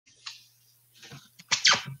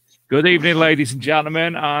Good evening, ladies and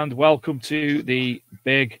gentlemen, and welcome to the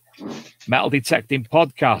big metal detecting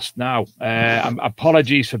podcast. Now,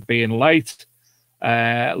 apologies for being late.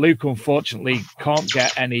 Luke, unfortunately, can't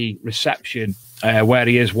get any reception where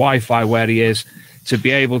he is, Wi-Fi where he is, to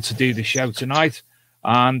be able to do the show tonight.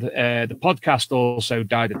 And the podcast also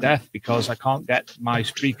died a death because I can't get my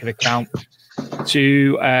Spreaker account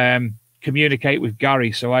to communicate with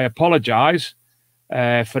Gary. So I apologize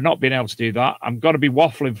for not being able to do that. I'm going to be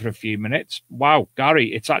waffling for a few minutes. Wow,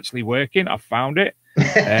 Gary, it's actually working. I found it.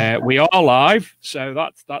 We are live, so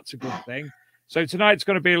that's a good thing. So tonight's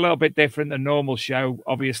going to be a little bit different than normal show.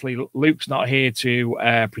 Obviously, Luke's not here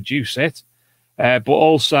to produce it, but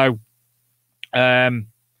also I'm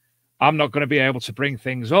not going to be able to bring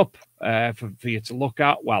things up for you to look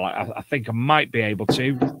at. Well, I think I might be able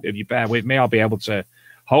to. If you bear with me, I'll be able to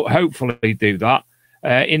hopefully do that.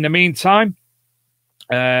 In the meantime,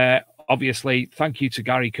 obviously, thank you to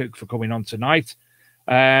Gary Cook for coming on tonight.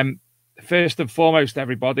 First and foremost,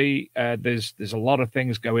 everybody, there's a lot of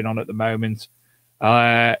things going on at the moment,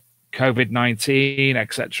 COVID-19,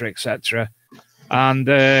 etc.,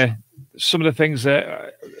 and some of the things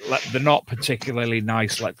that they're not particularly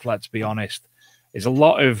nice. Let's be honest. There's a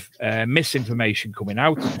lot of misinformation coming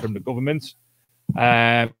out from the government.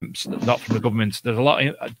 Not from the government. There's a lot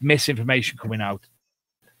of misinformation coming out.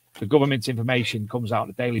 The government's information comes out on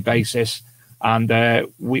a daily basis, and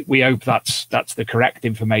we hope that's the correct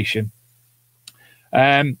information.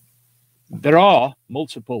 There are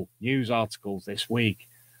multiple news articles this week.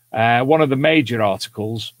 One of the major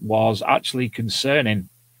articles was actually concerning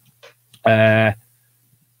the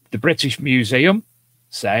British Museum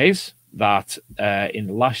says that in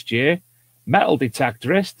the last year, Metal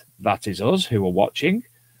Detectorist, that is us who are watching,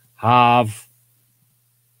 have...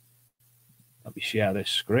 Let me share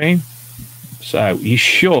this screen. So you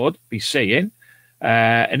should be seeing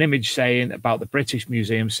an image saying about the British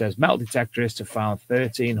Museum says Metal Detectorists have found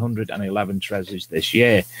 1,311 treasures this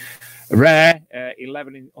year. A rare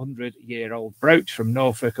 1,100-year-old brooch from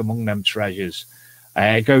Norfolk among them treasures.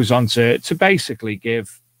 It goes on to basically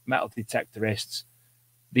give Metal Detectorists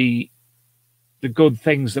the good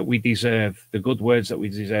things that we deserve, the good words that we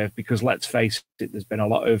deserve, because let's face it, there's been a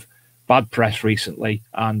lot of bad press recently,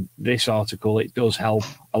 and this article, it does help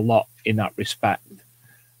a lot in that respect.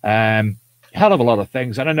 Hell of a lot of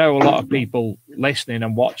things, and I know a lot of people listening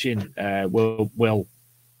and watching will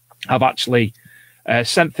have actually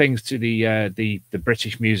sent things to the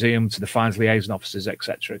British Museum, to the Fines Liaison Officers,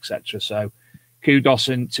 etc., etc. So kudos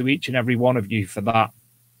to each and every one of you for that.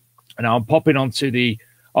 And I'm popping onto the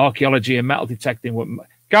archaeology and metal detecting.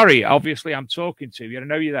 Gary, obviously, I'm talking to you. I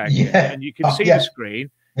know you're there, and you can see the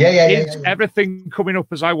screen. Yeah. Everything coming up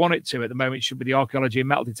as I want it to at the moment should be the Archaeology and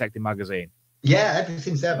Metal Detecting magazine. Yeah,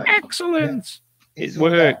 everything's there, mate. Excellent. Yeah. It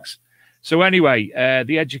works. So anyway,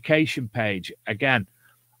 the education page, again,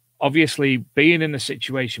 obviously being in the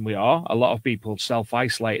situation we are, a lot of people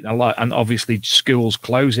self-isolating a lot, and obviously schools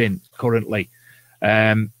closing currently.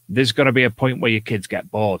 There's going to be a point where your kids get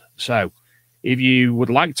bored. So if you would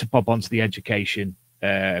like to pop onto the education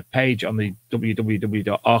page on the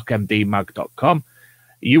www.archmdmag.com,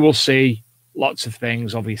 you will see lots of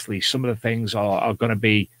things. Obviously, some of the things are going to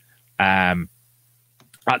be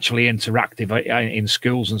actually interactive in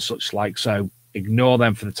schools and such like. So ignore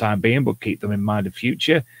them for the time being, but keep them in mind in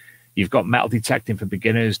future. You've got metal detecting for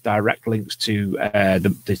beginners, direct links to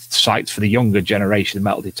the sites for the younger generation of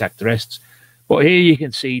metal detectorists. But here you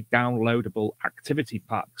can see downloadable activity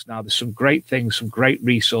packs. Now, there's some great things, some great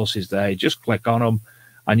resources there. You just click on them,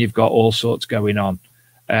 and you've got all sorts going on.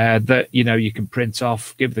 That, you know, you can print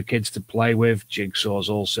off, give the kids to play with, jigsaws,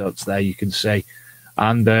 all sorts there you can see.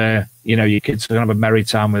 And, you know, your kids are going to have a merry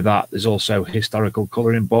time with that. There's also historical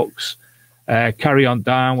colouring books. Carry on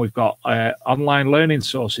down. We've got online learning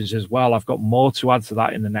sources as well. I've got more to add to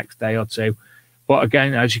that in the next day or two. But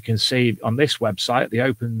again, as you can see on this website, the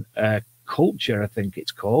Open Culture, I think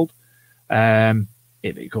it's called. If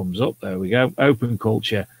it comes up, there we go. Open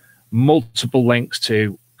Culture. Multiple links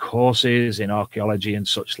to courses in archaeology and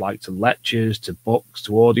such like, to lectures, to books,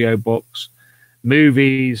 to audio books,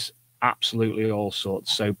 movies, absolutely all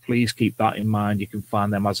sorts. So please keep that in mind. You can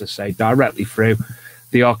find them, as I say, directly through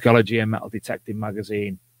the Archaeology and Metal Detecting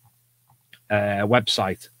magazine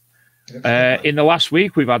website. In the last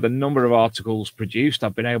week, we've had a number of articles produced.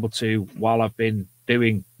 I've been able to, while I've been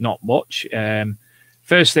doing not much,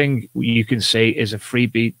 first thing you can see is a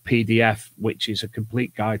freebie PDF, which is a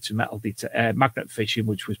complete guide to magnet fishing,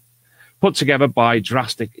 which was put together by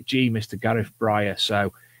Drastic G, Mr. Gareth Breyer.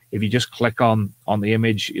 So if you just click on the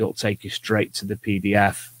image, it'll take you straight to the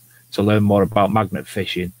PDF to learn more about magnet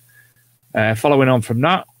fishing. Following on from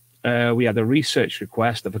that, we had a research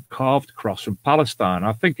request of a carved cross from Palestine.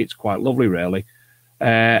 I think it's quite lovely, really.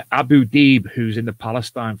 Abu Deeb, who's in the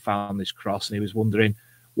Palestine, found this cross, and he was wondering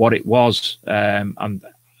what it was. And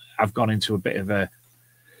I've gone into a bit of a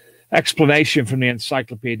explanation from the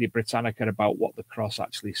Encyclopedia Britannica about what the cross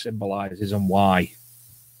actually symbolizes and why.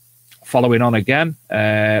 Following on again,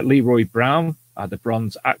 Leroy Brown had the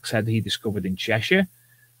bronze axe head he discovered in Cheshire.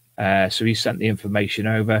 So he sent the information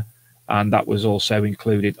over, and that was also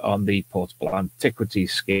included on the Portable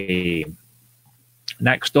Antiquities scheme.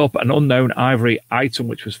 Next up, an unknown ivory item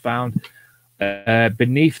which was found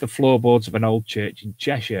beneath the floorboards of an old church in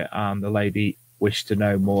Cheshire, and the lady wished to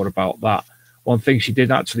know more about that. One thing she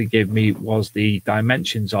did actually give me was the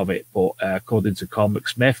dimensions of it, but according to Cormac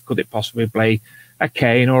Smith, could it possibly be a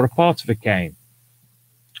cane or a part of a cane?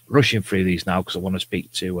 Rushing through these now because I want to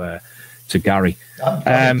speak to Gary.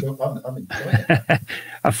 I'm enjoying it.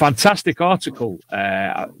 A fantastic article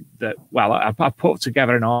I put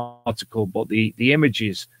together an article, but the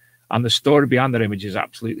images and the story behind the images is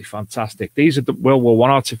absolutely fantastic. These are the World War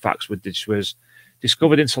I artifacts, which was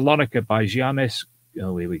discovered in Salonika by Giannis.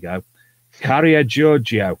 Oh, here we go. Carrier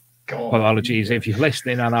Giorgio. Apologies if you're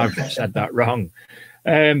listening and I've said that wrong.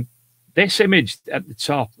 This image at the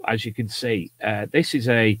top, as you can see, this is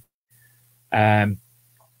a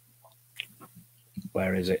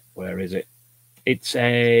where is it? It's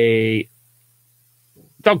a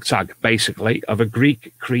dog tag, basically, of a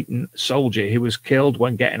Greek Cretan soldier who was killed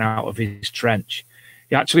when getting out of his trench.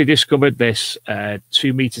 He actually discovered this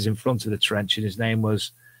 2 meters in front of the trench, and his name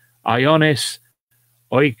was Ioannis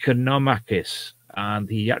Oikonomakis, and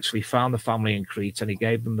he actually found the family in Crete, and he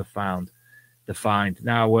gave them the find.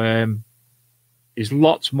 Now, there's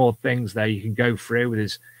lots more things there you can go through.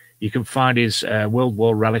 You can find his World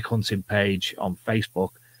War relic hunting page on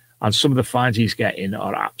Facebook, and some of the finds he's getting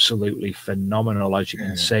are absolutely phenomenal, as you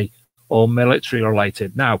can see, all military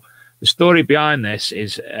related. Now, the story behind this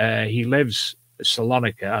is he lives in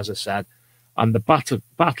Salonika, as I said, and the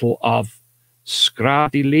Battle of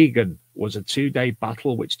Skradiligan was a 2-day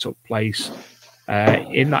battle which took place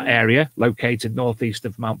in that area, located northeast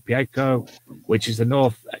of Mount Pieko, which is the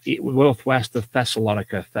northwest of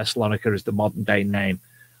Thessalonica. Thessalonica is the modern day name.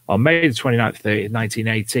 On May the 29th,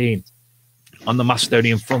 1918, on the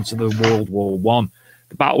Macedonian front of the World War I.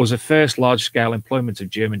 The battle was the first large-scale employment of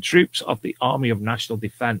German troops of the Army of National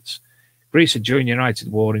Defence. Greece had joined the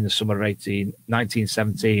United War in the summer of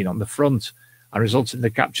 1917 on the front, and resulted in the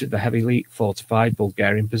capture of the heavily fortified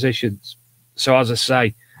Bulgarian positions. So, as I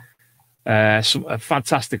say, a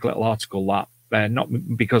fantastic little article that, not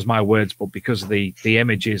because of my words, but because of the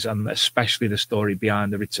images and especially the story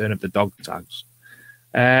behind the return of the dog tags.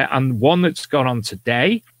 And one that's gone on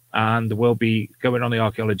today and will be going on the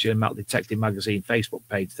Archaeology and Metal Detecting Magazine Facebook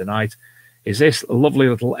page tonight is this lovely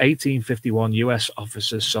little 1851 US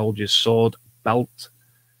officer's soldier's sword belt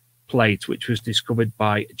plate, which was discovered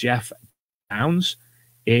by Jeff Downs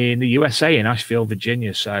in the USA, in Asheville,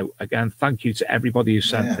 Virginia. So, again, thank you to everybody who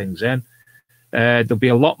sent things in. There'll be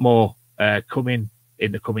a lot more coming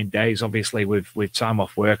in the coming days. Obviously, with time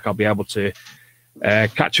off work, I'll be able to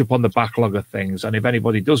catch up on the backlog of things. And if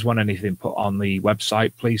anybody does want anything put on the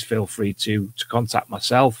website, please feel free to contact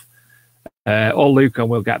myself or Luke, and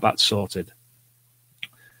we'll get that sorted.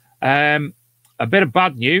 A bit of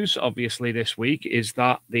bad news, obviously, this week is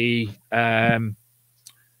that the Spring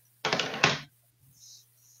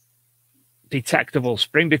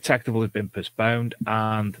Detectable has been postponed,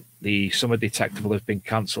 and the Summer Detectable has been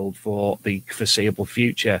cancelled for the foreseeable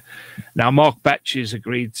future. Now, Mark Betch has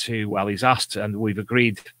agreed to, well, he's asked, and we've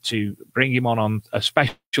agreed to bring him on a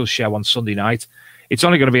special show on Sunday night. It's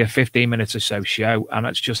only going to be a 15-minute or so show, and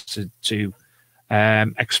that's just to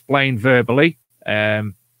explain verbally,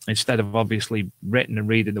 instead of obviously written and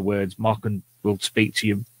reading the words. Mark will speak to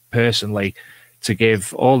you personally to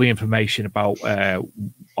give all the information about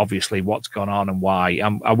obviously what's gone on and why.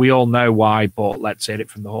 We all know why, but let's hear it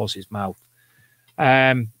from the horse's mouth.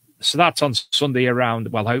 So that's on Sunday around,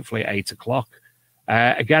 well, hopefully at 8 o'clock.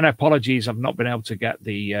 Again, apologies, I've not been able to get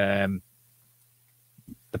the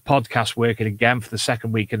podcast working again for the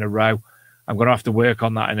second week in a row. I'm going to have to work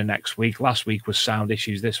on that in the next week. Last week was sound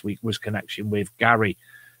issues. This week was connection with Gary.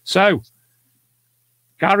 So,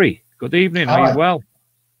 Gary, good evening. Hi. Are you well?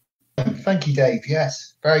 Thank you, Dave.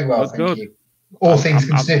 Yes, very well. Good. Thank you. All things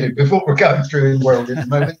considered, with what we're going through in the world at the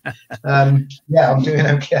moment, I'm doing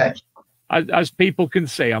okay. As people can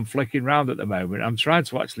see, I'm flicking around at the moment. I'm trying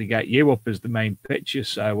to actually get you up as the main picture,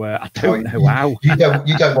 so I don't know how. You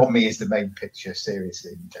don't want me as the main picture,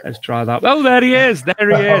 seriously. Let's try that. Oh, there he is. There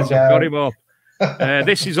he is. No. I've got him up.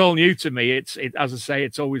 This is all new to me. As I say,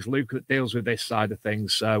 it's always Luke that deals with this side of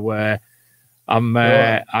things. So I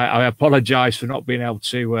apologise for not being able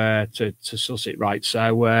to suss it right.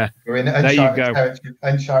 So we're in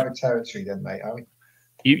uncharted territory then, mate, are we?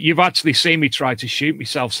 You've actually seen me try to shoot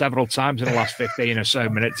myself several times in the last 15 or so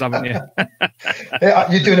minutes, haven't you?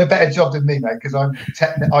 You're doing a better job than me, mate, because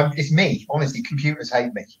it's me. Honestly, computers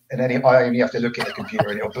hate me, and then I only have to look at the computer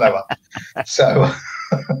and it'll blow up. So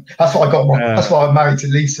that's what I got. That's why I'm married to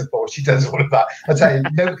Lisa for. She does all of that. I tell you,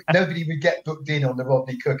 nobody would get booked in on the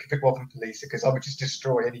Rodney Cook if it wasn't for Lisa, because I would just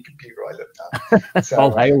destroy any computer I looked at. So,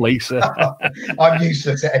 oh, hey, Lisa. I'm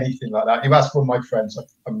useless at anything like that. You ask for my friends,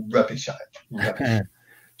 I'm rubbish at it. Rubbish.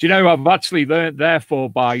 Do you know, I've actually learned, therefore,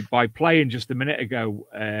 by playing just a minute ago,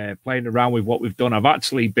 playing around with what we've done, I've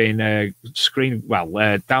actually been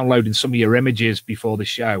downloading some of your images before the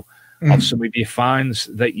show of some of your finds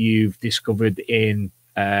that you've discovered in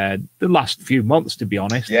the last few months, to be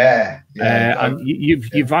honest. And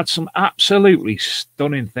you've had some absolutely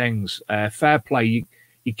stunning things. Fair play.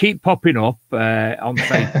 You keep popping up on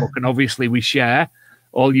Facebook, and obviously we share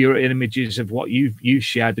all your images of what you've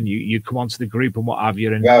shared, and you come onto the group and what have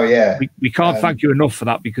you. And we can't thank you enough for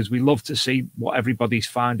that, because we love to see what everybody's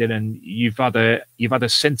finding, and you've had a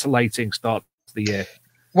scintillating start to the year.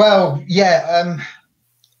 Well,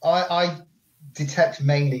 I detect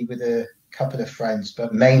mainly with a couple of friends,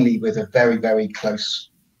 but mainly with a very, very close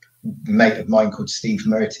mate of mine called Steve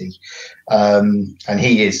Murty. And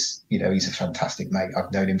he is, he's a fantastic mate.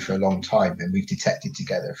 I've known him for a long time, and we've detected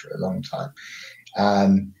together for a long time.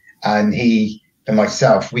 And he and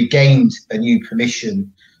myself, we gained a new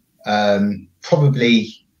permission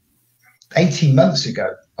probably 18 months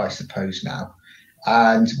ago, I suppose now.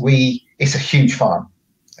 And it's a huge farm,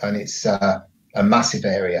 and it's a massive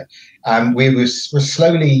area. And we're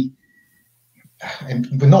slowly, and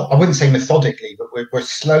I wouldn't say methodically, but we're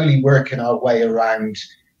slowly working our way around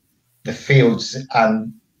the fields.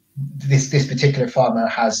 And this particular farmer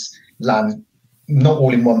has land not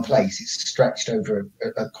all in one place. It's stretched over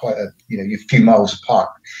quite a few miles apart,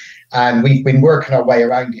 and we've been working our way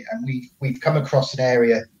around it, and we've come across an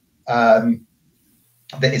area that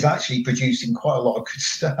is actually producing quite a lot of good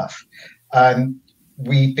stuff.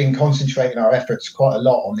 We've been concentrating our efforts quite a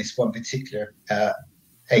lot on this one particular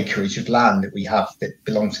acreage of land that we have that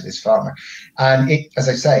belongs to this farmer. And as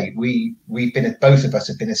I say, both of us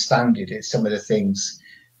have been astounded at some of the things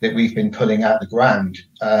that we've been pulling out the ground.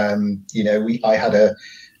 I had a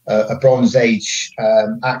Bronze Age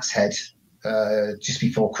axe head just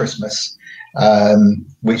before Christmas,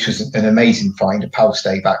 which was an amazing find, a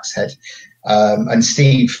Palstave axe head. And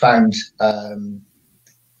Steve found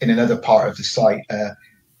in another part of the site,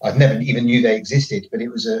 I've never even knew they existed, but it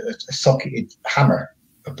was a socketed hammer,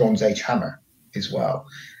 a Bronze Age hammer as well.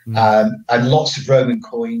 And lots of Roman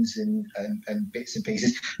coins and bits and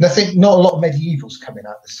pieces. And I think not a lot of medievals coming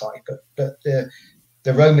out the site, but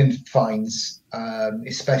the Roman finds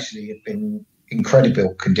especially have been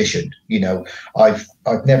incredible condition. I've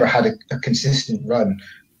never had a consistent run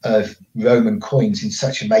of Roman coins in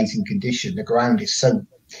such amazing condition. The ground is so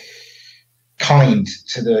kind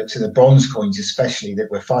to the bronze coins, especially, that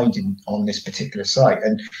we're finding on this particular site.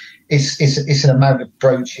 And it's an amount of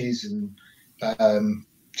brooches and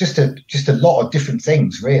just a lot of different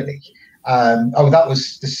things, really. That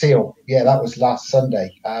was the seal. Yeah, that was last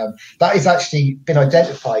Sunday. That has actually been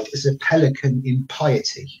identified as a pelican in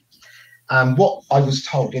piety. What I was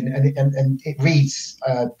told, and it reads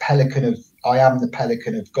pelican of, I am the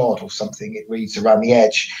pelican of God, or something. It reads around the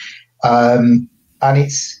edge. And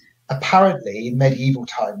it's apparently in medieval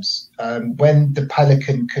times, when the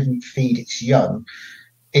pelican couldn't feed its young,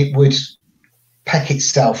 it would peck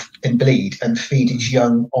itself and bleed and feed its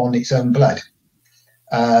young on its own blood.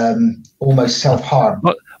 Almost self-harm.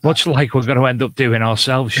 Much like we're going to end up doing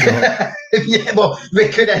ourselves, sure. Yeah, well, we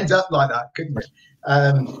could end up like that, couldn't we?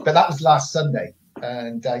 But that was last Sunday.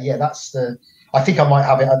 And that's I think I might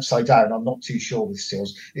have it upside down. I'm not too sure with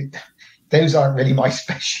seals. Those aren't really my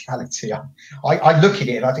speciality. I look at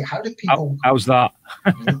it and I think, how do people... How's that?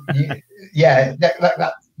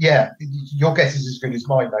 Yeah, your guess is as good as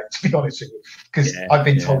mine, mate, to be honest with you. Because I've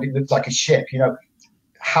been told it looks like a ship,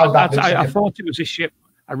 how that looks. I thought it was a ship.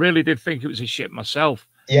 I really did think it was a ship myself.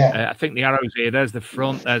 Yeah. I think the arrow's here. There's the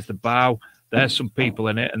front, there's the bow, there's some people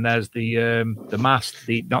in it, and there's the mast,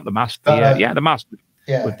 not the mast, the mast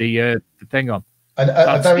with the thing on.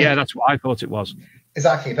 That's what I thought it was.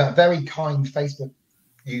 Exactly, but a very kind Facebook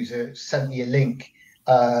user sent me a link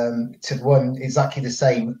to one exactly the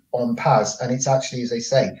same on Paz, and it's actually, as they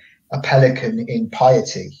say, a pelican in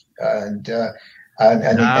piety.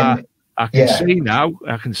 I I can see now.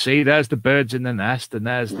 I can see. There's the birds in the nest, and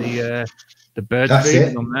there's the birds That's feeding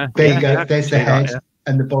it. on there. There you go. There's the head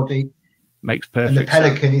and the body. Makes perfect And the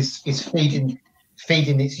pelican sense. is feeding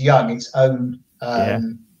its young its own.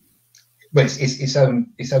 Well, its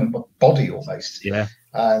own body almost. Yeah.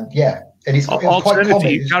 Yeah. And it's quite common.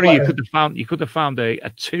 Gary, you could have found a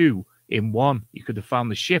 2 in 1. You could have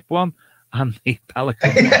found the ship one and the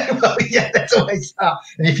pelican. Well, yeah, that's always that.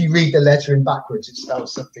 And if you read the lettering backwards, it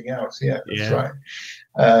spells something else. Yeah, that's right.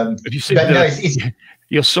 Have you seen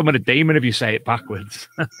you'll summon a demon if you say it backwards.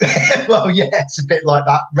 Well, yeah, it's a bit like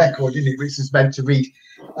that record, isn't it? Which is meant to read.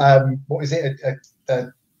 What is it?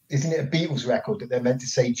 Isn't it a Beatles record that they're meant to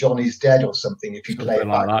say John is dead or something if you play it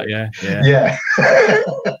like backwards? That, yeah.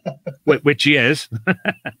 Which he is.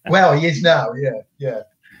 Well, he is now. Yeah.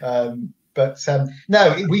 But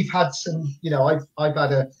no, we've had some. I've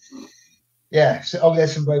had So,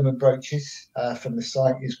 there's some Roman brooches from the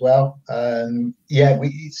site as well.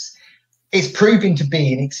 It's proving to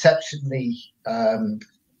be an exceptionally.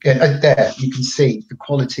 There you can see the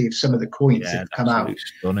quality of some of the coins that have come out.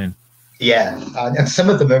 Stunning. Yeah, and some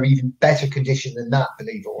of them are even better condition than that,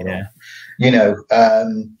 believe it or not.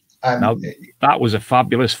 Now, that was a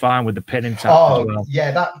fabulous find with the pin intact as well.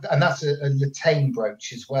 Yeah, that's a Latane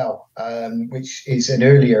brooch as well, which is an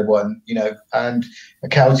earlier one, and a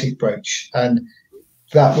Celtic brooch. And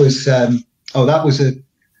that was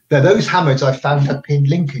those hammers I found up in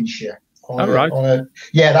Lincolnshire.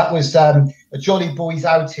 That was a Jolly Boys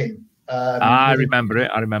outing. I remember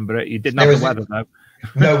it. You didn't have the weather though.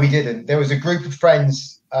 No, we didn't. There was a group of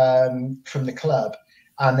friends from the club,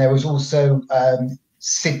 and there was also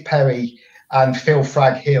Sid Perry and Phil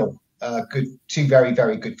Frag Hill, two very,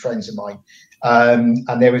 very good friends of mine.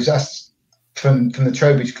 And there was us from the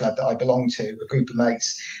Trowbridge Club that I belong to, a group of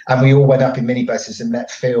mates, and we all went up in minibuses and met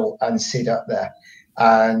Phil and Sid up there.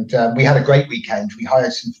 And we had a great weekend. We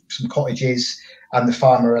hired some cottages, and the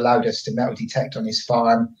farmer allowed us to metal detect on his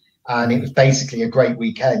farm. And it was basically a great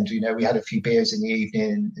weekend. We had a few beers in the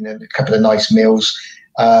evening and a couple of nice meals.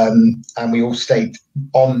 And we all stayed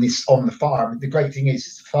on the farm. The great thing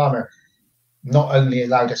is the farmer not only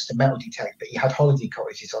allowed us to metal detect, but he had holiday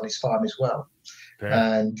cottages on his farm as well.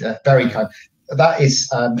 Yeah. And very kind. That is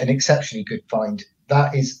an exceptionally good find.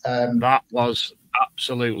 That was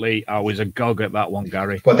absolutely. I was agog at that one,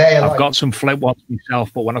 Gary. Well, I've got some flip ones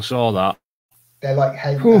myself, but when I saw that, they're like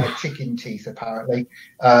chicken teeth, apparently.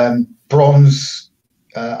 Bronze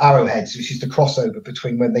arrowheads, which is the crossover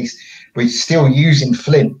between when we're still using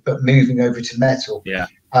flint but moving over to metal. Yeah.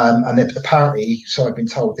 And then apparently, so I've been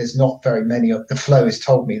told, there's not very many of the flow has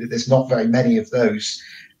told me that there's not very many of those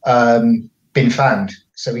been found.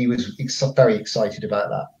 So he was very excited about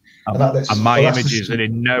that. And my images are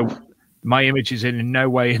in no. My image is in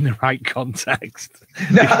no way in the right context.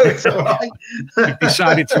 No, it's all right. They've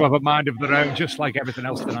decided to have a mind of their own, just like everything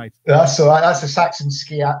else tonight. That's all right. That's a Saxon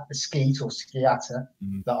skeet or sciata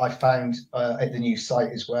that I found at the new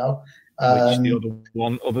site as well. Which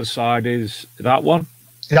the other side is that one?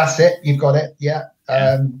 That's it. You've got it. Yeah.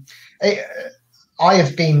 I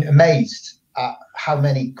have been amazed at how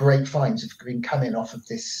many great finds have been coming off of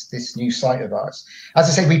this new site of ours. As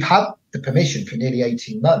I say, we've had the permission for nearly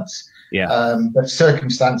 18 months. Yeah. But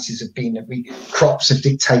circumstances have been crops have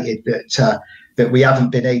dictated that we haven't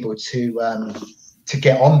been able to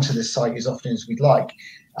get onto the site as often as we'd like,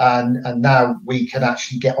 and now we can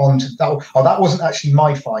actually get onto that. Oh, that wasn't actually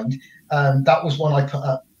my find. That was one I put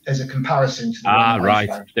up as a comparison to the one right.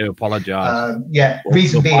 I Do apologise.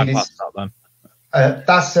 Reason being is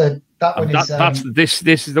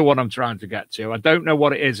this is the one I'm trying to get to. I don't know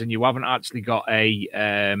what it is, and you haven't actually got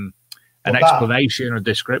an explanation or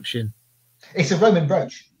description. It's a Roman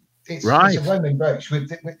brooch. It's a Roman brooch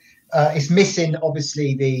it's missing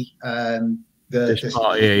obviously this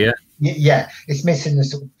part here. Yeah, it's missing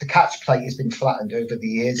the catch plate has been flattened over the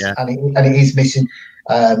years, and it is missing.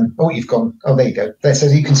 You've gone. Oh, there you go. So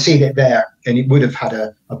you can see it there, and it would have had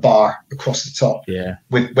a bar across the top,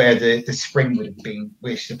 with where the spring would have been,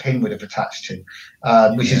 which the pin would have attached to,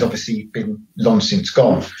 which has obviously been long since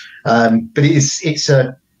gone. But it's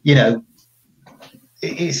a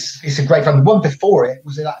It's a great find. The one before it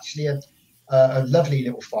was actually a lovely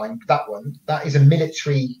little find. That is a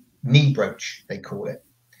military knee brooch, they call it,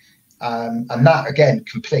 and that again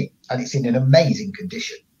complete, and it's in an amazing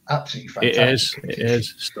condition, absolutely fantastic. It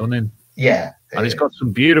is stunning. Yeah, and it's got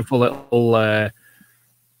some beautiful little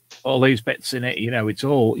all these bits in it. You know, it's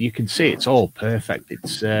all, you can see it's all perfect.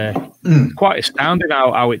 It's quite astounding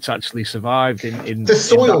how it's actually survived in the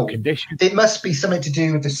soil in that condition. It must be something to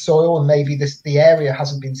do with the soil, and maybe the area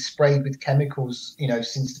hasn't been sprayed with chemicals, you know,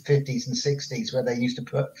 since the 50s and 60s, where they used to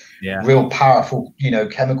put real powerful, you know,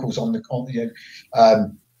 chemicals on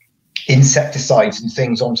insecticides and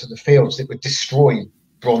things onto the fields that would destroy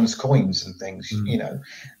bronze coins and things. You know,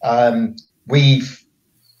 we've,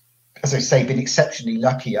 as I say, been exceptionally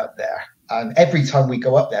lucky up there. And every time we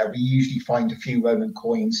go up there, we usually find a few Roman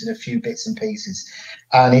coins and a few bits and pieces,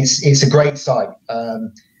 and it's a great sight.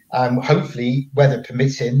 Hopefully, weather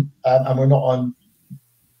permitting, and we're not on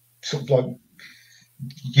sort of like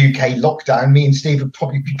UK lockdown, me and Steve would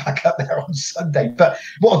probably be back up there on Sunday. But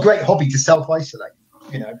what a great hobby to self-isolate.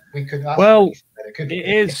 You know, we could. Well, it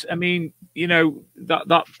is. I mean, you know,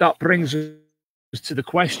 that brings us to the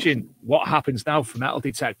question: what happens now for metal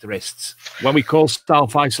detectorists when we call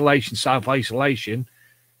self-isolation?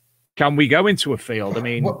 Can we go into a field? I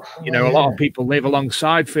mean, you know, a lot of people live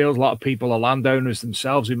alongside fields. A lot of people are landowners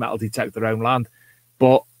themselves who metal detect their own land.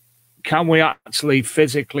 But can we actually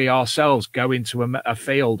physically ourselves go into a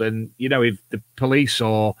field? And, you know, if the police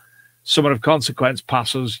or someone of consequence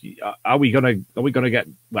passes, are we gonna get?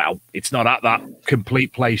 Well, it's not at that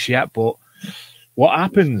complete place yet. But what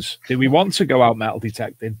happens? Do we want to go out metal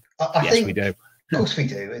detecting? I yes, think we do. Of course we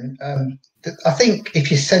do. And I think if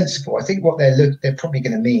you're sensible, I think what they're probably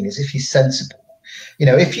going to mean is if you're sensible. You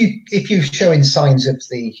know, if you're showing signs of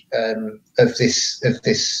the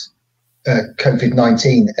this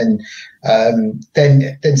COVID-19, and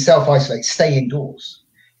then self-isolate, stay indoors.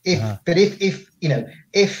 But if you know,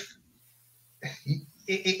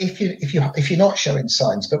 if you're not showing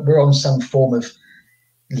signs, but we're on some form of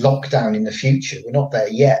lockdown in the future, we're not there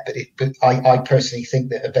yet, but I personally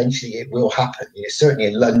think that eventually it will happen. You know, certainly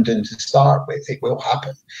in London to start with, it will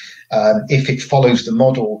happen. If it follows the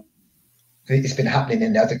model that it's been happening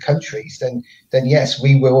in other countries, then yes,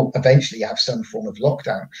 we will eventually have some form of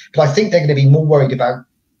lockdown. But I think they're going to be more worried about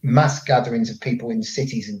mass gatherings of people in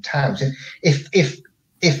cities and towns.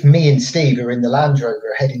 If me and Steve are in the Land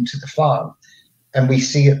Rover heading to the farm, and we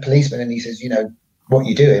see a policeman and he says, you know, what are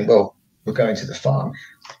you doing? Well, we're going to the farm.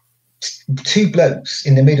 Two blokes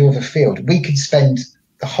in the middle of a field, we could spend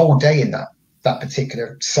the whole day in that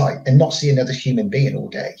particular site and not see another human being all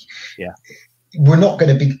day. Yeah, we're not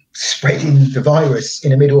going to be spreading the virus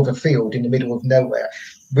in the middle of a field in the middle of nowhere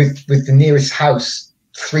with the nearest house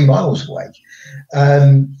 3 miles away,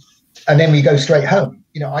 and then we go straight home.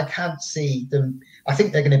 You know, I can't see them. I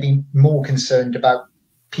think they're going to be more concerned about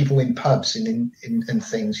people in pubs and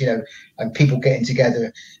things, you know, and people getting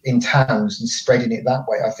together in towns and spreading it that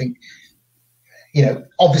way. I think, you know,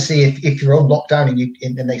 obviously if you're on lockdown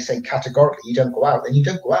and they say categorically you don't go out, then you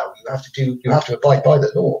don't go out. You have to abide by the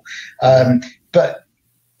law. But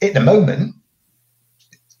at the moment,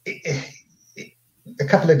 a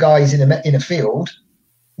couple of guys in a field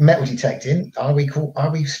metal detecting, are we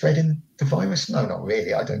spreading the virus? No, not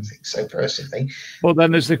really. I don't think so personally. Well,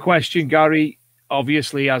 then there's the question, Gary.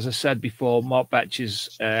 Obviously, as I said before, Mark Betch has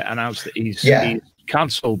announced that he's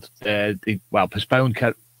cancelled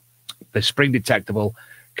postponed the spring detectable,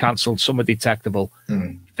 cancelled summer detectable.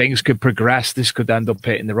 Things could progress. This could end up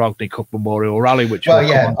hitting the Rodney Cook Memorial Rally, which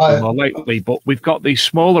we'll come on to more lately. But we've got these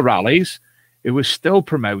smaller rallies who are still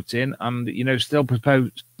promoting and, you know, still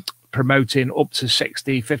promoting up to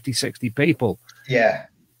 50, 60 people. Yeah.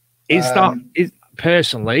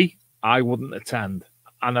 Personally, I wouldn't attend.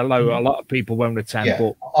 And I know a lot of people won't attend,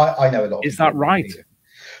 but I know a lot. Is that right?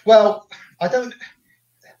 Well, I don't.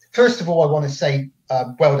 First of all, I want to say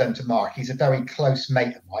well done to Mark. He's a very close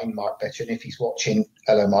mate of mine, Mark Betcher. And if he's watching,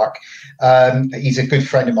 hello, Mark. He's a good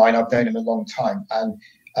friend of mine. I've known him a long time, and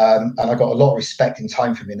I got a lot of respect and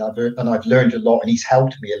time from him. I've learned a lot, and he's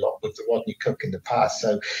helped me a lot with the Rodney Cook in the past.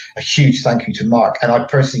 So a huge thank you to Mark. And I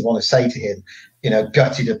personally want to say to him, you know,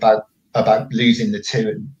 gutted about losing the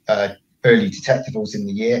two early detectables in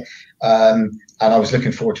the year, and I was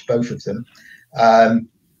looking forward to both of them,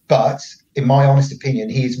 but in my honest opinion,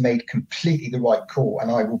 he has made completely the right call,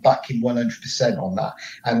 and I will back him 100% on that.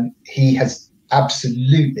 And he has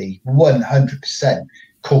absolutely 100%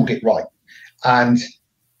 called it right. And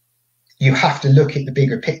you have to look at the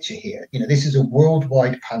bigger picture here. You know, this is a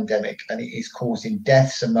worldwide pandemic, and it is causing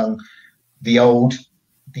deaths among the old,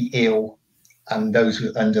 the ill, and those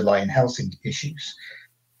with underlying health issues.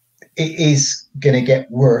 It is going to get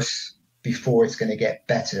worse before it's going to get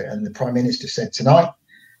better. And the Prime Minister said tonight,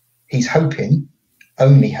 he's hoping,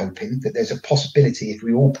 only hoping, that there's a possibility if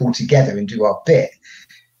we all pull together and do our bit,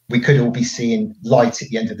 we could all be seeing light at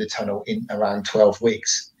the end of the tunnel in around 12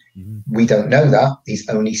 weeks. We don't know that. He's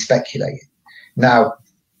only speculating. Now,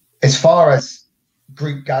 as far as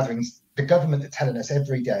group gatherings, the government are telling us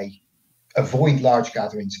every day, avoid large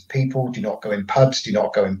gatherings of people, do not go in pubs, do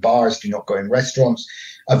not go in bars, do not go in restaurants,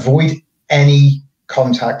 avoid any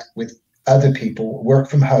contact with other people, work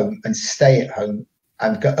from home and stay at home,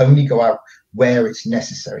 and only go out where it's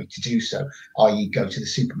necessary to do so, i.e. go to the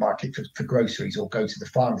supermarket for groceries, or go to the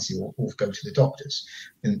pharmacy, or go to the doctors.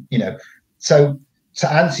 And, so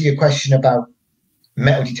to answer your question about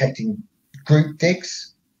metal detecting group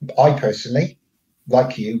digs, I personally,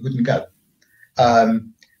 like you, wouldn't go.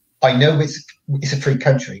 I know it's a free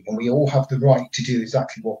country and we all have the right to do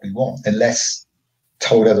exactly what we want, unless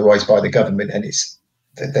told otherwise by the government, and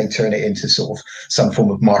they turn it into sort of some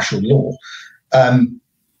form of martial law.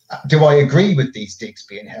 Do I agree with these digs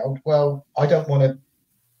being held? Well, I don't want to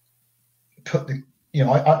put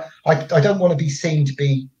I don't want to be seen to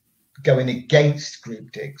be going against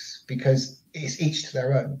group digs, because it's each to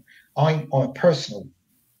their own. My personal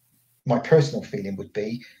feeling would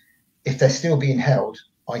be, if they're still being held,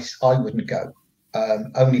 I wouldn't go,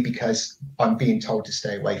 only because I'm being told to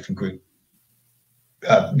stay away from group,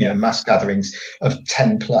 mass gatherings of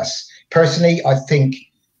 10 plus. Personally, I think,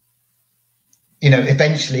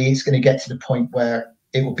 eventually it's going to get to the point where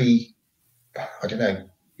it will be, I don't know,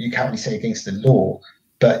 you can't really say against the law,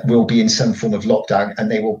 but will be in some form of lockdown, and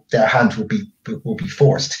their hand will be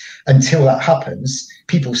forced. Until that happens,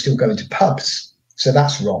 people still go into pubs, so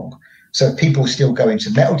that's wrong. So people still go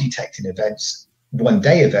into metal detecting events,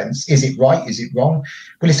 one-day events. Is it right? Is it wrong?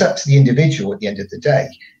 Well, it's up to the individual at the end of the day,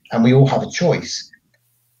 and we all have a choice.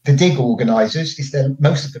 The dig organisers,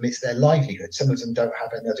 most of them, it's their livelihood. Some of them don't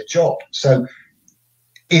have another job. So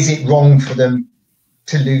is it wrong for them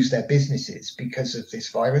to lose their businesses because of this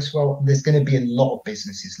virus? Well, there's going to be a lot of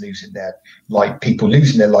businesses people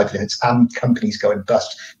losing their livelihoods, and companies going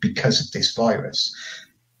bust because of this virus.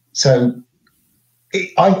 So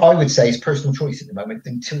I would say it's personal choice at the moment,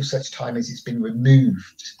 until such time as it's been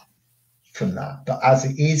removed from that. But as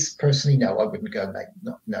it is, personally, no, I wouldn't go, mate.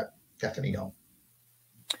 No, definitely not.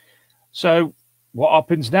 So what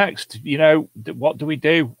happens next? What do we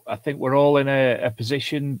do? I think we're all in a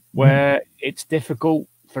position where it's difficult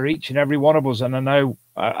for each and every one of us. And I know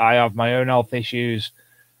I have my own health issues.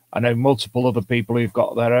 I know multiple other people who've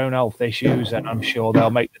got their own health issues, and I'm sure they'll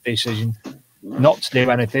make the decision not to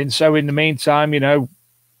do anything. So in the meantime,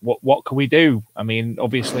 what can we do? I mean,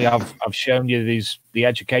 obviously I've shown you the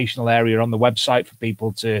educational area on the website for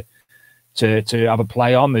people to have a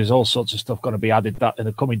play on. There's all sorts of stuff going to be added that in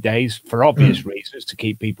the coming days for obvious reasons, to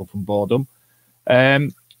keep people from boredom.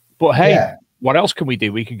 But hey, what else can we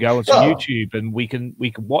do? We can go onto YouTube and we can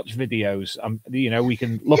watch videos. We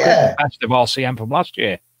can look at the best of RCM from last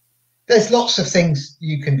year. There's lots of things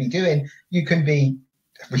you can be doing. You can be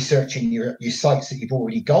researching your sites that you've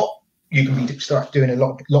already got. You can start doing a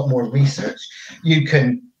lot more research. You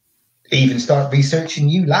can even start researching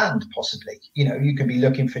new land, possibly. You can be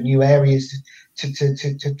looking for new areas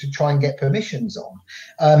to try and get permissions on.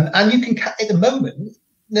 And you can, at the moment,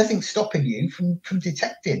 nothing's stopping you from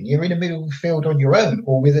detecting. You're in the middle of the field on your own,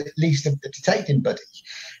 or with at least a detecting buddy.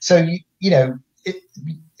 So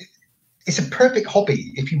it's a perfect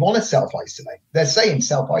hobby if you want to self-isolate. They're saying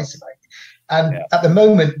self-isolate. And at the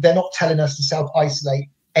moment, they're not telling us to self-isolate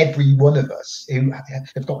every one of us who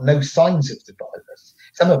have got no signs of the virus.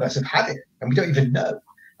 Some of us have had it and we don't even know.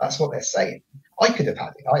 That's what they're saying. I could have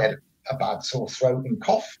had it. I had a bad sore throat and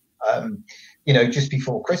cough, just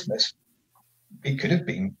before Christmas. It could have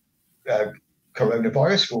been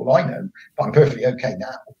coronavirus for all I know, but I'm perfectly okay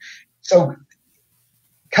now. So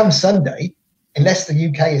come Sunday, unless the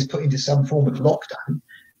UK is put into some form of lockdown,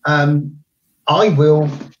 I will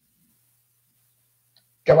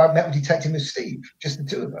go out metal detecting with Steve, just the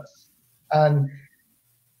two of us. And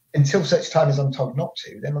until such time as I'm told not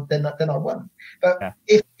to, then I won't. But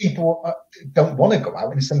if people don't want to go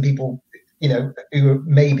out, and some people, who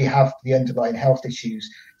maybe have the underlying health issues,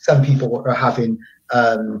 some people are having,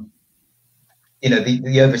 the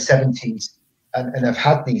over 70s and have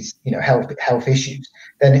had these, health issues,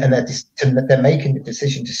 and they're making the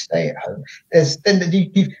decision to stay at home.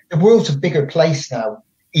 The world's a bigger place now,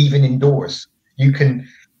 even indoors. You can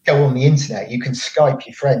go on the internet, you can Skype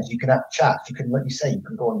your friends, you can have chats, you can, like you say, you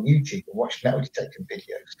can go on YouTube and watch metal detecting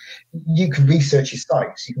videos. You can research your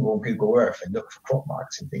sites. You can go on Google Earth and look for crop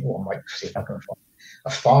marks and think, I might see if I can find a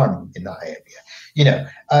farm in that area.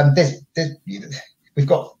 We've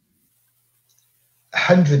got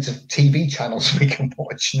hundreds of TV channels we can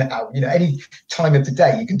watch now. Any time of the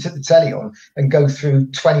day, you can put the telly on and go through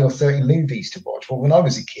 20 or 30 movies to watch. Well, when I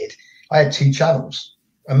was a kid, I had 2 channels.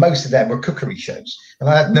 and most of them were cookery shows, and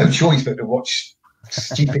I had no choice but to watch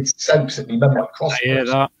stupid soaps that my mum might cross. I hear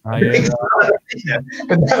that.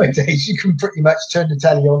 But nowadays, you can pretty much turn the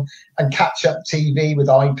telly on and catch up TV with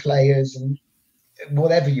iPlayers and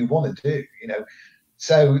whatever you want to do,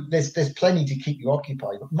 So there's plenty to keep you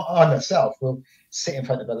occupied. I myself will sit in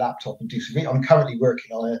front of a laptop and do some reading. I'm currently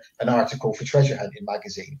working on an article for Treasure Hunting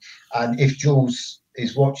magazine, and if Jules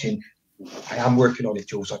is watching, I am working on it,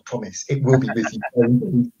 Jules. I promise it will be with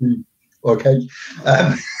you. Okay.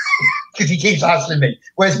 Because he keeps asking me,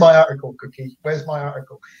 "Where's my article, Cookie? Where's my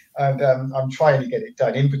article?" And I'm trying to get it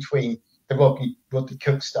done in between the Rodney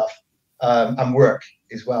Cook stuff and work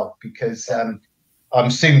as well, because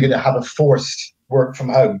I'm soon going to have a forced work from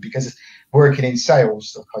home, because working in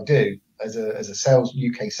sales like I do as a sales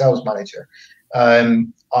UK sales manager,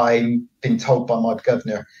 I've been told by my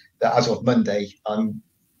governor that as of Monday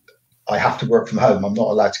I have to work from home. I'm not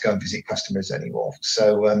allowed to go and visit customers anymore,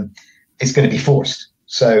 so it's going to be forced.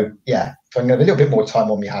 So yeah, so I'm going to have a little bit more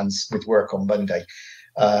time on my hands with work on Monday,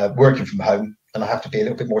 working from home, and I have to be a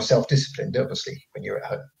little bit more self-disciplined, obviously, when you're at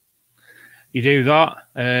home. You do that.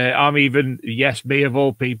 I'm even, me of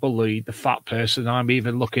all people, the fat person, I'm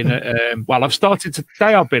even looking at, I've started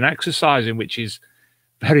today, I've been exercising, which is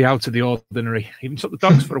very out of the ordinary. Even took the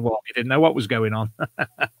dogs for a walk. You didn't know what was going on.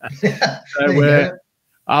 So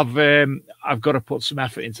I've got to put some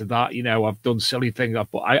effort into that. I've done silly things.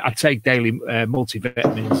 I take daily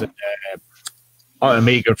multivitamins and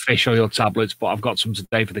omega fish oil tablets, but I've got some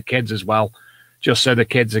today for the kids as well, just so the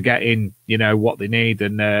kids are getting, what they need.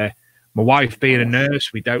 And my wife being a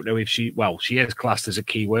nurse, we don't know if she is classed as a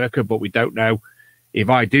key worker, but we don't know if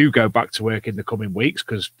I do go back to work in the coming weeks,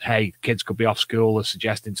 because, hey, kids could be off school, as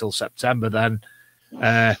suggesting, until September. Then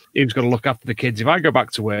who's going to look after the kids if I go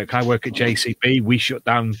back to work? I work at JCB. We shut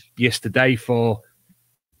down yesterday till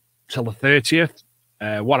the 30th.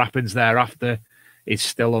 What happens thereafter is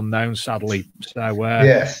still unknown, sadly. So,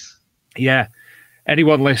 yes. Yeah.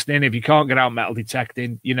 Anyone listening, if you can't get out metal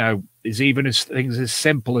detecting, there's even things as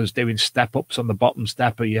simple as doing step-ups on the bottom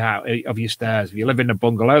step of your stairs. If you live in a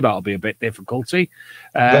bungalow, that'll be a bit difficulty.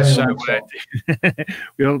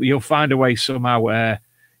 You'll find a way somehow.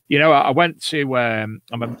 I went to, I'm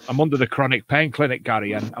under the chronic pain clinic,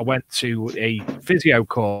 Gary, and I went to a physio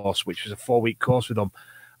course, which was a 4-week course with them.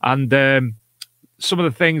 And some of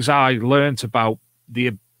the things I learned about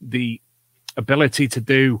the ability to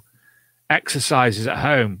do exercises at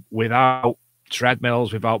home without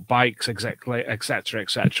treadmills, without bikes, etc.,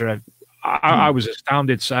 etc. I was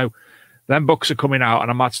astounded. So then books are coming out, and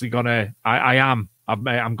I'm actually gonna. I'm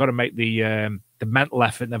going to make the mental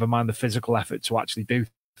effort, never mind the physical effort, to actually do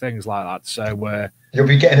things like that. So you'll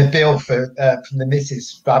be getting a bill from the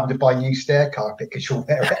missus for having to buy new stair carpet because you'll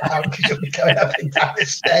wear it out because you'll be going up and down the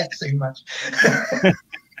stairs too much.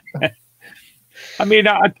 I mean,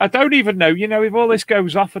 I don't even know. If all this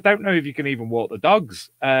goes off, I don't know if you can even walk the dogs.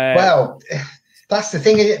 Well, that's the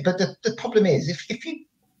thing. But the problem is,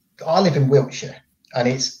 I live in Wiltshire, and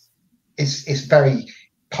it's very,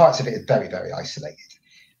 parts of it are very, very isolated,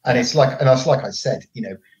 and it's like I said,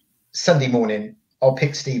 Sunday morning I'll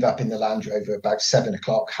pick Steve up in the Land Rover about 7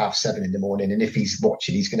 o'clock, 6:30 in the morning, and if he's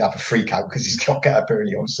watching, he's going to have a freak out because he's got to get up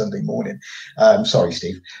early on Sunday morning. Sorry,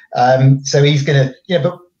 Steve. So he's going to,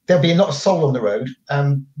 but there'll be not a soul on the road.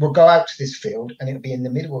 We'll go out to this field, and it'll be in the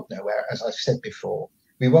middle of nowhere, as I've said before.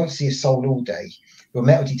 We won't see a soul all day. We'll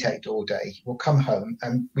metal detect all day. We'll come home,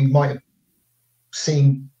 and we might have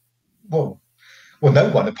seen, well, no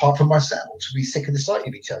one apart from ourselves. We'll be sick of the sight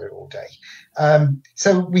of each other all day.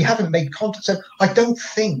 So we haven't made contact. So I don't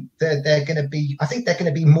think that they're going to be. I think they're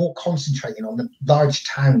going to be more concentrating on the large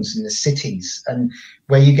towns and the cities, and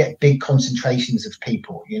where you get big concentrations of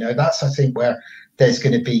people. That's, I think, where there's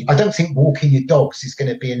going to be. I don't think walking your dogs is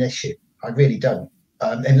going to be an issue. I really don't.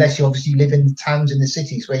 Unless you obviously live in the towns and the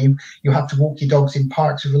cities where you have to walk your dogs in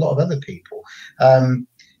parks with a lot of other people.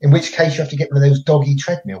 In which case you have to get one of those doggy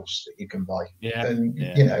treadmills that you can buy. Yeah.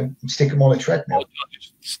 And, stick them on a treadmill.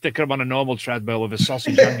 Just stick them on a normal treadmill with a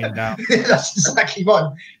sausage hanging down. That's exactly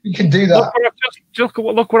right. You can do that.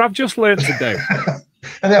 Look what I've just learned to do.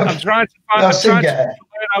 I'm trying to learn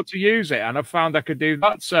how to use it, and I found I could do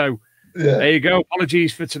that. So there you go.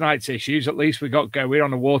 Apologies for tonight's issues. At least we got going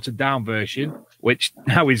on a watered down version, which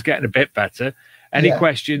now is getting a bit better. Any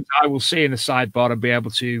questions I will see in the sidebar and be able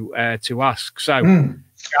to ask. So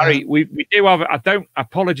Gary, we do have.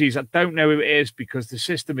 Apologies. I don't know who it is because the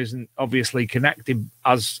system isn't obviously connecting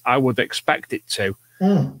as I would expect it to.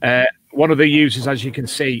 One of the users, as you can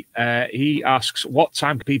see, he asks, what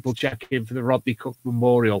time can people check in for the Rodney Cook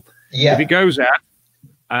Memorial? If it goes out,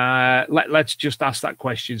 let's just ask that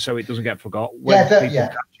question so it doesn't get forgot.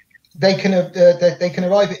 They can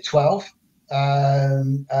arrive at 12,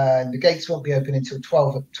 and the gates won't be open until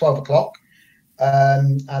 12 o'clock.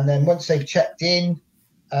 And then once they've checked in,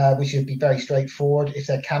 which should be very straightforward. If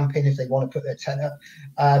they're camping, if they want to put their tent up,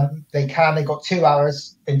 they can. They've got 2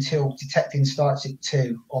 hours until detecting starts at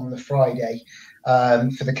 2 on the Friday.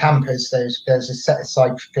 For the campers, there's a set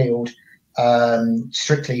aside field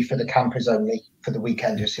strictly for the campers only, for the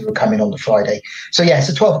weekenders who are coming on the Friday. So yeah,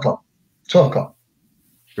 so 12 o'clock. 12 o'clock.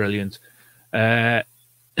 Brilliant. I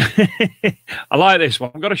like this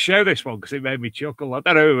one. I'm going to show this one because it made me chuckle. I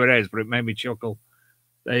don't know who it is, but it made me chuckle.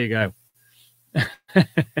 There you go.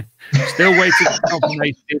 Still waiting for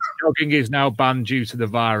confirmation. Jogging is now banned due to the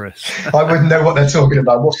virus. I wouldn't know what they're talking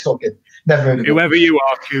about. What's talking? Never heard of it. Whoever you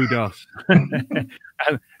are, kudos.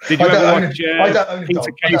 Did you ever watch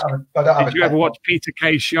Peter Kay's? Did you ever watch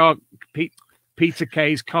Peter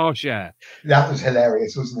Kay's car share? That was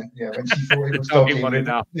hilarious, wasn't it? Yeah, when she thought it was dogging.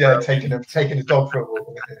 Taking a dog for a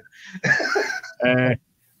walk.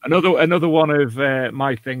 Another one of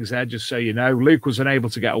my things there, just so you know, Luke was unable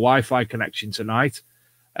to get a Wi-Fi connection tonight,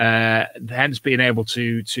 hence being able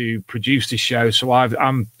to produce this show. So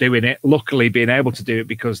I'm doing it, luckily being able to do it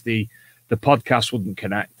because the podcast wouldn't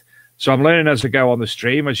connect. So I'm learning as I go on the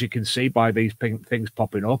stream, as you can see by these pink things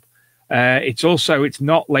popping up. It's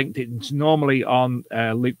not linked. It's normally on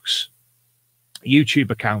Luke's YouTube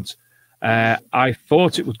account. I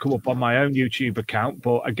thought it would come up on my own YouTube account,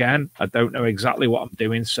 but again, I don't know exactly what I'm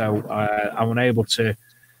doing, so I'm unable to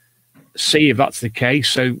see if that's the case.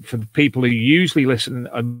 So for the people who usually listen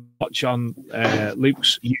and watch on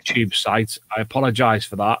Luke's YouTube site, I apologize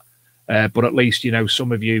for that. But at least, you know,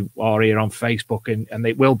 some of you are here on Facebook, and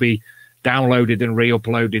it will be downloaded and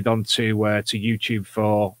re-uploaded onto to YouTube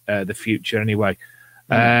for the future anyway.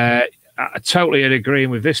 I totally agree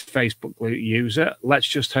with this Facebook user. Let's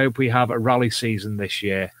just hope we have a rally season this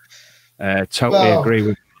year. Totally agree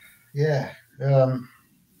with. Yeah,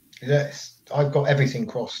 I've got everything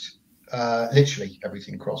crossed. Literally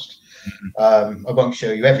everything crossed. I won't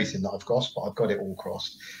show you everything that I've crossed, but I've got it all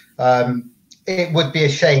crossed. It would be a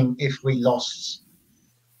shame if we lost,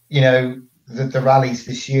 you know, the rallies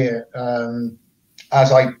this year.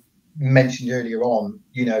 As I mentioned earlier on,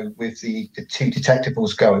 you know, with the 2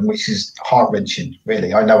 detectables going, which is heart-wrenching,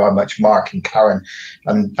 really. I know how much Mark and Karen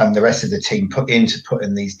and the rest of the team put into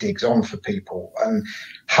putting these digs on for people. And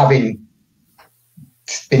having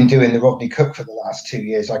been doing the Rodney Cook for the last 2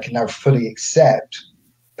 years, I can now fully accept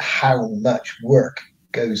how much work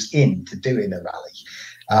goes into doing a rally.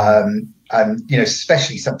 And, you know,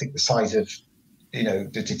 especially something the size of, you know,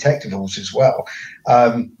 the detectables as well.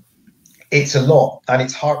 It's a lot, and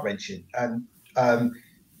it's heart-wrenching. And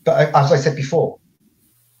but as I said before,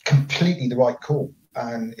 completely the right call.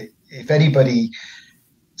 And if anybody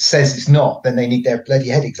says it's not, then they need their bloody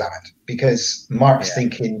head examined, because Mark's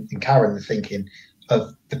thinking and Karen are thinking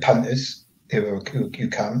of the punters who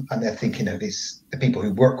come, and they're thinking of the people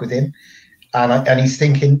who work with him, and he's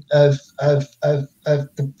thinking of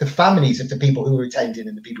the families of the people who are attending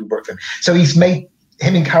and the people who work for him. So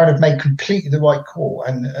him and Karen have made completely the right call,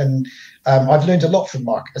 and I've learned a lot from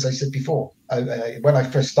Mark, as I said before. When I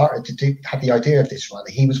first started had the idea of this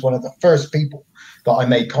rally, he was one of the first people that I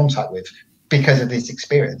made contact with because of this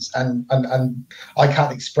experience, and I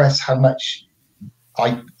can't express how much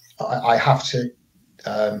I have to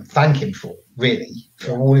thank him for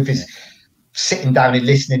all of his sitting down and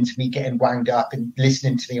listening to me getting wound up, and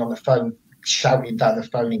listening to me on the phone shouting down the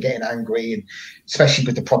phone and getting angry, and especially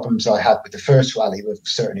with the problems I had with the first rally with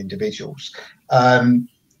certain individuals.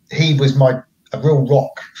 He was a real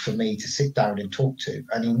rock for me to sit down and talk to,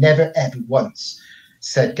 and he never ever once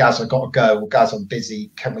said, "Gaz, I got to go," or "Gaz, I'm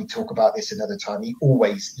busy, can we talk about this another time?" He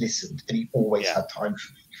always listened, and he always had time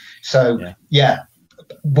for me. So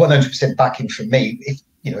 100% backing from me.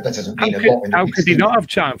 You know, that doesn't mean a lot. How could he not have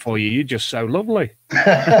time for you? You're just so lovely.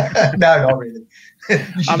 No, not really.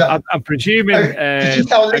 I'm presuming. Could you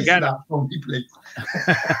tell Lisa that for me, please?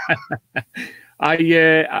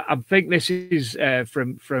 I think this is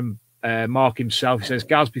from Mark himself. He says,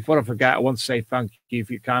 "Gaz, before I forget, I want to say thank you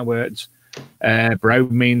for your kind words. Bro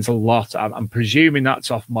means a lot." I'm presuming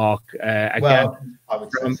that's off Mark. Again,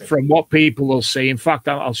 from what people will see. In fact,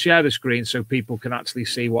 I'll share the screen so people can actually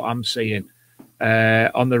see what I'm seeing.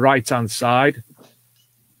 On the right-hand side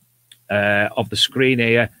of the screen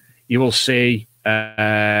here, you will see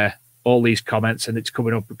all these comments, and it's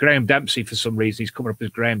coming up. Graham Dempsey, for some reason, he's coming up as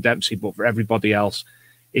Graham Dempsey, but for everybody else,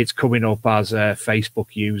 it's coming up as a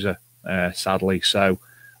Facebook user, sadly. So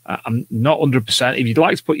I'm not 100%. If you'd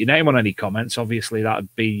like to put your name on any comments, obviously that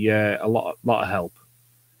would be a lot of help.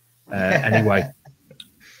 Anyway.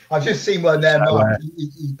 I've just seen one there, So, Mark.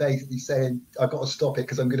 He's basically saying, "I've got to stop it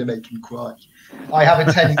because I'm going to make him cry." I have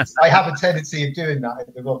a tendency of doing that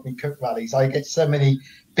at the Rodney Cook rallies. I get so many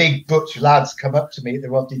big butch lads come up to me at the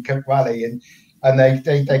Rodney Cook rally, and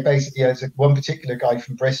they basically, there's one particular guy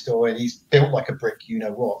from Bristol, and he's built like a brick, you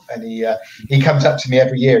know what? And he comes up to me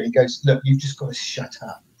every year and he goes, "Look, you've just got to shut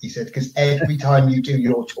up." He said, "Because every time you do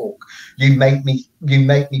your talk, you make me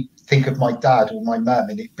think of my dad or my mum,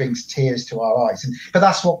 and it brings tears to our eyes." But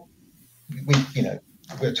that's what we,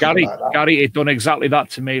 we're talking about that. Gary, it done exactly that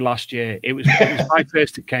to me last year. It was my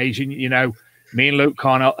first occasion. Me and Luke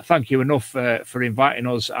can't thank you enough for inviting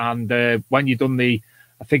us. And when you done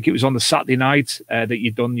I think it was on the Saturday night that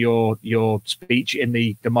you done your speech in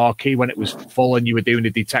the marquee when it was full and you were doing the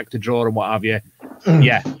detector draw and what have you.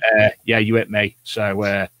 Yeah, you hit me.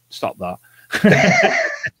 So stop that.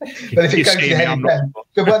 But if it goes ahead again,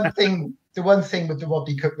 the one thing with the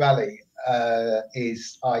Rodney Cook rally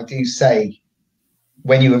is, I do say,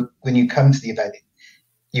 when you come to the event,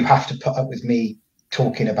 you have to put up with me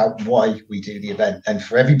talking about why we do the event. And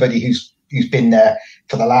for everybody who's been there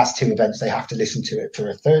for the last two events, they have to listen to it for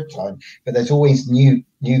a third time. But there's always new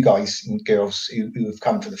guys and girls who have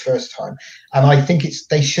come for the first time. And I think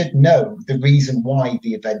they should know the reason why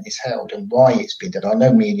the event is held and why it's been done. I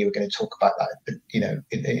know me and you are going to talk about that,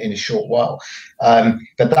 in a short while.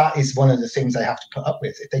 But that is one of the things they have to put up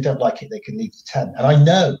with. If they don't like it, they can leave the tent. And I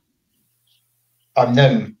know I'm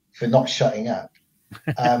known for not shutting up.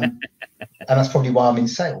 And that's probably why I'm in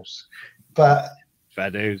sales. But fair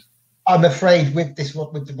dues. I'm afraid with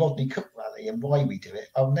the Rodney Cook rally and why we do it,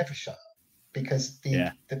 I'll never shut up, because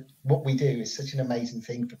what we do is such an amazing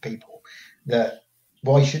thing for people that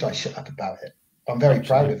why should I shut up about it? I'm very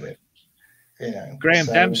proud of it. Graham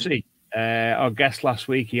Dempsey, our guest last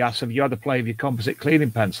week, he asked, "Have you had a play of your composite cleaning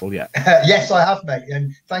pencil yet?" Yes, I have, mate,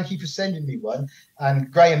 and thank you for sending me one.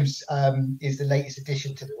 And Graham's is the latest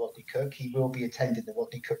addition to the Rodney Cook. He will be attending the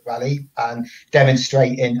Rodney Cook rally and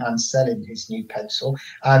demonstrating and selling his new pencil.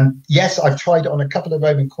 And yes, I've tried it on a couple of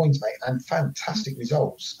Roman coins, mate, and fantastic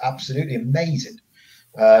results. Absolutely amazing.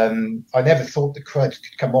 I never thought the crud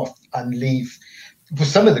could come off and leave. For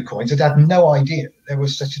some of the coins, I'd had no idea there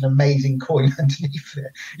was such an amazing coin underneath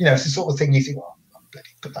it. It's the sort of thing you think, "Oh, I'll bloody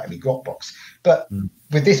put that in my grot box." But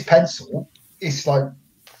with this pencil, it's like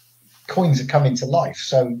coins are coming to life.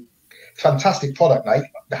 So fantastic product, mate.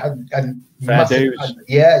 And fair dues.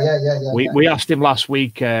 Yeah. We asked him last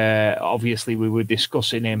week. Obviously, we were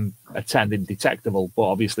discussing him attending Detectable, but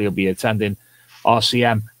obviously he'll be attending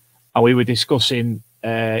RCM, and we were discussing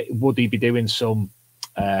would he be doing some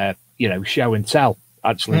show and tell,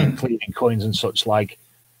 actually cleaning coins and such like.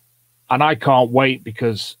 And I can't wait,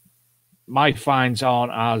 because my finds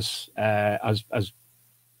aren't as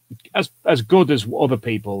good as other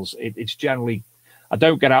people's. It's generally, I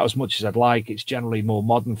don't get out as much as I'd like. It's generally more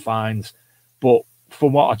modern finds, but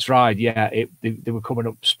from what I tried, they were coming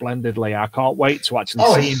up splendidly. I can't wait to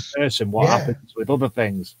actually see in person what happens with other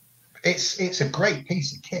things. It's a great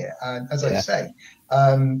piece of kit, and as I say,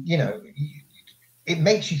 it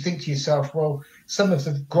makes you think to yourself, well, some of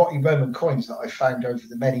the grotty Roman coins that I found over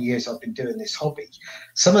the many years I've been doing this hobby,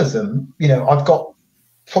 some of them, I've got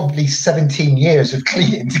probably 17 years of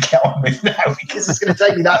cleaning to get on with now, because it's going to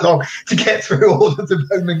take me that long to get through all of the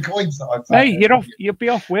Roman coins that I've found. Hey, you'll be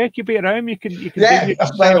off work, you'll be at home, you can do your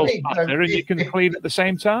sales and you can clean at the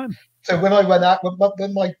same time. So when I run out, when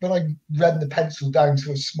I run the pencil down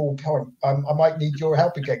to a small point, I might need your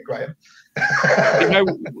help again, Graham.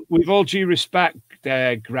 With all due respect,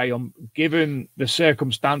 Graham, given the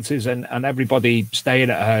circumstances and everybody staying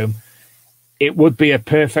at home, it would be a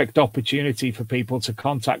perfect opportunity for people to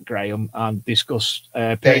contact Graham and discuss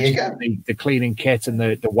the cleaning kit and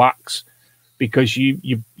the wax, because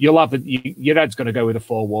you'll have your head's going to go with the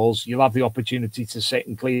four walls. You'll have the opportunity to sit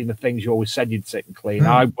and clean the things you always said you'd sit and clean.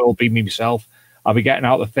 I will be myself. I'll be getting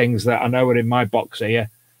out the things that I know are in my box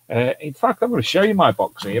here. In fact, I'm going to show you my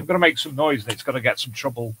box here. I'm going to make some noise, and it's going to get some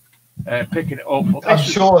trouble picking it up. I'm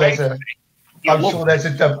sure there's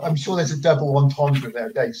a double entendre there,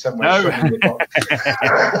 Dave, somewhere. No.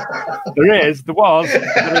 There is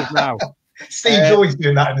now. Steve's always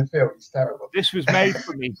doing that in the film. It's terrible. This was made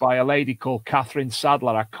for me by a lady called Catherine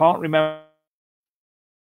Sadler. I can't remember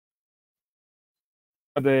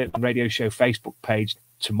the radio show Facebook page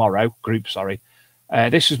group.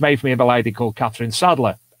 This was made for me by a lady called Catherine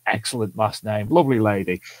Sadler. Excellent last name, lovely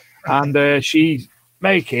lady, and she's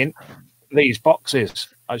making these boxes,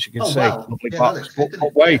 as you can see. Wow. Lovely box.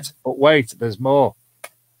 But wait, there's more.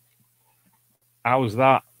 How's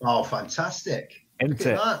that? Oh, fantastic! Isn't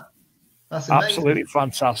it? That's amazing. Absolutely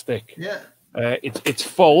fantastic. Yeah. It's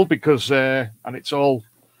full because and it's all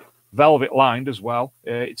velvet lined as well.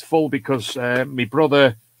 It's full because my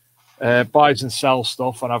brother buys and sells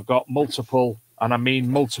stuff, and I've got multiple, and I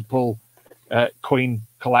mean multiple, Queen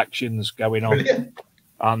collections going on. Brilliant.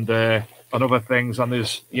 And other things. And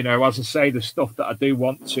there's, you know, as I say, there's stuff that I do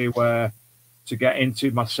want to get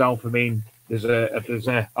into myself. I mean, there's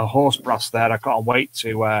a horse brass there. I can't wait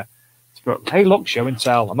to put. Hey, look, show and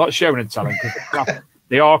tell. I'm not showing and telling because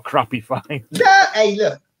they are crappy finds. Yeah. Hey,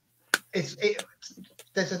 look,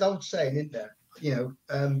 there's an old saying, isn't there? You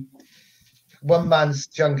know, one man's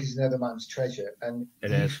junk is another man's treasure, and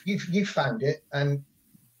you found it, and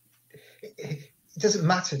it doesn't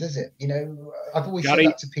matter, does it? You know, I've always said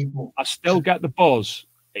that to people. I still get the buzz.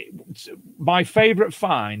 My favourite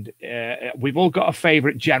find, we've all got a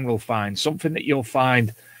favourite general find, something that you'll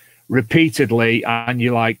find repeatedly and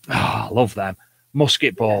you're like, oh, I love them.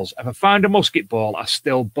 Musket balls. If I find a musket ball, I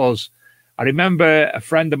still buzz. I remember a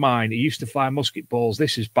friend of mine who used to find musket balls.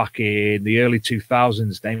 This is back in the early 2000s.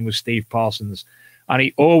 His name was Steve Parsons. And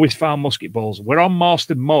he always found musket balls. We're on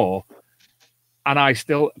Marston Moor. And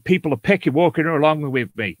people are walking along with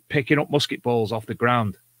me, picking up musket balls off the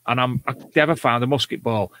ground. And I never found a musket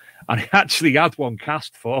ball. And he actually had one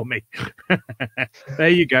cast for me. There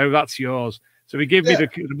you go. That's yours. So he gave me the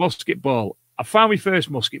musket ball. I found my first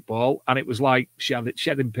musket ball, and it was like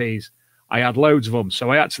shedding peas. I had loads of them. So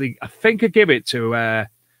I think I give it to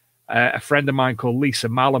a friend of mine called Lisa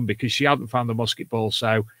Mallon because she hadn't found a musket ball.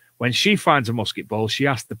 So when she finds a musket ball, she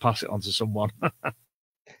has to pass it on to someone.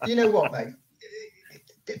 You know what, mate?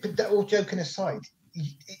 But all joking aside,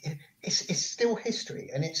 it's still history,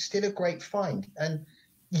 and it's still a great find. And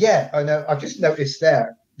yeah, I know. I've just noticed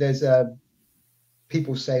there's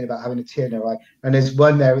people saying about having a tear in their eye, and there's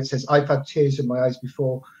one there. It says, "I've had tears in my eyes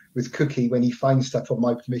before with Cookie when he finds stuff on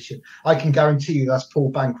my permission." I can guarantee you that's Paul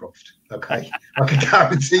Bancroft. Okay, I can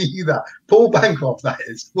guarantee you that Paul Bancroft. That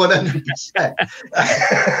is 100%.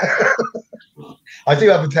 I do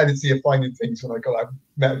have a tendency of finding things when I go out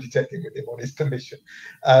metal detecting with him on his permission.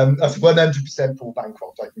 That's 100% Paul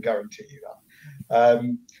Bancroft. I can guarantee you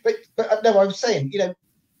that. But no, I was saying, you know,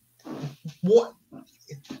 what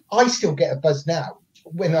I still get a buzz now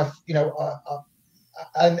when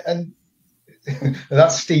and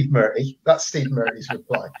that's Steve Murray. That's Steve Murray's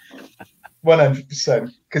reply.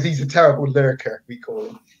 100%, because he's a terrible lurker, we call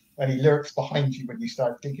him, and he lurks behind you when you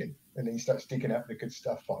start digging, and then he starts digging up the good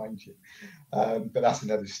stuff behind you. But that's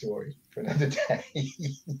another story for another day.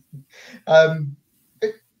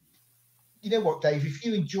 But you know what, Dave? If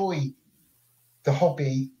you enjoy the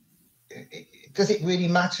hobby, does it really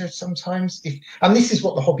matter sometimes? And this is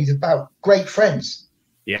what the hobby's about: great friends.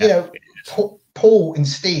 Yeah. You know, Paul and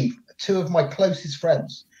Steve, two of my closest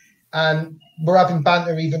friends, and we're having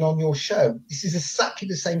banter even on your show. This is exactly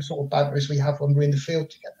the same sort of banter as we have when we're in the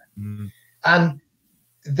field together. Mm. And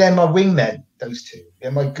they're my wingmen, those two.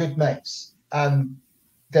 They're my good mates. And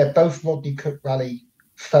they're both Rodney Cook Rally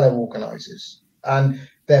fellow organisers. And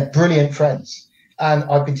they're brilliant friends. And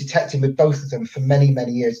I've been detecting with both of them for many,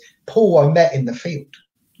 many years. Paul, I met in the field.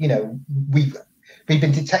 You know, we've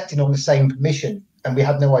been detecting on the same permission, and we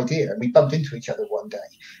had no idea. And we bumped into each other one day.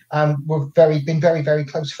 And we've been very, very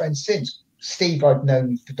close friends since. Steve, I've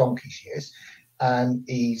known for donkey's years, and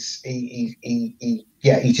he's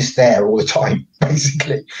just there all the time,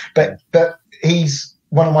 basically. But he's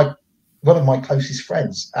one of my closest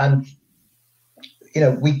friends, and you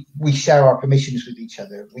know, we share our permissions with each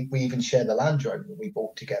other. We even share the Land Rover that we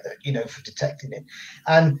bought together, you know, for detecting it.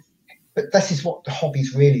 But this is what the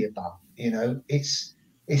hobby's really about. You know, it's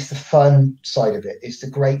the fun side of it. It's the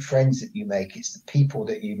great friends that you make. It's the people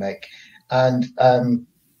that you make, and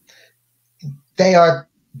they're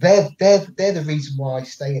the reason why I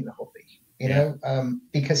stay in the hobby. You know,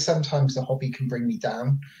 because sometimes the hobby can bring me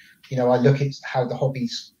down. You know, I look at how the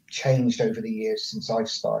hobby's changed over the years since I've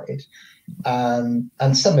started, and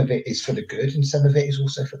some of it is for the good, and some of it is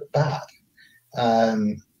also for the bad,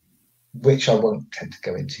 which I won't tend to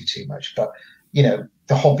go into too much. But you know,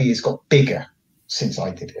 the hobby has got bigger since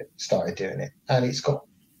I started doing it, and it's got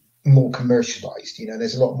more commercialized. You know,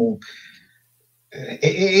 there's a lot more.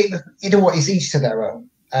 You know what? It's each to their own,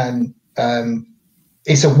 and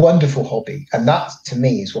it's a wonderful hobby, and that to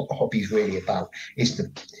me is what the hobby is really about. Is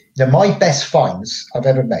my best finds I've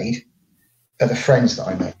ever made are the friends that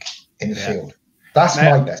I make in the field. That's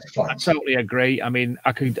my best find. I totally agree. I mean,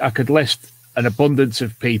 I could list an abundance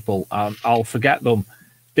of people. I'll forget them.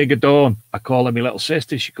 Digger Dawn, I call her my little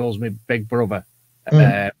sister. She calls me big brother.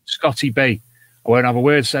 Scotty B. I won't have a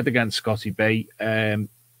word said against Scotty B.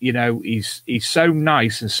 You know, he's so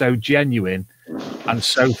nice and so genuine and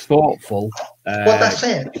so thoughtful. Well, that's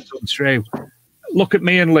it. It's untrue. Look at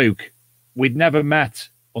me and Luke. We'd never met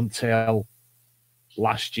until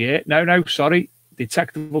last year. No, sorry.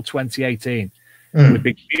 Detectable 2018. We've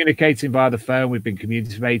been communicating via the phone. We've been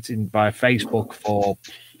communicating via Facebook for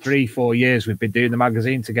 3-4 years. We've been doing the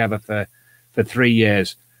magazine together for 3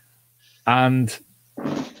 years. And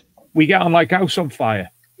we get on like house on fire.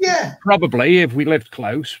 Yeah. Probably if we lived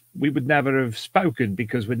close, we would never have spoken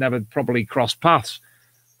because we'd never probably crossed paths.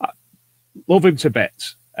 I love him to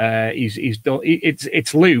bits. He's done.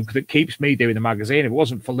 It's Luke that keeps me doing the magazine. If it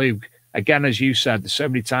wasn't for Luke, again, as you said, there's so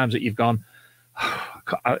many times that you've gone,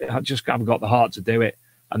 I just haven't got the heart to do it.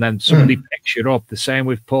 And then somebody picks you up. The same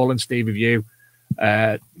with Paul and Steve of you.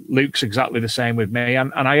 Luke's exactly the same with me.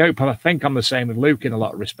 And I think I'm the same with Luke in a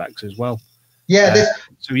lot of respects as well. Yeah.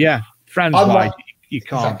 So yeah, friends-wise, you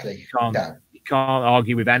can't no. you can't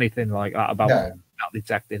argue with anything like that about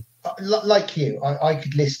detecting. Like you, I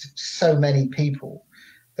could list so many people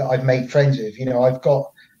that I've made friends with. You know, I've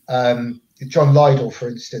got John Lydell, for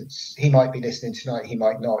instance. He might be listening tonight. He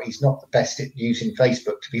might not. He's not the best at using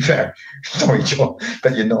Facebook, to be fair. Sorry, John,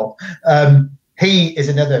 but you're not. He is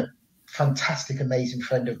another fantastic, amazing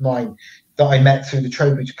friend of mine that I met through the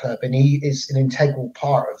Trowbridge Club, and he is an integral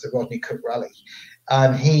part of the Rodney Cook Rally.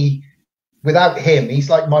 And without him, he's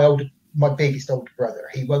like my biggest older brother.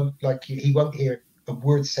 He won't hear a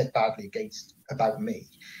word said badly about me.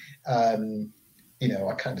 You know,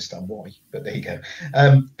 I can't understand why, but there you go.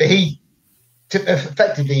 But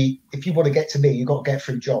effectively, if you want to get to me, you've got to get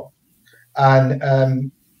through John.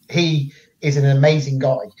 And he is an amazing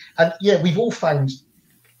guy. And yeah, we've all found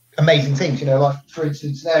amazing things, you know, like for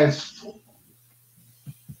instance, there's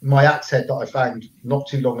my axe head that I found not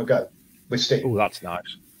too long ago with Steve. Oh, that's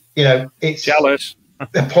nice. You know, it's jealous.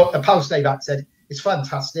 a Pal Stave axe head. It's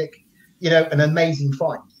fantastic, you know, an amazing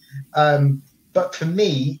find. But for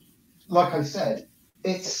me, like I said,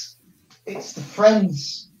 it's the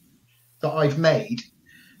friends that I've made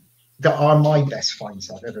that are my best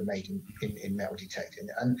finds I've ever made in metal detecting.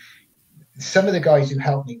 And some of the guys who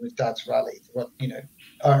helped me with Dad's Rally, you know,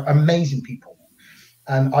 are amazing people.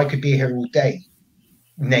 And I could be here all day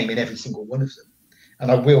naming every single one of them.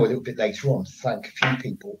 And I will a little bit later on to thank a few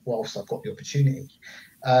people whilst I've got the opportunity.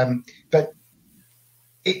 But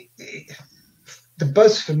the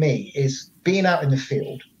buzz for me is being out in the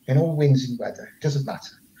field in all winds and weather, doesn't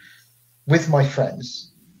matter, with my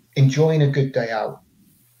friends, enjoying a good day out.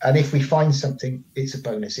 And if we find something, it's a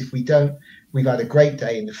bonus. If we don't, we've had a great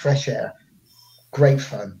day in the fresh air, great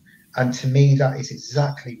fun. And to me, that is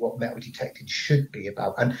exactly what metal detecting should be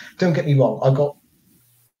about. And don't get me wrong, I've got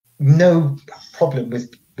no problem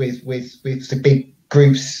with the big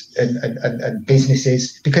groups and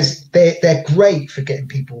businesses, because they're great for giving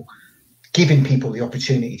people the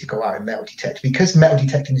opportunity to go out and metal detect, because metal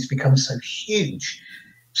detecting has become so huge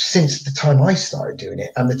since the time I started doing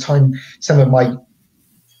it and the time some of my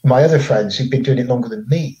other friends who've been doing it longer than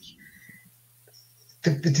me.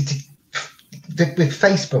 With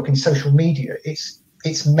Facebook and social media,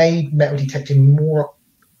 it's made metal detecting more.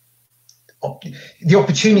 The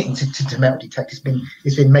opportunity to metal detect has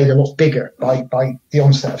been made a lot bigger by the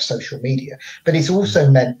onset of social media. But it's also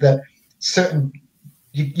meant that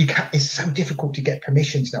you can't. It's so difficult to get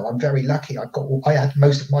permissions now. I'm very lucky. I had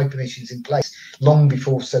most of my permissions in place long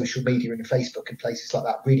before social media and Facebook and places like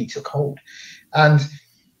that really took hold. And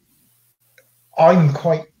I'm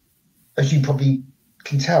quite, as you probably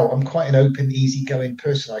can tell, I'm quite an open, easygoing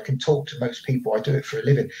person. I can talk to most people. I do it for a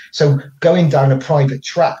living. So going down a private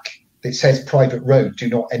track that says private road, do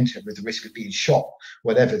not enter with the risk of being shot,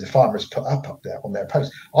 whatever the farmers put up there on their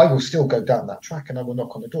post, I will still go down that track and I will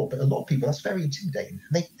knock on the door. But a lot of people, that's very intimidating.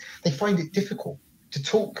 They find it difficult to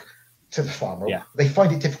talk to the farmer. Yeah. They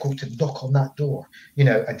find it difficult to knock on that door, you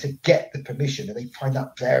know, and to get the permission. And they find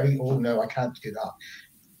that oh no, I can't do that.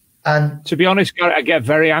 And to be honest, I get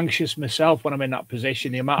very anxious myself when I'm in that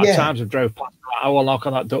position. The amount of times I've drove past, I will knock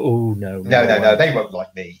on that door. Oh no, they won't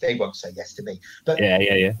like me. They won't say yes to me. But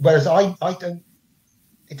yeah. Whereas I don't.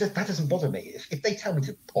 That doesn't bother me. If they tell me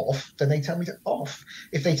to off, then they tell me to off.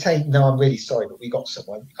 If they say no, I'm really sorry, but we got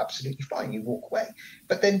someone, absolutely fine. You walk away.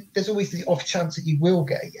 But then there's always the off chance that you will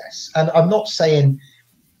get a yes. And I'm not saying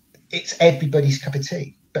it's everybody's cup of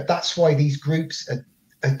tea, but that's why these groups are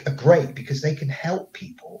great, because they can help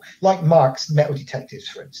people, like Mark's metal detectives,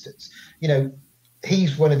 for instance. You know,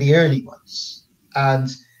 he's one of the early ones, and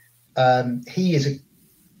he is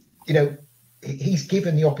he's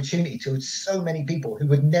given the opportunity to so many people who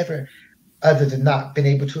would never, other than that, been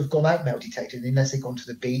able to have gone out metal detecting unless they'd gone to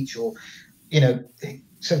the beach or, you know.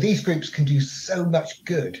 So these groups can do so much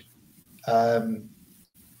good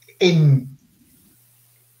in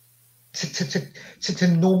to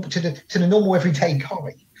the normal everyday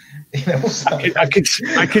guy. You know, I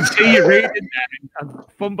can see you reading there and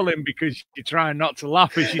fumbling because you're trying not to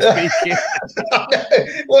laugh as you're speaking.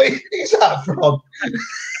 What is that from?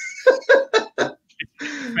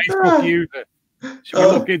 Facebook user. Should we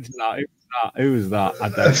look into that? Who was that? I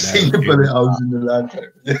don't know. I've seen the bullet holes in the land.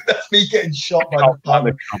 That's me getting shot by the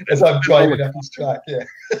farmer as I'm driving up his track. Yeah,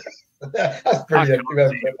 that's brilliant.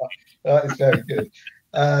 That is very good.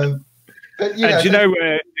 But you know, do you know,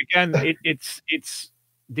 again, it's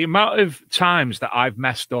the amount of times that I've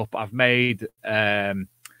messed up. I've made a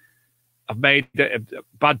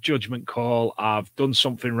bad judgment call. I've done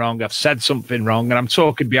something wrong. I've said something wrong, and I'm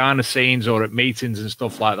talking behind the scenes or at meetings and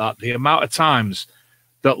stuff like that. The amount of times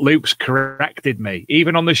that Luke's corrected me,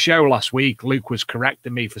 even on the show last week, Luke was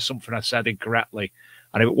correcting me for something I said incorrectly.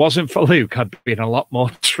 And if it wasn't for Luke, I'd be in a lot more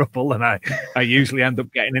trouble than I usually end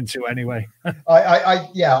up getting into anyway. I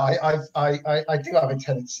do have a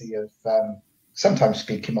tendency of sometimes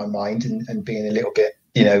speaking my mind and being a little bit,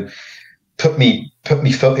 you know, put me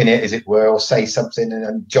foot in it, as it were, or say something, and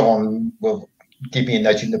then John will give me a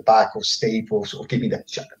nudge in the back, or Steve will sort of give me the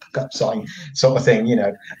shut the fuck up sign sort of thing, you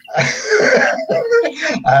know.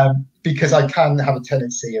 Because I can have a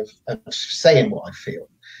tendency of saying what I feel.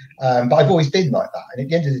 But I've always been like that. And at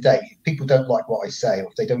the end of the day, if people don't like what I say, or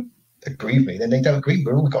if they don't agree with me, then they don't agree.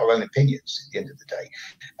 We've all got our own opinions at the end of the day.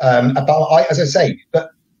 As I say, but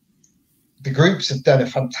the groups have done a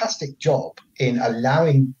fantastic job in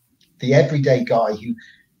allowing the everyday guy who,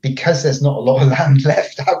 because there's not a lot of land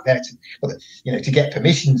left out there to get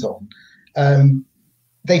permissions on,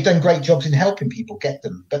 they've done great jobs in helping people get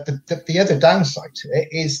them. But the other downside to it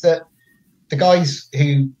is that the guys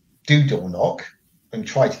who do door knock and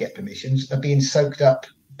try to get permissions are being soaked up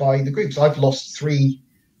by the groups. I've lost 3.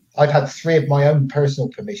 I've had 3 of my own personal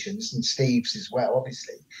permissions, and Steve's as well,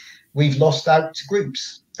 obviously. We've lost out to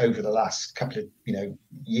groups over the last couple of,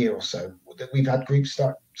 year or so, that we've had groups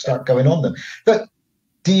start going on them. But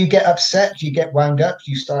do you get upset? Do you get wound up?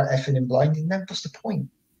 Do you start effing and blinding? No, what's the point?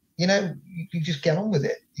 You just get on with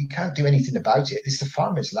it. You can't do anything about it. It's the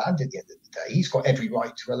farmer's land at the end of the day. He's got every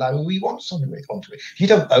right to allow who he wants onto it. If you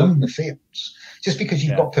don't own the fields, just because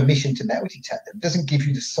you've got permission to metal detect them doesn't give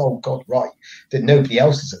you the sole God right that nobody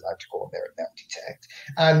else is allowed to go on there and metal detect.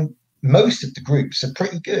 And most of the groups are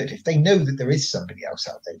pretty good. If they know that there is somebody else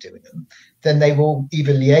out there doing them, then they will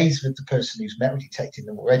either liaise with the person who's metal detecting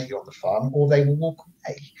them already on the farm, or they will walk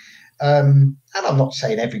away. And I'm not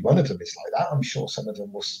saying every one of them is like that. I'm sure some of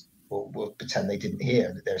them will pretend they didn't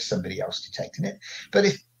hear that there's somebody else detecting it. But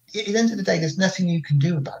if at the end of the day, there's nothing you can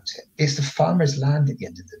do about it. It's the farmer's land at the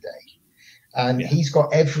end of the day. And he's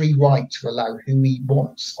got every right to allow who he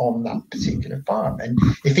wants on that particular farm. And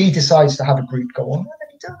if he decides to have a group go on, then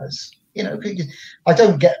he does. I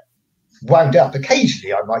don't get wound up.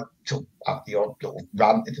 Occasionally, I might talk up the odd little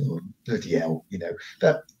rant, bloody hell,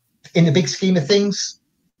 But in the big scheme of things,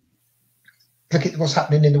 look at what's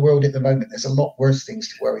happening in the world at the moment. There's a lot worse things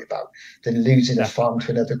to worry about than losing a farm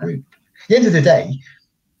to another group. At the end of the day,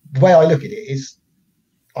 the way I look at it is,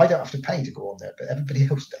 I don't have to pay to go on there, but everybody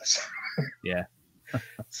else does. Yeah.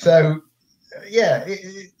 So, yeah,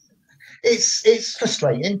 it's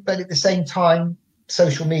frustrating, but at the same time,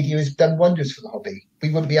 social media has done wonders for the hobby. We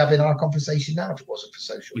wouldn't be having our conversation now if it wasn't for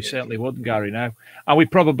social media. We certainly wouldn't, Gary, now. And we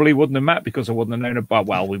probably wouldn't have met because I wouldn't have known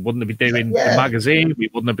about, we wouldn't have been doing the magazine. We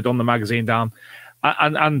wouldn't have done the magazine down.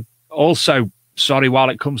 And also, sorry, while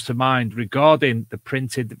it comes to mind, regarding the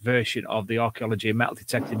printed version of the Archaeology and Metal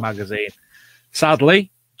Detecting magazine,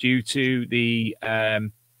 sadly, due to the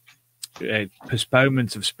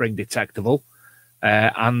postponement of Spring Detectable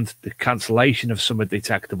and the cancellation of Summer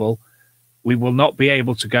Detectable, we will not be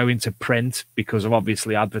able to go into print because of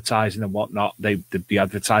obviously advertising and whatnot. The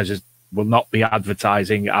advertisers will not be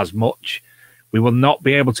advertising as much. We will not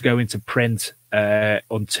be able to go into print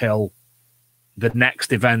until the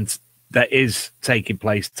next event that is taking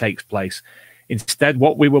place takes place. Instead,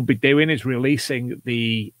 what we will be doing is releasing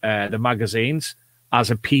the magazines as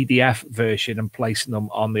a PDF version and placing them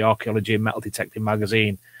on the Archaeology and Metal Detecting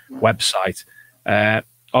magazine website.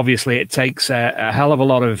 Obviously, it takes a hell of a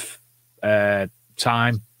lot of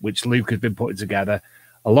time, which Luke has been putting together,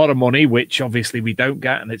 a lot of money, which obviously we don't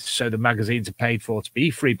get, and it's so the magazines are paid for to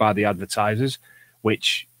be free by the advertisers,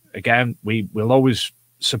 which again we will always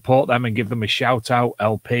support them and give them a shout out.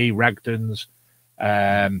 LP, Regdons,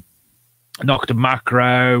 Nocta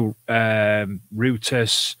Macro,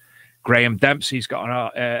 Rutus, Graham Dempsey's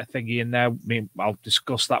got a thingy in there. I'll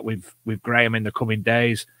discuss that with Graham in the coming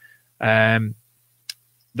days. The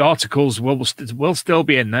articles will still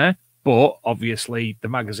be in there, but obviously the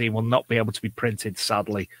magazine will not be able to be printed,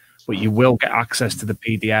 sadly, but you will get access to the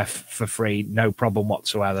PDF for free, no problem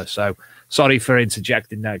whatsoever. So sorry for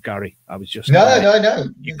interjecting there, Gary. I was just no.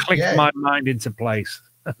 You clicked my mind into place.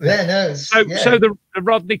 Yeah, no. So the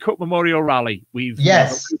Rodney Cook Memorial Rally, we've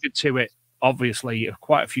alluded to it obviously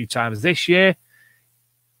quite a few times this year.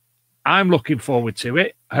 I'm looking forward to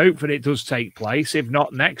it. Hopefully it does take place, if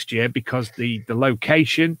not next year, because the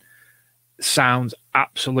location sounds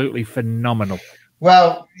absolutely phenomenal.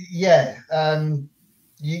 Well, yeah.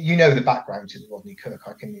 You know the background to the Rodney Cook.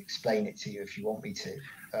 I can explain it to you if you want me to.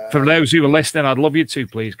 For those who are listening, I'd love you to,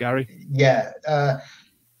 please, Gary. Yeah.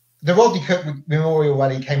 The Rodney Cook Memorial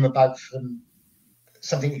Rally came about from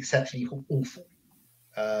something exceptionally awful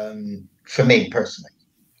for me personally.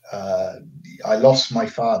 I lost my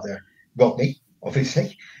father, Rodney,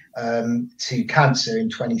 obviously, to cancer in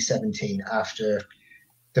 2017 after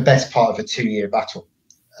the best part of a 2-year battle.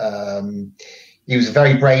 He was a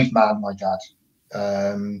very brave man, my dad.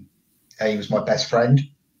 He was my best friend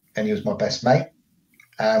and he was my best mate.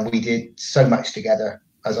 And we did so much together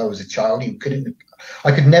as I was a child.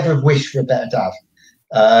 I could never have wished for a better dad.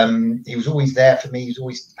 He was always there for me. He's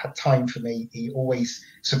always had time for me. He always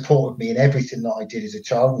supported me in everything that I did as a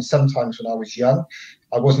child. And sometimes when I was young,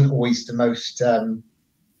 I wasn't always the most, how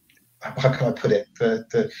can I put it,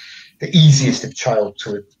 the easiest of child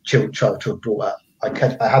to have brought up. I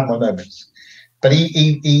had my moments, but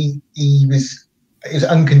it was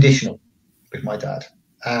unconditional with my dad.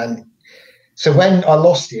 And so when I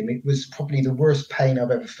lost him, it was probably the worst pain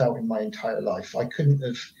I've ever felt in my entire life. I couldn't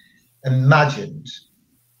have imagined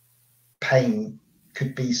pain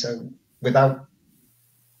could be so without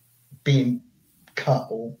being cut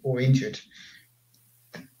or injured.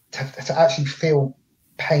 To actually feel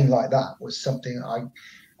pain like that was something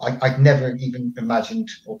I'd never even imagined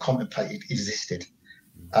or contemplated existed.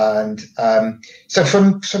 And so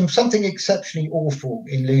from something exceptionally awful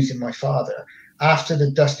in losing my father, after the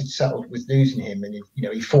dust had settled with losing him, and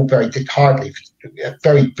he fought very,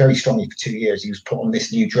 very strongly for 2 years. He was put on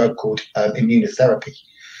this new drug called immunotherapy,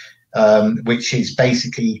 which is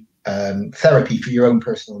basically therapy for your own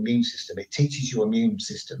personal immune system. It teaches your immune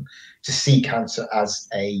system to see cancer as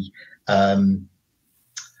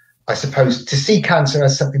to see cancer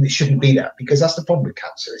as something that shouldn't be there, because that's the problem with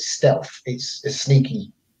cancer. It's stealth. It's a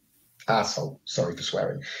sneaky asshole. Sorry for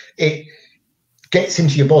swearing. It gets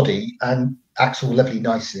into your body and acts all lovely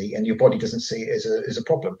nicely, and your body doesn't see it as a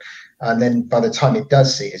problem. And then by the time it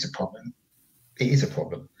does see it as a problem, it is a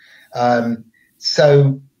problem.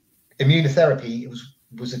 So immunotherapy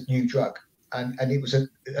was a new drug, and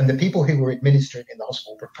the people who were administering it in the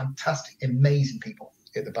hospital were fantastic, amazing people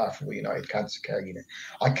at the Bath Royal United Cancer Care Unit.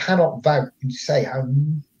 I cannot vouch and say how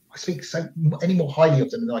I speak any more highly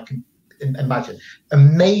of them than I can imagine.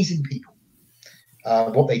 Amazing people,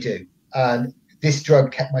 what they do. And this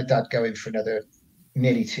drug kept my dad going for another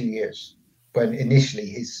nearly 2 years, when initially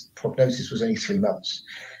his prognosis was only 3 months.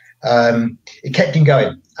 It kept him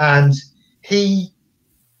going. And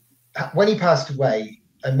when he passed away,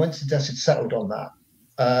 and once the dust had settled on that,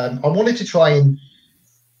 I wanted to try and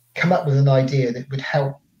come up with an idea that would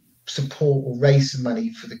help support or raise some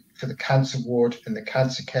money for the cancer ward and the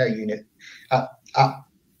cancer care unit at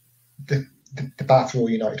the Bath Royal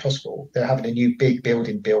United Hospital. They're having a new big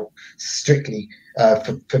building built strictly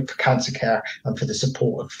for cancer care and for the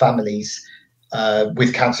support of families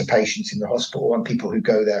with cancer patients in the hospital and people who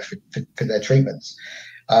go there for their treatments.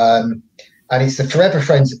 And it's the Forever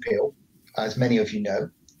Friends appeal, as many of you know.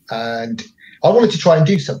 And I wanted to try and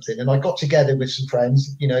do something, and I got together with some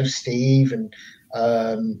friends, Steve and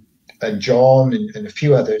John and a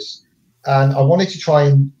few others, and I wanted to try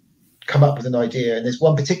and come up with an idea. And there's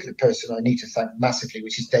one particular person I need to thank massively,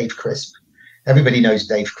 which is Dave Crisp. Everybody knows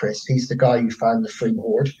Dave Crisp. He's the guy who found the Froome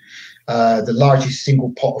hoard, the largest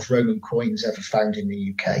single pot of Roman coins ever found in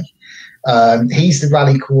the UK. He's the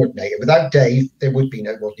rally coordinator. Without Dave, there would be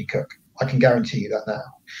no Rodney Cook. I can guarantee you that now.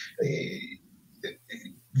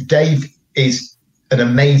 Dave is an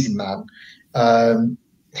amazing man.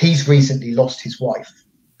 He's recently lost his wife.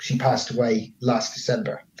 She passed away last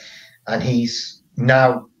December, and he's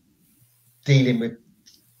now dealing with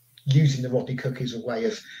using the Rodney Cook as a way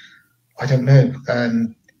of, I don't know,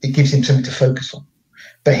 it gives him something to focus on.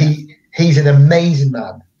 But he's an amazing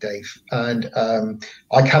man, Dave, and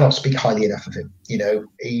I cannot speak highly enough of him.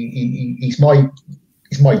 He's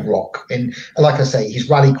my rock, and like I say, he's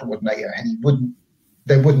rally coordinator, and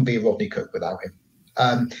there wouldn't be a Rodney Cook without him.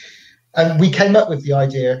 And we came up with the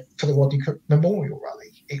idea for the Rodney Cook Memorial Rally.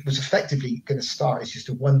 It was effectively going to start as just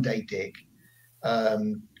a one-day dig,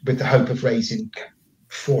 with the hope of raising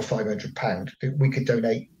 £400 or £500 that we could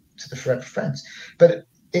donate to the Forever Friends. But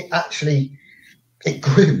it actually it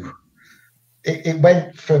grew. It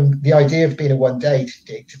went from the idea of being a one day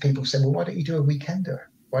to people saying, well, why don't you do a weekender?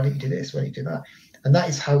 Why don't you do this? Why don't you do that? And that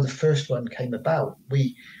is how the first one came about.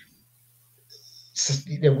 The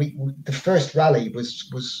first rally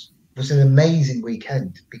was an amazing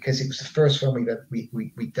weekend because it was the first one we'd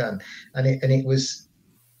done, and it was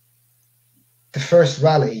the first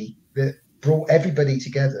rally that brought everybody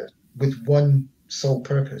together with one sole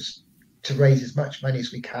purpose: to raise as much money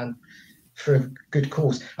as we can for a good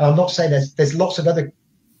cause. And I'm not saying there's lots of other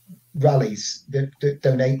rallies that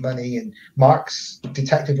donate money, and Mark's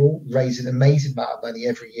Detective will raise an amazing amount of money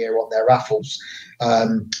every year on their raffles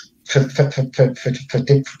for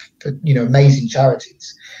amazing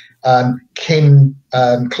charities. Kim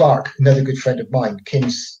Clark, another good friend of mine,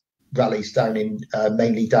 Kim's rallies down in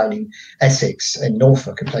mainly down in Essex and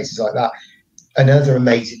Norfolk and places like that. Another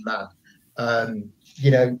amazing man.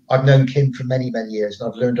 I've known Kim for many years, and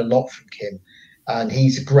I've learned a lot from Kim. And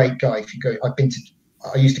he's a great guy. If you go, I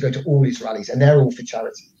used to go to all his rallies, and they're all for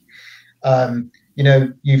charity.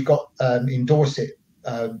 You've got in Dorset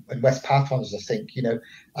and West Pathfinders, I think.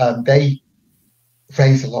 They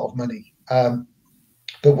raise a lot of money,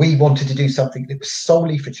 but we wanted to do something that was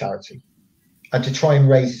solely for charity, and to try and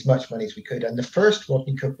raise as much money as we could. And the first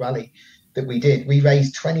Rodney Cook rally that we did, we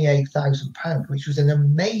raised £28,000, which was an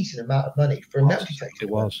amazing amount of money for a metal detector. It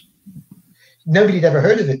was. Nobody had ever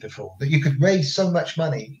heard of it before, that you could raise so much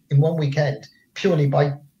money in one weekend purely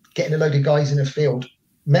by getting a load of guys in a field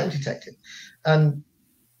metal detecting. And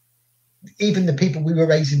even the people we were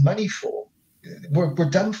raising money for were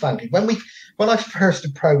dumbfounded. When I first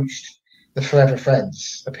approached the Forever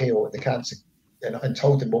Friends appeal at the cancer and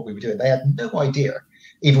told them what we were doing, they had no idea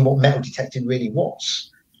even what metal detecting really was.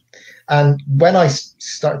 And when I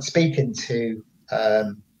started speaking to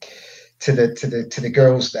the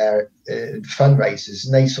girls there, fundraisers,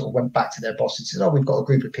 and they sort of went back to their boss and said, "Oh, we've got a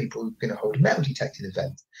group of people who are going to hold a metal detecting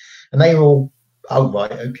event," and they were all, "Oh,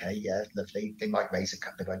 right, okay, yeah, lovely. They might raise a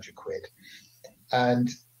couple of £100." And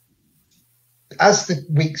as the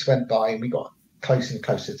weeks went by and we got closer and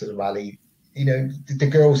closer to the rally, the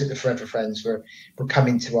girls at the Forever Friends were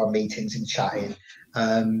coming to our meetings and chatting.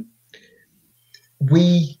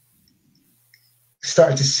 We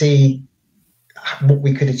started to see what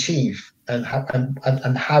we could achieve and how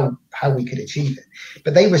we could achieve it,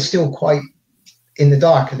 but they were still quite in the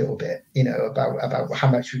dark a little bit, about how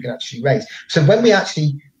much we could actually raise. So when we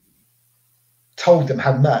actually told them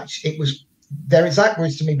how much, it was, their exact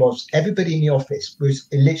words to me was, everybody in the office was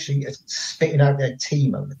literally spitting out their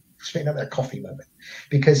tea moment, spitting out their coffee moment,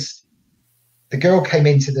 because the girl came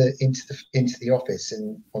into the office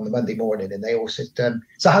and on the Monday morning, and they all said,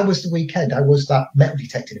 "So how was the weekend? How was that metal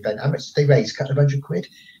detecting event? How much did they raise? A couple of £100?"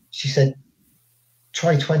 She said,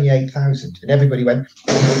 "Try 28,000." And everybody went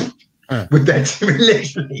with their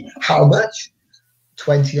literally, how much?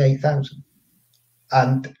 28,000.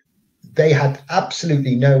 And they had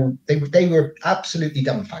absolutely they were absolutely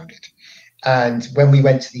dumbfounded. And when we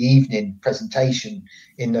went to the evening presentation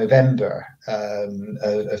in November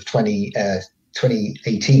of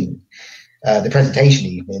 2018, the presentation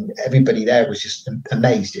evening, everybody there was just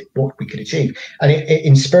amazed at what we could achieve. And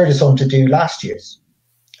it spurred us on to do last year's.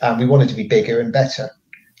 We wanted to be bigger and better.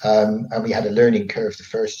 And we had a learning curve the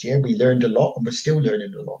first year. We learned a lot, and we're still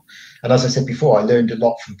learning a lot. And as I said before, I learned a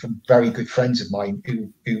lot from very good friends of mine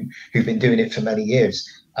who've been doing it for many years.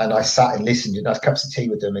 And I sat and listened and had cups of tea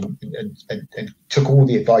with them and took all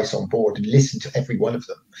the advice on board and listened to every one of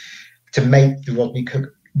them to make the Rodney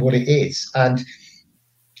Cook what it is. And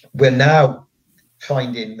we're now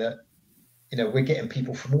finding that, we're getting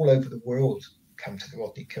people from all over the world come to the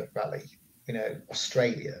Rodney Cook rally,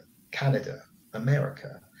 Australia, Canada,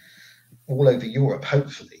 America, all over Europe,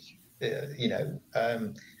 hopefully, and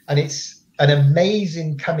it's an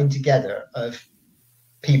amazing coming together of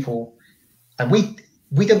people. And we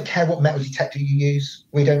don't care what metal detector you use.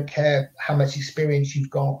 We don't care how much experience you've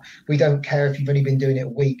got. We don't care if you've only been doing it a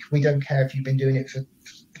week. We don't care if you've been doing it for,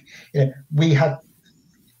 we have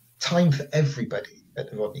time for everybody at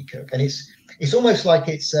the Rodney Cook. And it's almost like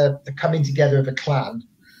it's the coming together of a clan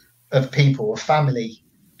of people, a family,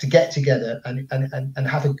 to get together and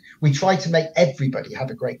we try to make everybody have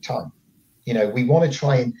a great time. We want to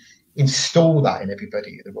try and install that in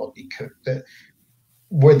everybody at the Rodney Cook, that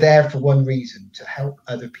we're there for one reason: to help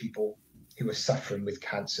other people who are suffering with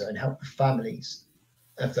cancer and help the families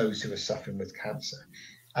of those who are suffering with cancer.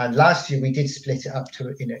 And last year we did split it up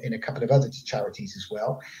in a couple of other charities as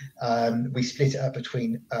well. We split it up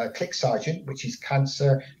between Click Sergeant, which is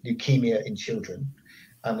cancer, leukemia in children.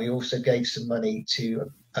 And we also gave some money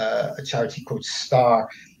to a charity called I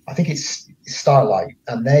think it's Starlight,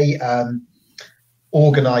 and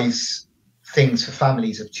organise things for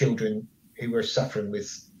families of children who were suffering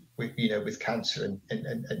with cancer and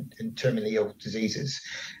terminally ill diseases,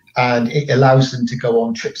 and it allows them to go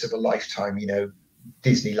on trips of a lifetime,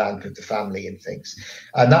 Disneyland with the family and things.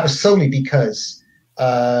 And that was solely because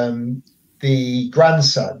the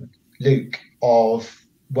grandson, Luke, of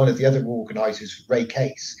one of the other organisers, Ray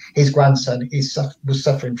Case, his grandson was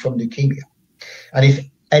suffering from leukemia. And if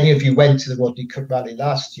any of you went to the Rodney Cook rally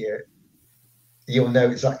last year, you'll know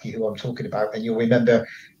exactly who I'm talking about, and you'll remember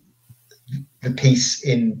the piece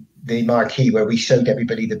in the marquee where we showed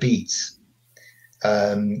everybody the beads.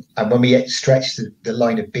 And when we stretched the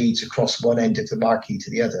line of beads across one end of the marquee to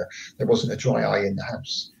the other, there wasn't a dry eye in the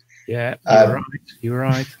house. Yeah, you're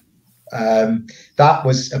right. That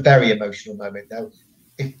was a very emotional moment. Now,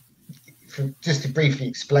 just to briefly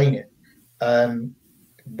explain it,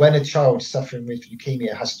 when a child suffering with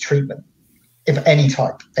leukemia has treatment, if any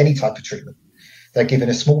type of treatment, they're given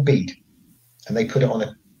a small bead and they put it on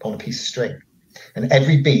a piece of string, and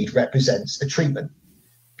every bead represents a treatment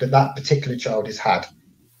that particular child has had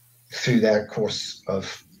through their course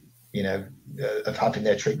of having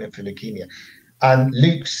their treatment for leukemia. And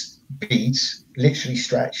Luke's beads literally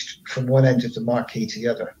stretched from one end of the marquee to the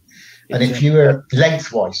other. And if you were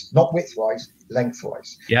lengthwise, not widthwise,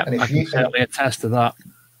 lengthwise. Yeah, I can certainly attest to that.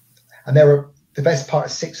 And there were the best part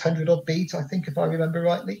of 600 odd beads, I think, if I remember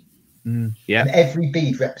rightly. Yeah. And every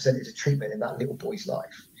bead represented a treatment in that little boy's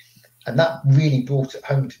life. And that really brought it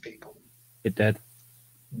home to people. It did.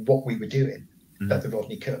 What we were doing at the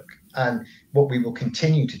Rodney Cook, and what we will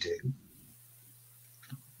continue to do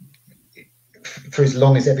for as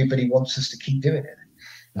long as everybody wants us to keep doing it.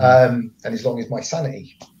 And as long as my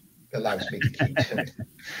sanity allows me to keep doing it.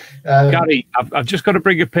 Gary, I've just got to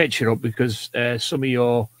bring a picture up because some of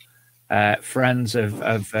your friends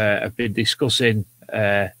have been discussing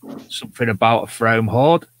something about a Frome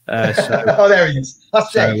horde. Oh, there he is.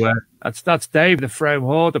 That's Dave. That's Dave, the Frome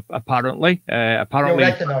horde. Apparently,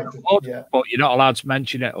 recognise it, yeah. But you're not allowed to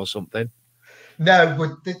mention it or something. No,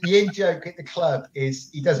 but the in joke at the club is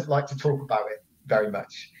he doesn't like to talk about it very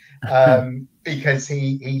much because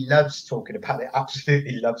he loves talking about it.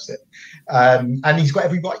 Absolutely loves it, and he's got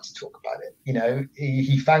every right to talk about it.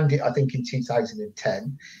 He found it, I think, in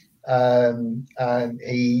 2010, and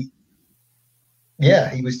he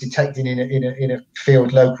was detected in a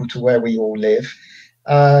field local to where we all live,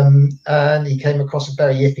 and he came across a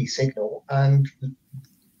very iffy signal, and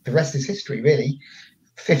the rest is history, really.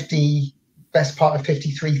 Best part of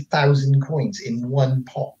 53,000 coins in one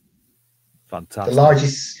pot. Fantastic. The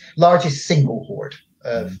largest single hoard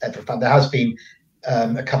ever found. There has been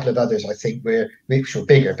a couple of others, I think, which were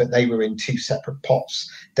bigger, but they were in two separate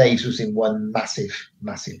pots. Dave's was in one massive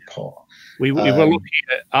pot. We were looking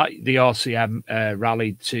at the RCM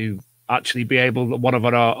rally to actually be able, one of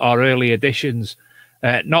our early editions,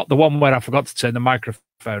 not the one where I forgot to turn the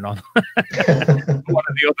microphone on, one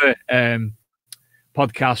of the other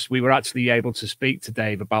podcasts, we were actually able to speak to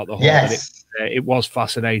Dave about the whole. Yes. It was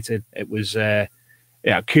fascinating. It was,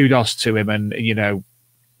 kudos to him, and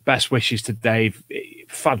best wishes to Dave.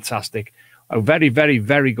 Fantastic. A very, very,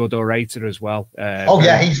 very good orator as well.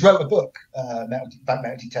 He's wrote a book, metal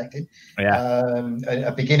detecting. Yeah.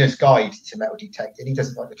 A beginner's guide to metal detecting. He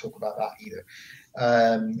doesn't like to talk about that either.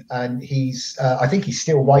 And he's, I think he's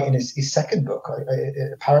still writing his second book.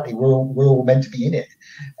 Apparently, we're all meant to be in it.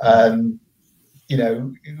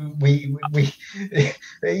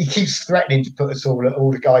 He keeps threatening to put us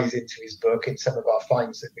all the guys into his book in some of our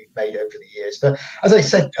finds that we've made over the years. But as I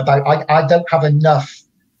said, I don't have enough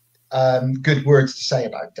good words to say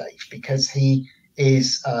about Dave, because he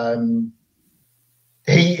is one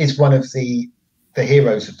of the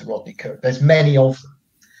heroes of the Rodney Cook. There's many of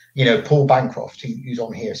them. Paul Bancroft, who's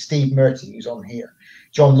on here, Steve Murty, who's on here,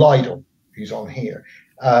 John Lydell, who's on here.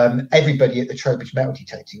 Everybody at the Trowbridge Metal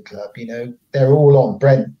Detecting Club, they're all on.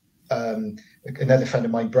 Brent, another friend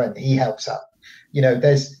of mine, Brent, he helps out.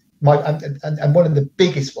 There's and one of the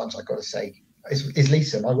biggest ones I've got to say is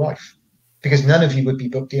Lisa, my wife, because none of you would be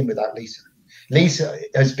booked in without Lisa. Lisa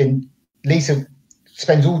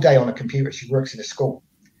spends all day on a computer. She works in a school,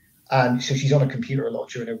 and so she's on a computer a lot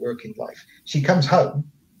during her working life. She comes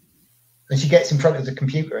home and she gets in front of the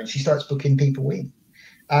computer and she starts booking people in,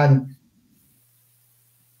 and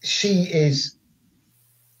she is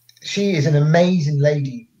an amazing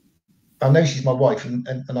lady. I know she's my wife, and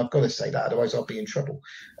I've got to say that, otherwise I'll be in trouble.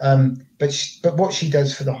 But what she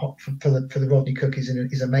does for the Rodney Cook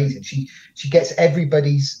is amazing. She gets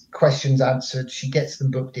everybody's questions answered. She gets them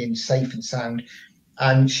booked in safe and sound,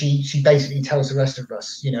 and she basically tells the rest of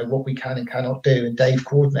us, what we can and cannot do. And Dave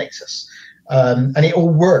coordinates us, and it all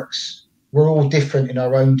works. we're all different in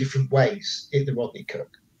our own different ways at the Rodney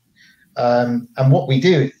Cook. And what we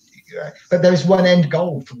do, but there's one end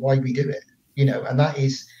goal for why we do it, and that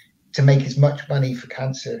is to make as much money for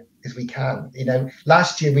cancer as we can.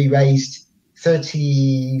 Last year we raised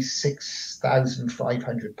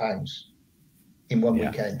 £36,500 in one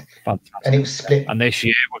weekend. Fantastic. And it was split. And this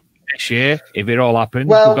year, if it all happens,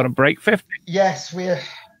 well, we're going to break 50. Yes, we're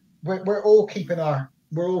all keeping our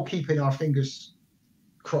fingers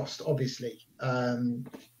crossed, obviously,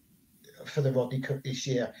 for the Rodney Cook this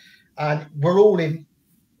year, and we're all in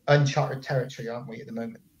uncharted territory, aren't we? At the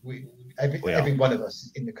moment, every one of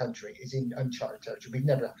us in the country is in uncharted territory. We've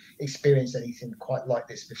never experienced anything quite like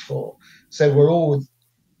this before, so we're all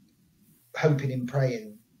hoping and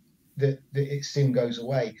praying that it soon goes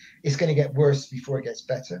away. It's going to get worse before it gets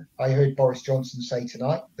better. I heard Boris Johnson say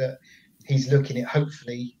tonight that he's looking at,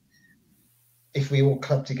 hopefully, if we all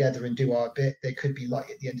club together and do our bit, there could be light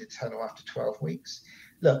at the end of the tunnel after 12 weeks.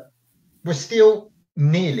 Look, we're still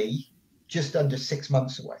nearly just under 6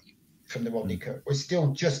 months away from the Rodney Cook. We're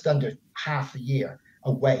still just under half a year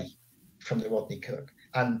away from the Rodney Cook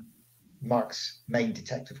and Mark's main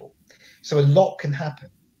detectable. So a lot can happen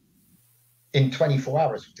in 24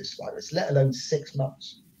 hours with this virus, let alone 6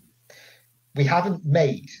 months. We haven't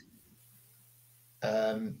made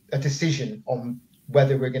a decision on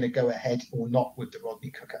whether we're going to go ahead or not with the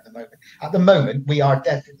Rodney Cook at the moment. At the moment, we are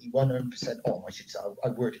definitely 100% on, I should say. I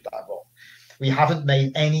worded that wrong. We haven't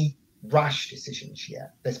made any rash decisions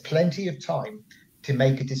yet. There's plenty of time to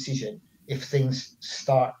make a decision if things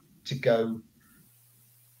start to go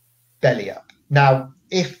belly up. Now,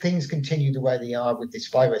 if things continue the way they are with this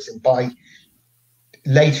virus, and by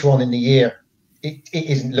later on in the year, it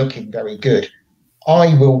isn't looking very good,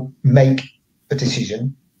 I will make a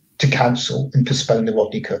decision to cancel and postpone the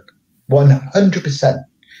Rodney Cook 100%,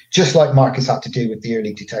 just like Marcus had to do with the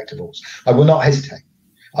early detectables. I will not hesitate.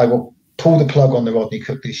 I will pull the plug on the Rodney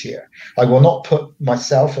Cook this year. I will not put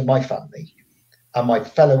myself and my family and my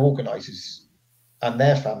fellow organisers and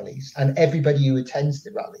their families and everybody who attends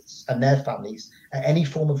the rallies and their families at any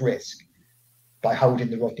form of risk by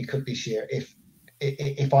holding the Rodney Cook this year if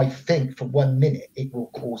I think for 1 minute it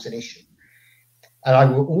will cause an issue. And I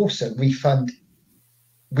will also refund,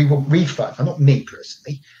 not me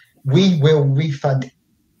personally, we will refund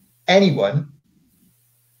anyone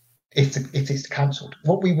if it's cancelled.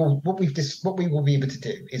 What we will be able to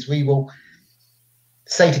do is we will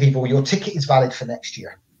say to people, your ticket is valid for next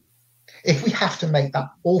year. If we have to make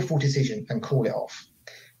that awful decision and call it off,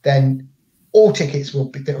 then all tickets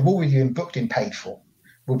that have already been booked and paid for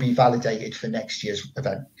will be validated for next year's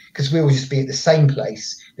event, because we will just be at the same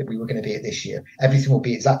place that we were going to be at this year. Everything will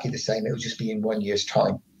be exactly the same. It will just be in 1 year's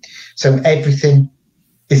time. So everything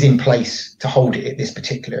is in place to hold it at this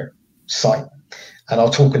particular site. And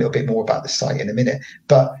I'll talk a little bit more about the site in a minute.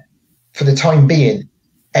 But for the time being,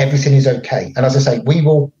 everything is okay. And as I say, we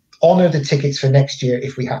will honour the tickets for next year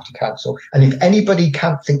if we have to cancel. And if anybody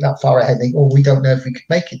can't think that far ahead, think, we don't know if we can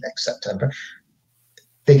make it next September,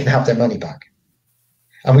 they can have their money back.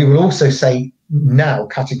 And we will also say now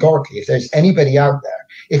categorically, if there's anybody out there,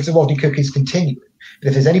 if the Rodney Cook is continuing, but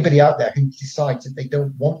if there's anybody out there who decides that they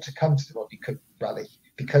don't want to come to the Rodney Cook rally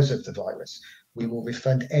because of the virus, we will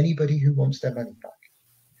refund anybody who wants their money back,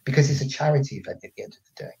 because it's a charity event at the end of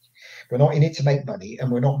the day. We're not in it to make money,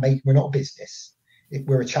 and we're not a business.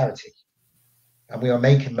 We're a charity, and we are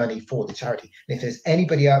making money for the charity. And if there's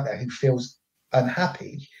anybody out there who feels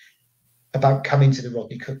unhappy about coming to the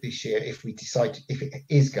Rodney Cook this year, if it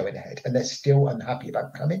is going ahead, and they're still unhappy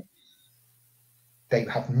about coming, they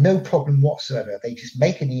have no problem whatsoever. They just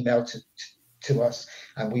make an email to us,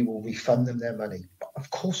 and we will refund them their money. But of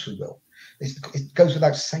course we will. It goes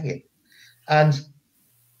without saying. And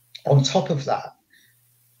on top of that,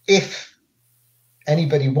 if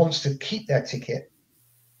anybody wants to keep their ticket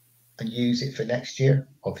and use it for next year,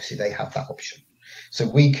 obviously they have that option. So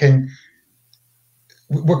we're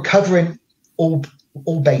covering all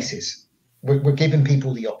bases. We're giving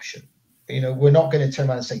people the option. We're not going to turn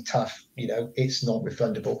around and say, tough, it's not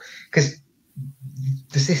refundable, because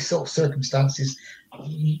there's this sort of circumstances,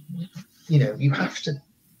 you have to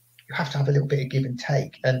have a little bit of give and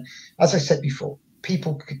take. And as I said before,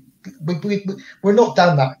 we're not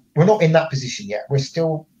down that, we're not in that position yet. We're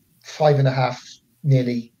still 5.5,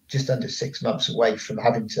 nearly just under 6 months away from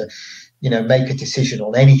having to, make a decision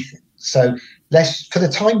on anything. So for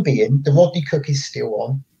the time being, the Rodney Cook is still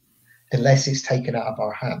on, unless it's taken out of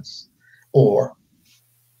our hands, or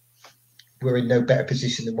we're in no better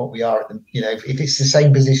position than what we are. If it's the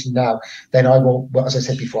same position now, then I will, as I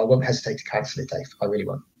said before, I won't hesitate to cancel it, Dave. I really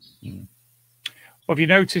won't. Well, have you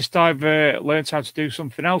noticed I've learned how to do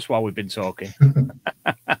something else while we've been talking?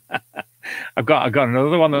 I've got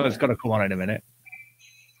another one that's got to come on in a minute.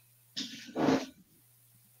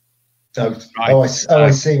 Oh, right.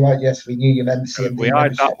 I see. Right, yes, we knew you meant CMD. We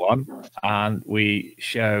hide that one, and we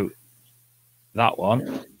show that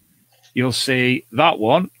one. You'll see that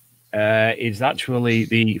one is actually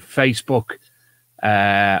the Facebook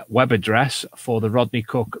web address for the Rodney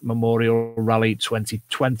Cook Memorial Rally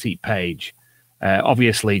 2020 page.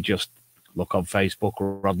 Obviously, just look on Facebook,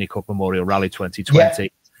 Rodney Cook Memorial Rally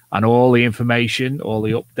 2020, and all the information, all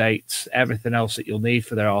the updates, everything else that you'll need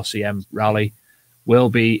for their RCM rally will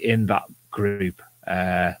be in that group.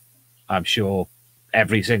 I'm sure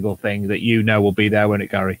every single thing that you know will be there, won't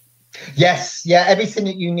it, Gary? Yes, yeah, everything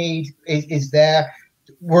that you need is there.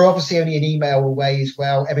 We're obviously only an email away as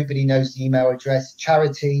well. Everybody knows the email address,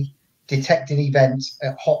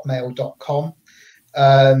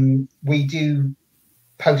 charity.detectingevents@hotmail.com. We do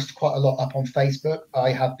post quite a lot up on Facebook.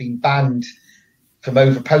 I have been banned from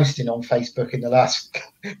over posting on Facebook in the last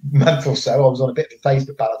month or so. I was on a bit of a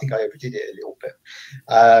Facebook ban. I think I overdid it a little bit.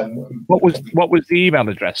 What was the email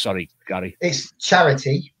address? Sorry, Gary. It's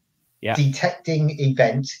charity detecting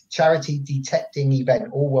event, charity detecting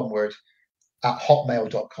event, all one word, at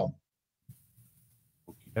hotmail.com.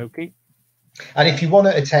 Okay. And if you want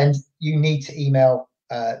to attend, you need to email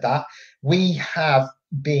that. We have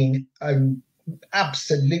been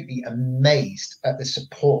absolutely amazed at the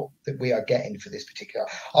support that we are getting for this particular.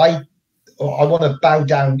 I want to bow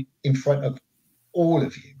down in front of all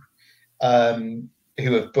of you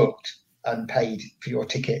who have booked and paid for your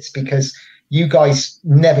tickets, because you guys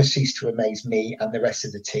never cease to amaze me and the rest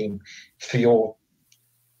of the team for your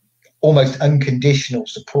almost unconditional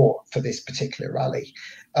support for this particular rally.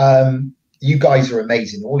 You guys are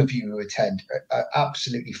amazing. All of you who attend are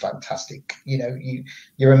absolutely fantastic. You know,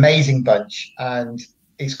 you're an amazing bunch, and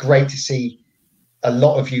it's great to see a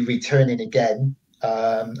lot of you returning again.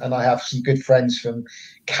 And I have some good friends from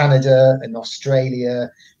Canada and Australia,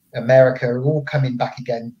 America, are all coming back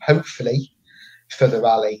again, hopefully, for the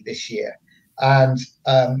rally this year. And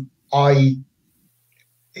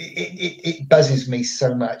it buzzes me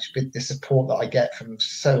so much with the support that I get from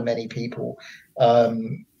so many people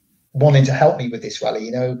wanting to help me with this rally.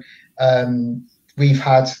 You know, we've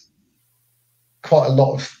had quite a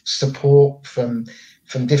lot of support from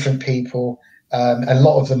different people. A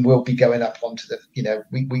lot of them will be going up onto the, you know,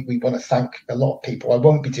 we want to thank a lot of people. I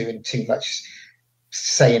won't be doing too much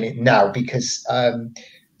saying it now because,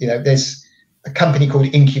 you know, there's a company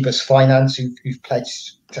called Incubus Finance who've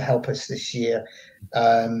pledged to help us this year.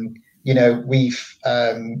 You know, we've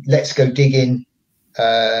Let's Go Digging.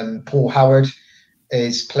 Paul Howard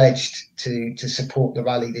is pledged to support the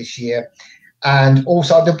rally this year. And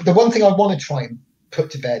also the one thing I want to try and put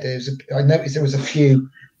to bed is I noticed there was a few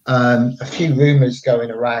rumors going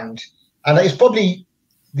around, and it's probably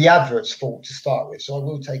the advert's fault to start with. So I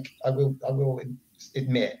will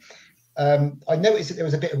admit, I noticed that there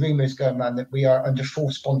was a bit of rumors going around that we are under full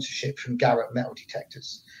sponsorship from Garrett Metal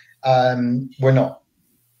Detectors. We're not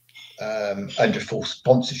under full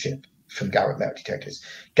sponsorship from Garrett Metal Detectors.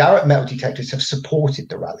 Garrett Metal Detectors have supported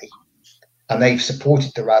the rally, and they've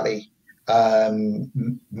supported the rally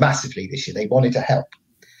massively this year. They wanted to help.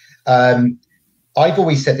 I've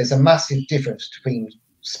always said there's a massive difference between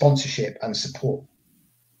sponsorship and support.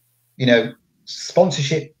 You know,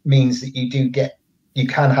 sponsorship means that you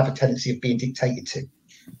can have a tendency of being dictated to.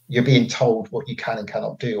 You're being told what you can and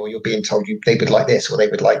cannot do, or you're being told they would like this or they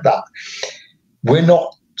would like that. We're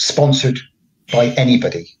not sponsored by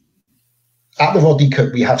anybody. At the Rodney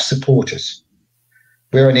Cook, we have supporters.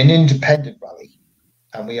 We're an independent rally,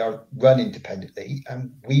 and we are run independently,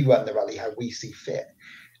 and we run the rally how we see fit.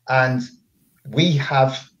 And we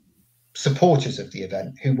have supporters of the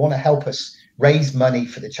event who want to help us raise money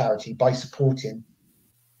for the charity by supporting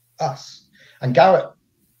us. And Garrett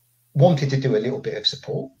wanted to do a little bit of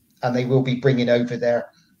support, and they will be bringing over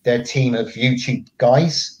their team of YouTube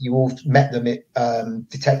guys. You all met them at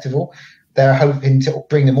Detectorist. They're hoping to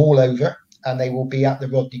bring them all over, and they will be at the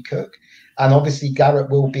Rodney Cook. And obviously Garrett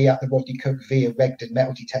will be at the Rodney Cook via Regden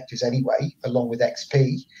Metal Detectors anyway, along with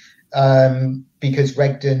XP, because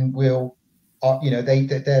Regden will, you know,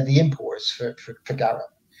 they're the importers for Garrett.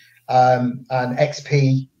 And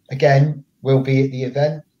XP, again, will be at the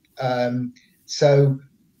event. So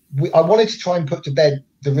I wanted to try and put to bed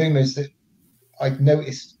the rumours that I've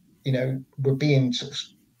noticed, you know, were being sort of,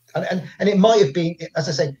 and it might have been, as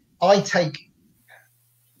I say, I take,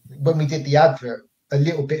 when we did the advert, a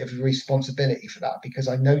little bit of a responsibility for that, because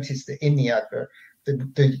I noticed that in the advert,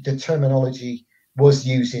 the terminology was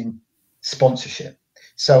using sponsorship.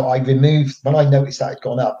 So I removed, when I noticed that had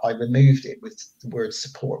gone up, I removed it with the word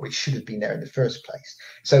support, which should have been there in the first place.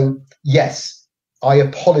 So yes, I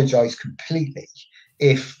apologize completely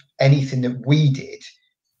if anything that we did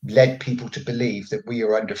led people to believe that we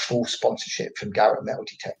are under full sponsorship from Garrett Metal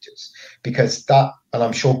Detectors, because that, and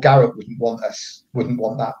I'm sure Garrett wouldn't want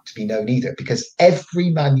that to be known either, because every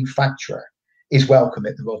manufacturer is welcome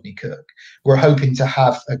at the Rodney Cook. We're hoping to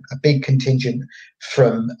have a big contingent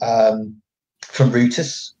from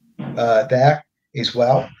Rutus there as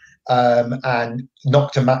well, and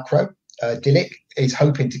Nocta Macro. Dillick is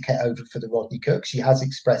hoping to get over for the Rodney Cook. She has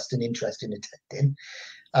expressed an interest in attending.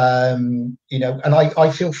 And I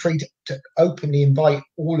feel free to openly invite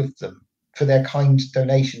all of them for their kind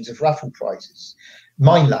donations of raffle prizes.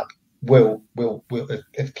 Minelab will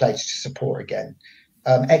have pledged to support again.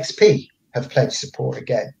 XP have pledged support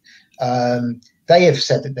again. They have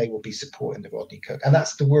said that they will be supporting the Rodney Cook, and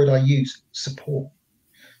that's the word I use, support,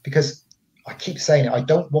 because I keep saying it. I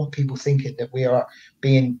don't want people thinking that we are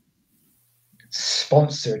being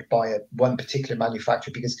sponsored by one particular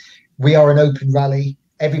manufacturer, because we are an open rally.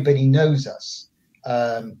 Everybody knows us,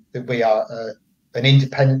 that we are an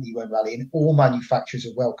independently run rally, and all manufacturers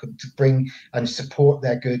are welcome to bring and support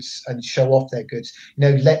their goods and show off their goods.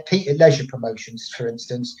 Let Peter Leisure Promotions, for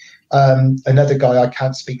instance, another guy I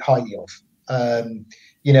can't speak highly of.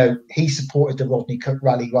 He supported the Rodney Cook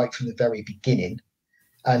rally right from the very beginning,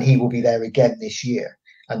 and he will be there again this year.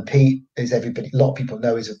 And Pete, as a lot of people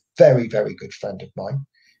know, is a very, very good friend of mine,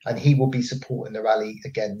 and he will be supporting the rally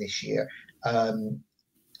again this year.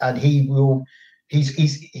 And he will. Pete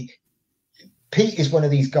is one of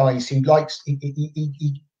these guys who likes. He'll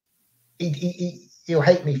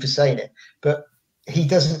hate me for saying it, but he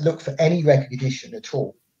doesn't look for any recognition at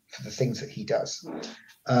all for the things that he does.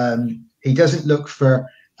 He doesn't look for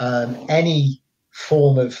any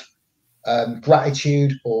form of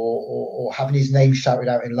gratitude or having his name shouted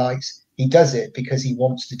out in lights. He does it because he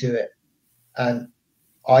wants to do it. And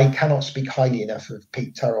I cannot speak highly enough of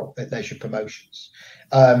Pete Turrell at Leisure Promotions.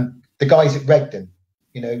 The guys at Regden,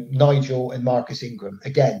 Nigel and Marcus Ingram,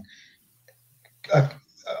 again,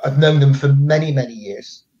 I've known them for many, many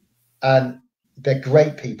years, and they're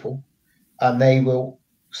great people, and they will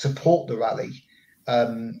support the rally.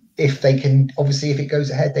 If they can, obviously, if it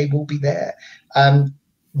goes ahead, they will be there.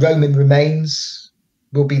 Roman Remains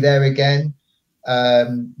will be there again.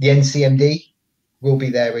 The NCMD will be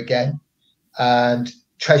there again. And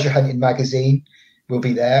Treasure Hunting Magazine will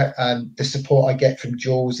be there. And the support I get from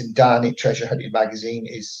Jules and Dan at Treasure Hunting Magazine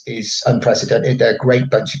is unprecedented. They're a great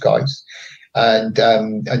bunch of guys. And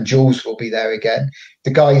Jules will be there again.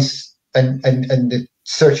 The guys and the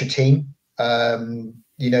Searcher team,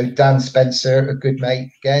 Dan Spencer, a good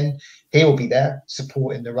mate again, he will be there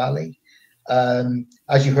supporting the rally.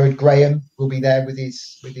 As you heard, Graham will be there with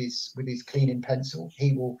his cleaning pencil.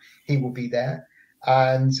 He will be there,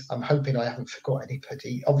 and I'm hoping I haven't forgot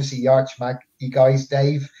anybody. Obviously, Archmag, you guys,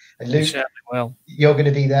 Dave and Luke, you're going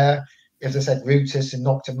to be there. As I said, Rutus and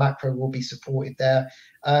Nocta Macro will be supported there,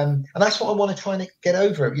 and that's what I want to try and get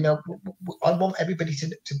over. I want everybody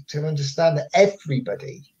to understand that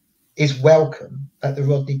everybody is welcome at the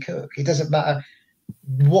Rodney Cook. It doesn't matter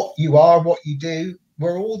what you are, what you do.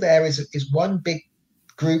 We're all there as one big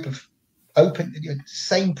group of open,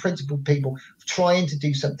 same principled people trying to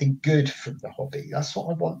do something good for the hobby. That's what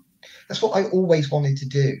I want. That's what I always wanted to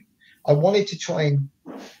do. I wanted to try and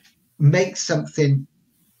make something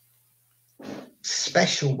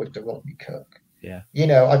special with the Rodney Cook. Yeah.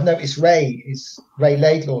 I've noticed Ray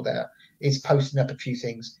Laidlaw there is posting up a few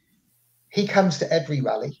things. He comes to every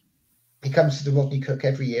rally. He comes to the Rodney Cook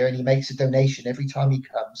every year, and he makes a donation every time he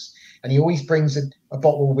comes. And he always brings a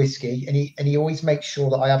bottle of whiskey, and he always makes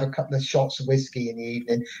sure that I have a couple of shots of whiskey in the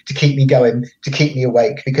evening to keep me going, to keep me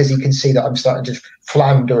awake, because he can see that I'm starting to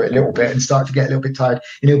flounder a little bit and start to get a little bit tired.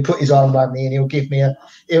 And he'll put his arm around me and he'll give me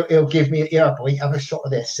boy, have a shot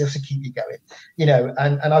of this just to keep you going.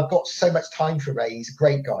 And I've got so much time for Ray. He's a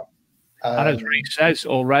great guy. And as Ray says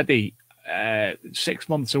already, 6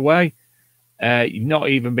 months away, you've not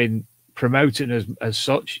even been promoting as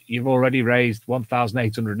such. You've already raised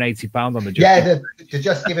 £1,880 on the the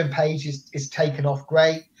Just Giving page is taken off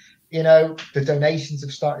great. The donations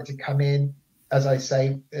have started to come in. As I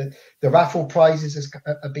say, the raffle prizes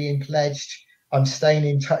are being pledged. I'm staying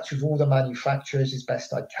in touch with all the manufacturers as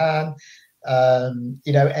best I can.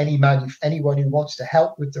 Anyone who wants to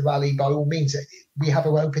help with the rally, by all means, we have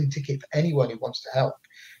an open ticket for anyone who wants to help.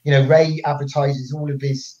 Ray advertises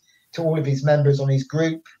to all of his members on his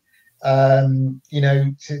group, to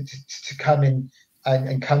come in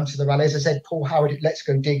and come to the rally. As I said, Paul Howard at Let's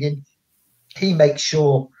Go Digging, he makes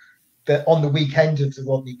sure that on the weekend of the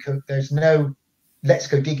Rodney Cook, there's no let's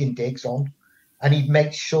go digging digs on, and he'd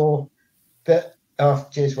make sure that, oh,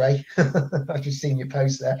 cheers, Ray. I've just seen your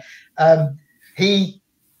post there.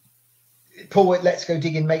 Paul at Let's Go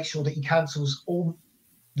Digging makes sure that he cancels all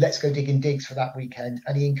Let's Go Digging digs for that weekend,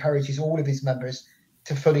 and he encourages all of his members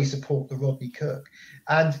to fully support the Rodney Cook.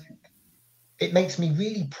 And it makes me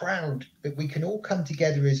really proud that we can all come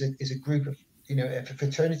together as a group of, a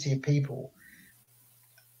fraternity of people.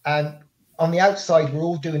 And on the outside, we're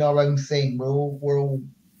all doing our own thing. We're all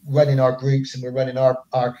running our groups, and we're running our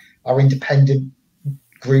independent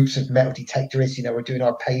groups of metal detectorists. We're doing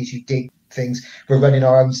our pay as you dig things. We're running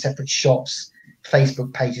our own separate shops,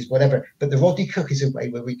 Facebook pages, whatever. But the Rodney Cook is a way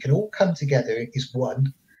where we can all come together as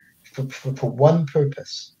one for one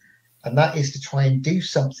purpose, and that is to try and do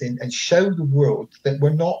something and show the world that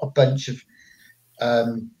we're not a bunch of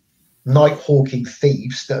night hawking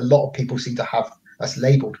thieves that a lot of people seem to have us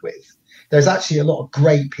labelled with. There's actually a lot of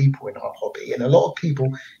great people in our hobby, and a lot of people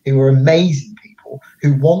who are amazing people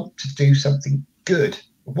who want to do something good,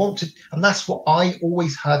 and that's what I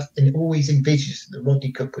always had and always envisaged the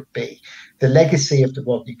Rodney Cook would be. The legacy of the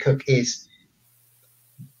Rodney Cook is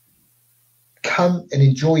come and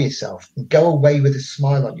enjoy yourself and go away with a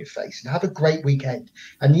smile on your face and have a great weekend.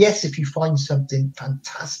 And yes, if you find something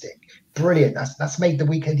fantastic, brilliant, that's made the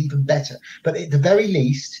weekend even better. But at the very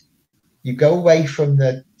least, you go away from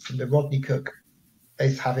the Rodney Cook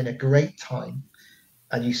as having a great time,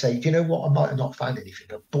 and you say, do you know what, I might have not found anything,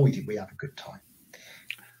 but boy, did we have a good time.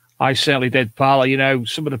 I certainly did, pal.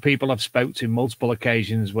 Some of the people I've spoke to multiple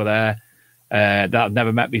occasions were there that I've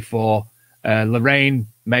never met before. Lorraine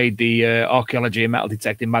made the Archaeology and Metal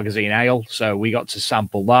Detecting magazine ale, so we got to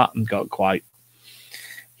sample that and got quite,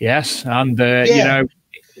 yes. And do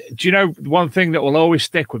you know one thing that will always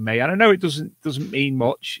stick with me? And I know it doesn't mean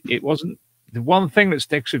much. It wasn't the one thing that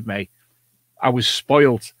sticks with me. I was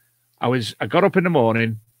spoiled. I got up in the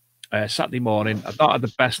morning, Saturday morning. I thought I had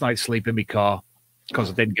the best night's sleep in my car because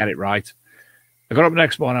I didn't get it right. I got up the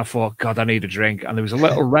next morning. I thought, God, I need a drink. And there was a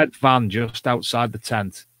little red van just outside the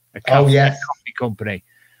tent. A coffee company.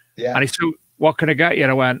 Yeah. And he said, what can I get you?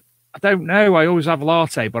 And I went, I don't know. I always have a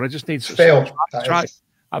latte, but I just need to try.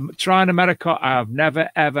 I'm trying America. I have never,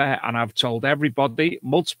 ever, and I've told everybody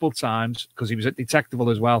multiple times, because he was at Detectable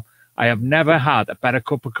as well, I have never had a better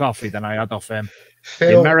cup of coffee than I had off him.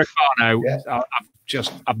 Phil, the Americano, yeah.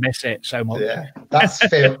 I miss it so much. Yeah, that's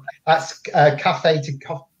Phil. That's cafe to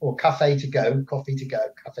go, coffee to go,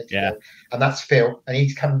 yeah. And that's Phil, and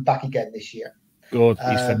he's coming back again this year. Good,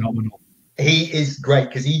 he's phenomenal. He is great,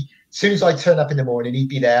 because as soon as I turn up in the morning, he'd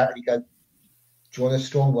be there and he'd go, do you want a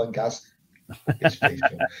strong one, Gaz? Yes, please.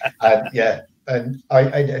 Yeah, and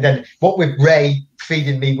then what with Ray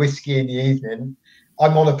feeding me whiskey in the evening,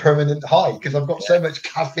 I'm on a permanent high because I've got so much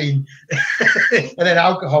caffeine and then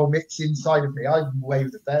alcohol mixed inside of me. I'm away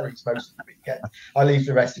with the fairies most of the weekend. I leave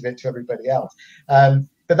the rest of it to everybody else.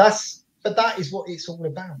 But that is what it's all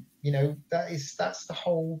about. That's the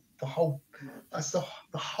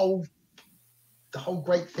whole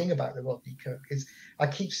great thing about the Rodney Cook is I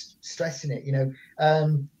keep stressing it.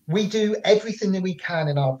 We do everything that we can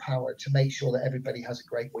in our power to make sure that everybody has a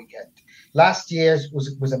great weekend. Last year's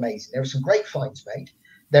was amazing. There were some great finds made.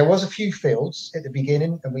 There was a few fields at the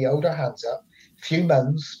beginning, and we hold our hands up. A few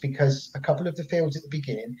mums, because a couple of the fields at the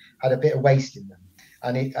beginning had a bit of waste in them,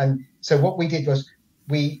 and so what we did was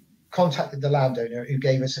we contacted the landowner, who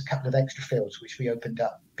gave us a couple of extra fields, which we opened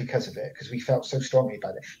up because of it, because we felt so strongly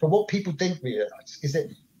about it. But what people didn't realise is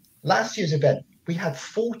that last year's event, we had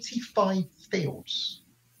 45 fields.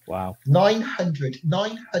 Wow.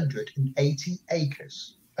 980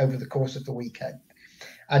 acres over the course of the weekend.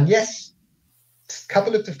 And yes, a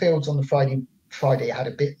couple of the fields on the Friday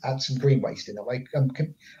had some green waste in them.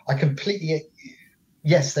 I completely,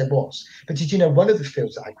 yes, there was. But did you know one of the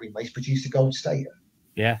fields that had green waste produced a gold stater?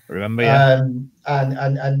 Yeah, I remember. Yeah.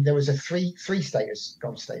 And there was a three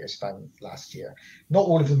gold staters found last year. Not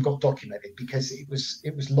all of them got documented because it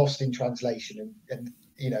was lost in translation, and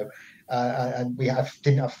we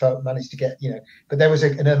didn't have managed to get, but there was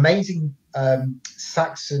an amazing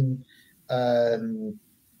Saxon.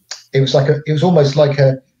 It was almost like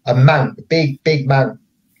a mount, a big mount,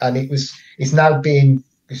 and it's now being.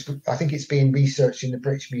 I think it's being researched in the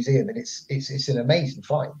British Museum, and it's an amazing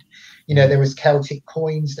find. There was Celtic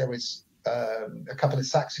coins, there was a couple of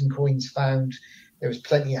Saxon coins found, there was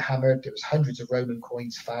plenty of hammered, there was hundreds of Roman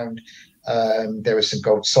coins found, there was some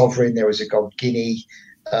gold sovereign, there was a gold guinea,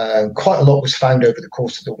 quite a lot was found over the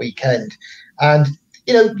course of the weekend. And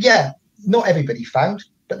not everybody found,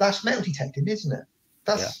 but that's metal detecting, isn't it?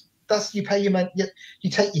 That's that's you pay your man, you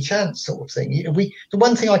take your chance, sort of thing. The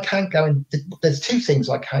one thing I can't guarantee, there's two things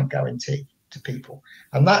I can't guarantee to people,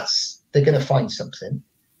 and that's they're going to find something,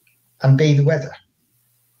 and B, the weather.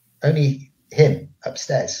 Only him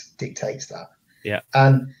upstairs dictates that. Yeah.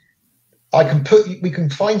 And we can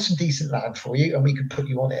find some decent land for you, and we can put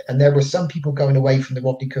you on it. And there were some people going away from the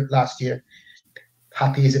Rodney Cook last year,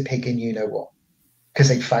 happy as a pig in you know what, because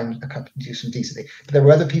they found a company to do some decent thing. But there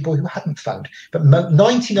were other people who hadn't found. But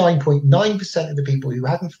 99.9% of the people who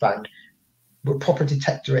hadn't found were proper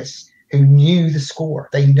detectorists who knew the score.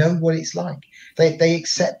 They know what it's like. They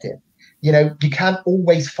accept it. You know, you can't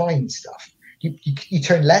always find stuff. You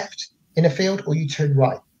turn left in a field or you turn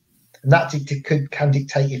right. And that can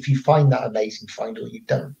dictate if you find that amazing find or you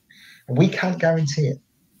don't. And we can't guarantee it.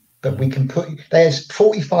 But we can there's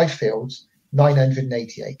 45 fields,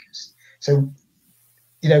 980 acres. So,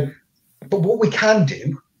 you know, but what we can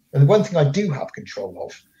do, and the one thing I do have control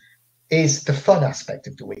of, is the fun aspect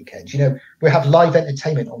of the weekend. You know, we have live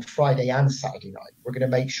entertainment on Friday and Saturday night. We're going to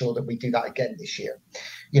make sure that we do that again this year.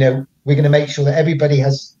 You know, we're going to make sure that everybody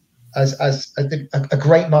has a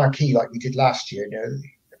great marquee like we did last year. You know,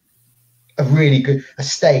 a really good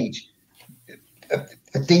stage,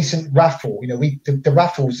 a decent raffle. You know, the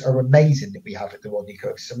raffles are amazing that we have at the Rodney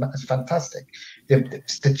Cook. It's fantastic.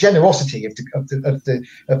 The generosity of the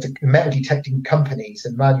metal detecting companies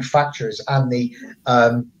and manufacturers and the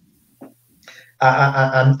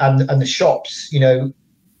and the shops, you know,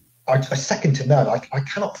 are second to none. I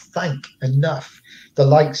cannot thank enough the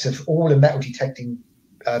likes of all the metal detecting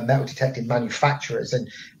manufacturers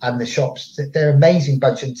and the shops. They're an amazing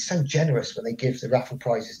bunch and so generous when they give the raffle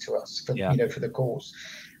prizes to us for you know, for the cause.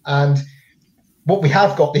 And what we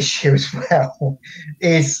have got this year as well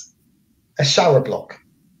is a shower block.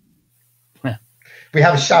 We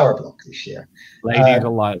have a shower block this year. Ladies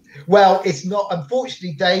alive. Well, it's not,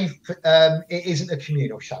 unfortunately, Dave. It isn't a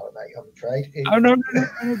communal shower, mate. I'm afraid. No.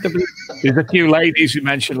 There's a few ladies who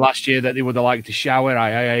mentioned last year that they would have liked to shower.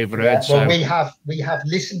 I overheard. Yeah, well, so. we have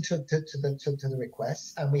listened to the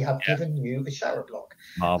requests, and we have given you a shower block.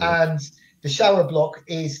 Marvelous. And the shower block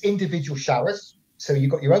is individual showers. So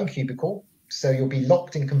you've got your own cubicle. So you'll be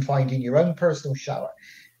locked and confined in your own personal shower.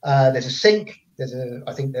 There's a sink.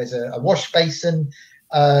 I think there's a wash basin,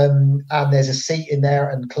 and there's a seat in there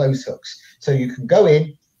and clothes hooks. So you can go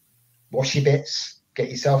in, wash your bits, get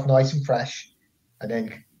yourself nice and fresh, and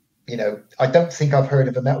then, you know, I don't think I've heard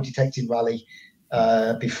of a metal detecting rally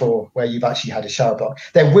before where you've actually had a shower block.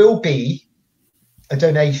 There will be a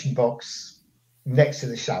donation box next to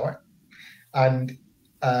the shower, and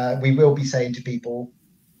we will be saying to people,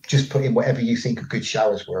 just put in whatever you think a good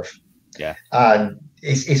shower's worth. Yeah. And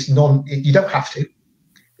you don't have to.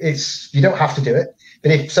 You don't have to do it.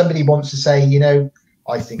 But if somebody wants to say, you know,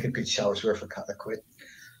 I think a good shower's worth a couple of quid,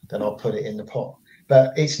 then I'll put it in the pot.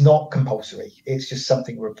 But it's not compulsory. It's just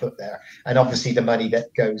something we'll put there. And obviously the money that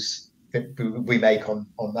we make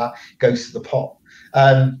on that goes to the pot.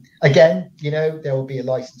 Again, you know, there will be a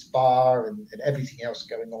licensed bar and everything else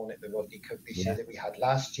going on at the Rodney Cook this year that we had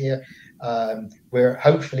last year. We're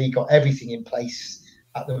hopefully got everything in place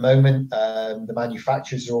at the moment. The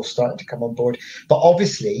manufacturers are all starting to come on board, but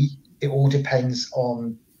obviously it all depends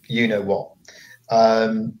on you know what,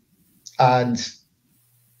 and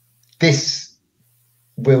this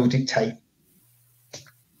will dictate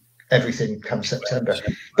everything come September.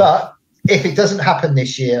 But if it doesn't happen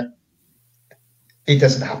this year, it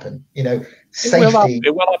doesn't happen. You know, safety.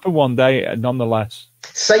 It will happen one day, nonetheless.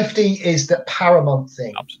 Safety is the paramount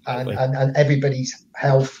thing. Absolutely. and everybody's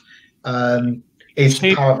health is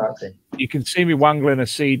the paramount thing. You can see me wangling a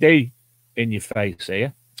CD in your face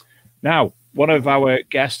here. Now, one of our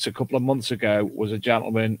guests a couple of months ago was a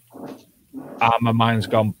gentleman, my mind's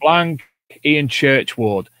gone blank, Ian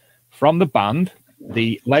Churchward, from the band,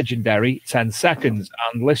 the legendary 10 Seconds.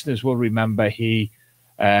 And listeners will remember he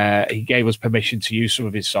gave us permission to use some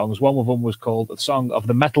of his songs. One of them was called The Song of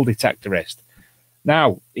the Metal Detectorist.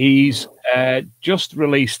 Now, he's just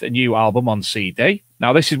released a new album on CD.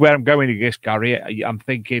 Now, this is where I'm going to this, Gary. I'm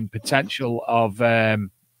thinking potential of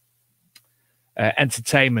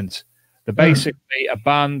entertainment. They're basically a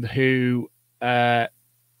band who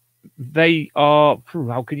they are,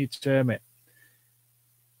 how can you term it?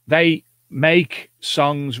 They make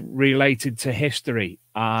songs related to history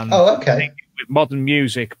and with modern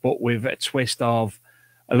music, but with a twist of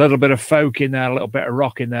a little bit of folk in there, a little bit of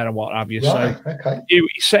rock in there, and what have you. Right, so you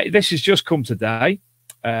say this has just come today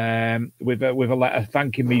with a letter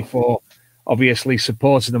thanking me for obviously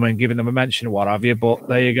supporting them and giving them a mention or what have you. But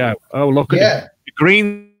there you go. Oh, look at it. The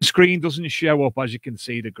green screen doesn't show up, as you can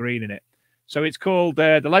see, the green in it. So it's called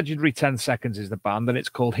The Legendary 10 Seconds is the band, and it's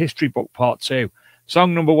called History Book Part 2.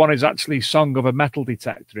 Song number 1 is actually Song of a Metal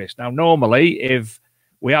Detectorist. Now, normally, if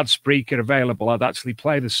we had Spreaker available, I'd actually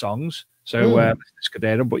play the songs. So,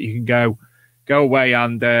 but you can go away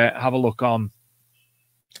and have a look on.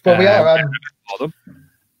 Well, we are. For them.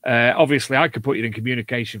 Obviously, I could put you in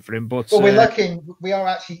communication for him, but well, we are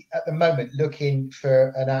actually at the moment looking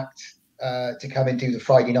for an act to come and do the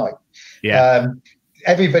Friday night. Yeah.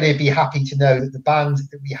 Everybody would be happy to know that the band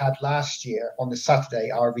that we had last year on the Saturday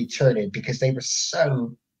are returning because they were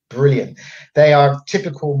so brilliant. They are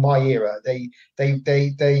typical my era. They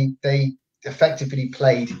effectively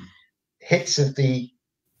played hits of the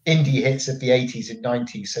indie hits of the 80s and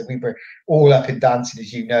 90s. So we were all up and dancing,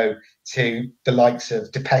 as you know, to the likes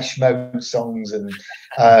of Depeche Mode songs and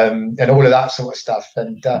all of that sort of stuff.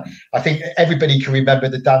 And I think everybody can remember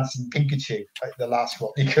the Dancing Pikachu at the last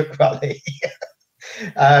Rodney Cook rally.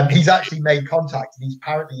 He's actually made contact, and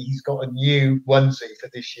he's got a new onesie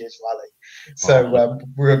for this year's rally. So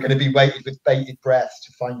we're going to be waiting with bated breath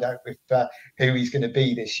to find out who he's going to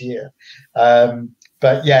be this year.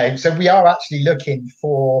 But yeah, so we are actually looking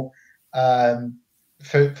for an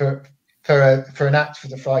act for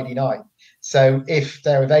the Friday night. So if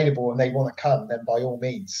they're available and they want to come, then by all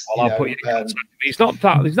means. Well, I'll put you in contact. He's not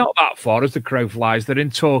that far as the crow flies. They're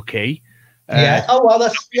in Torquay. Yeah. Oh well,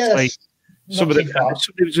 that's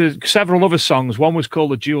several other songs. One was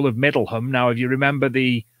called The Jewel of Middleham. Now, if you remember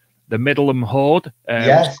the Middleham Horde,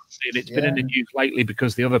 yes, it's been in the news lately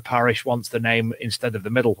because the other parish wants the name instead of the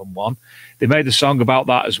Middleham one. They made a song about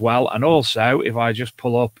that as well. And also, if I just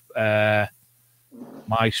pull up my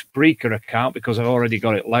Spreaker account, because I've already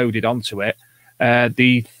got it loaded onto it,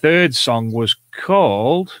 the third song was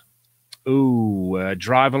called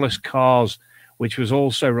Driverless Cars, which was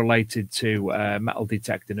also related to metal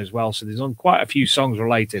detecting as well. So there's quite a few songs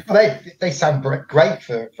related. Well, they sound great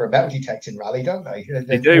for a metal detecting rally, don't they?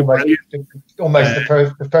 They do. Almost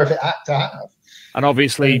the perfect act to have. And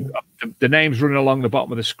obviously, the names running along the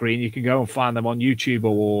bottom of the screen, you can go and find them on YouTube,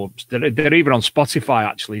 or they're even on Spotify,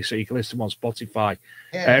 actually, so you can listen to them on Spotify.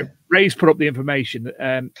 Yeah. Ray's put up the information.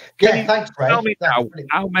 Thanks, Ray. Tell me now,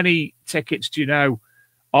 how many tickets do you know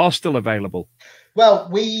are still available? Well,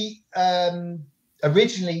 we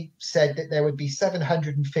originally said that there would be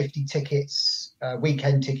 750 tickets,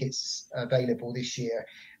 weekend tickets available this year,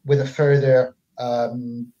 with a further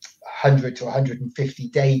 100 to 150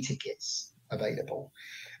 day tickets available.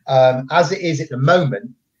 As it is at the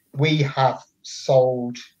moment, we have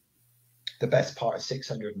sold the best part of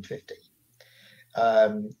 650.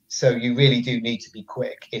 So you really do need to be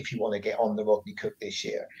quick if you want to get on the Rodney Cook this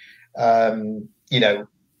year.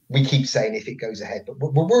 We keep saying if it goes ahead, but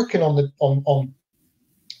we're working on the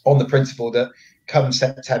principle that come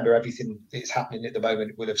September, everything that's happening at the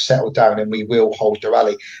moment will have settled down, and we will hold the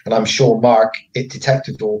rally. And I'm sure Mark at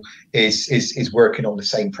Detectable is working on the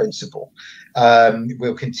same principle.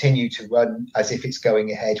 We'll continue to run as if it's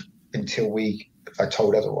going ahead until we are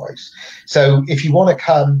told otherwise. So if you want to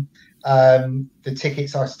come, the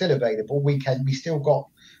tickets are still available. We still got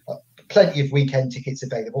plenty of weekend tickets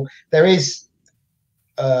available. There is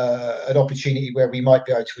an opportunity where we might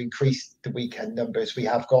be able to increase the weekend numbers. We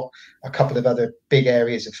have got a couple of other big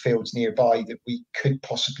areas of fields nearby that we could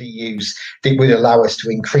possibly use that would allow us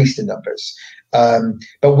to increase the numbers.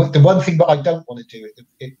 But the one thing that I don't want to do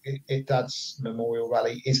at Dad's Memorial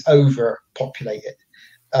Rally is overpopulate it.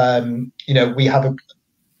 We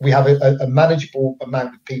have a manageable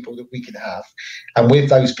amount of people that we can have, and with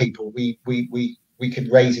those people, we can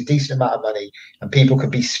raise a decent amount of money, and people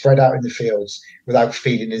can be spread out in the fields without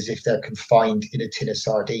feeling as if they're confined in a tin of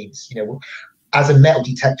sardines. As a metal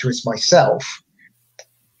detectorist myself,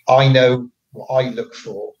 I know what I look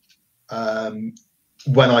for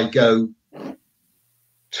when I go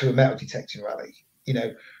to a metal detecting rally,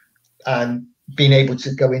 and being able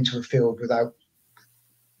to go into a field without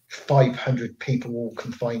 500 people all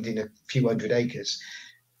confined in a few hundred acres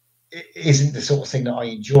isn't the sort of thing that I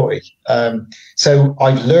enjoy. So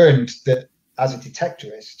I've learned that as a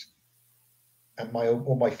detectorist, and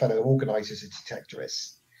all my fellow organisers are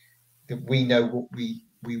detectorists, that we know what we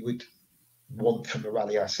would want from the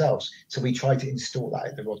rally ourselves. So we try to install that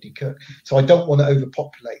at the Rodney Cook. So I don't want to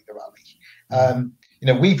overpopulate the rally.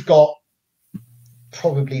 We've got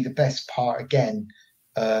probably the best part again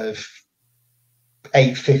of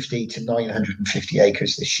 850 to 950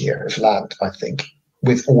 acres this year of land, I think,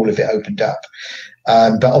 with all of it opened up.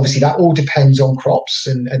 But obviously that all depends on crops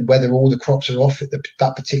and whether all the crops are off at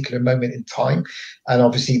that particular moment in time. And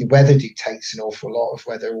obviously the weather dictates an awful lot of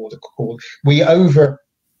whether we overbook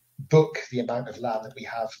the amount of land that we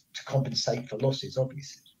have to compensate for losses,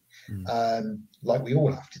 obviously. like we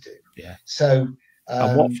all have to do. Yeah. So,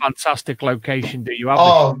 and what fantastic location do you have?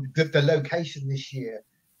 Oh, the location this year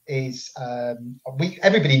is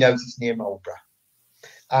everybody knows it's near Marlborough,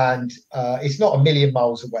 and it's not a million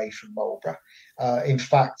miles away from Marlborough. In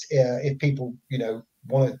fact, if people,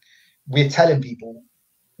 want to, we're telling people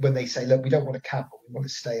when they say, look, we don't want to camp, we want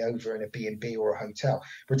to stay over in a B&B or a hotel.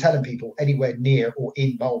 We're telling people anywhere near or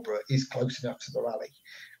in Marlborough is close enough to the rally.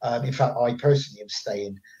 In fact, I personally am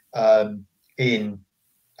staying in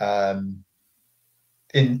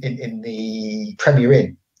the Premier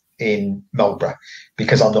Inn in Marlborough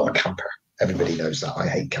because I'm not a camper. Everybody knows that. I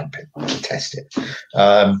hate camping. I detest it.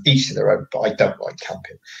 Each to their own, but I don't like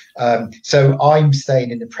camping. So I'm staying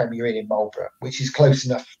in the Premier Inn in Marlborough, which is close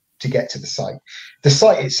enough to get to the site. The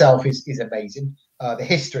site itself is amazing. The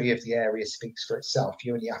history of the area speaks for itself.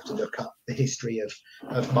 You only have to look up the history of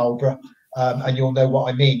Marlborough, and you'll know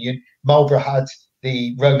what I mean. Marlborough had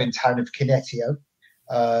the Roman town of Kinetio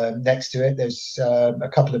next to it. There's a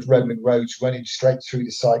couple of Roman roads running straight through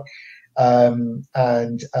the site, and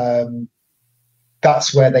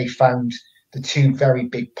that's where they found the two very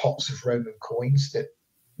big pots of Roman coins that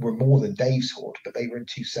were more than Dave's hoard, but they were in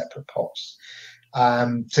two separate pots.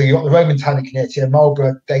 So you've got the Roman town of Kinetio.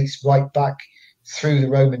 Marlborough dates right back through the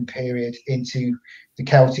Roman period into the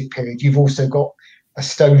Celtic period. You've also got a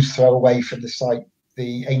stone's throw away from the site,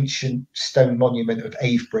 the ancient stone monument of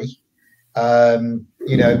Avebury.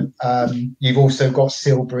 You've also got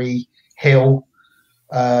Silbury Hill.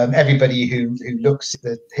 Everybody who looks at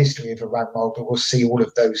the history of around Marlborough will see all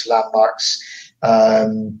of those landmarks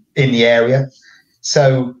in the area.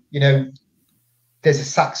 So, there's a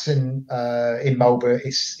Saxon in Marlborough.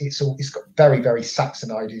 It's got very, very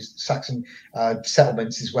Saxon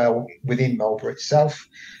settlements as well within Marlborough itself.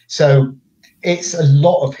 So it's a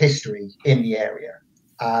lot of history in the area.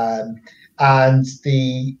 And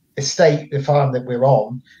the estate, the farm that we're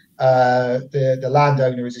on, the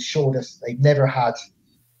landowner has assured us they've never had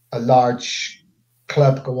a large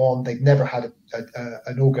club go on. They've never had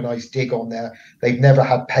an organised dig on there. They've never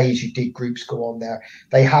had pay-as-you-dig groups go on there.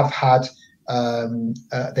 They have had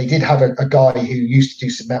they did have a guy who used to do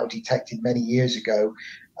some metal detecting many years ago,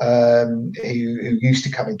 who used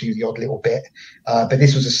to come and do the odd little bit, but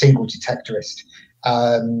this was a single detectorist,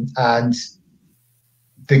 and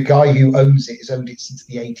the guy who owns it has owned it since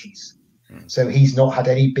the 80s. So he's not had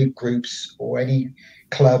any big groups or any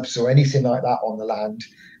clubs or anything like that on the land.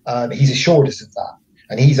 He's assured us of that,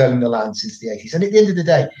 and he's owned the land since the 80s. And at the end of the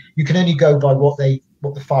day, you can only go by what the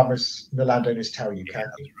farmers and the landowners tell you,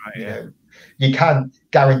 can't you? Right, you can't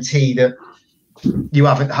guarantee that you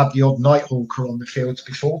haven't had the odd night hawker on the fields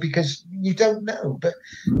before because you don't know. But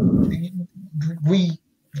the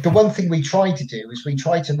one thing we try to do is we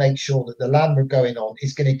try to make sure that the land we're going on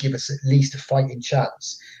is going to give us at least a fighting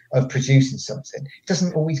chance of producing something. It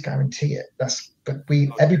doesn't always guarantee it.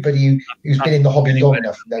 Everybody who's been in the hobby long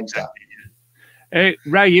enough knows that.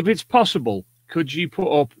 Ray, if it's possible, could you put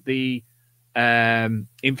up the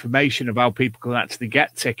information of how people can actually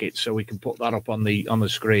get tickets so we can put that up on the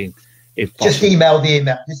screen? If possible. Just email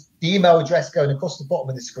the email address going across the bottom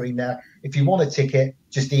of the screen there. If you want a ticket,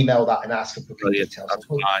 just email that and ask for booking details.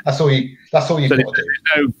 That's all you've got to do. There's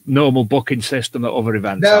no normal booking system at other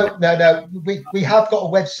events. No. We have got a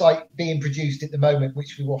website being produced at the moment,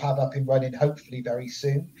 which we will have up and running hopefully very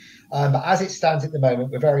soon. But as it stands at the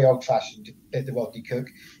moment, we're very old-fashioned at the Rodney Cook.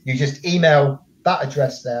 You just email that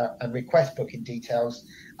address there and request booking details,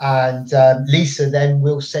 and Lisa then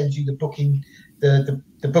will send you the booking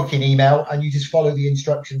booking email, and you just follow the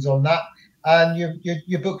instructions on that, and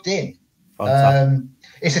you're booked in.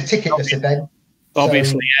 It's a ticketless event.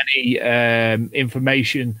 Obviously, any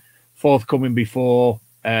information forthcoming before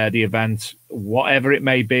the event, whatever it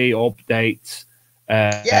may be, updates,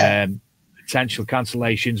 potential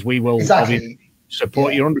cancellations, we will obviously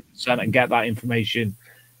support you 100% and get that information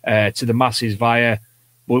to the masses via.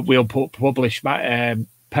 We'll publish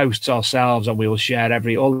posts ourselves, and we will share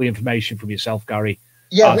all the information from yourself, Gary.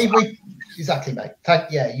 Yeah, we exactly, mate.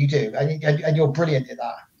 You do, and you're brilliant at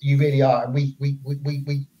that. You really are, and we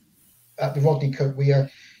at the Rodney Cook, we are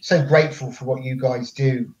so grateful for what you guys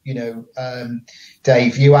do.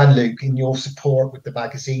 Dave, you and Luke, in your support with the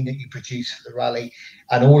magazine that you produce for the rally,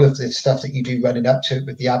 and all of the stuff that you do running up to it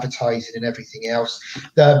with the advertising and everything else.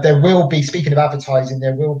 There will be, speaking of advertising,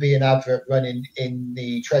 there will be an advert running in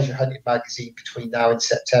the Treasure Hunting magazine between now and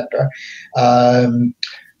September.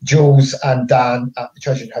 Jules and Dan at the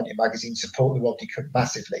Treasure Hunting magazine support the Rodney Cook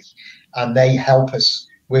massively, and they help us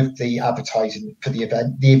with the advertising for the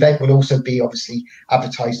event. The event will also be obviously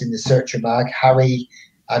advertised in the Searcher mag. Harry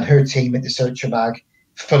and her team at the Searcher mag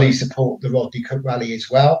fully support the Rodney Cook rally as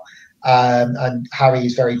well. And Harry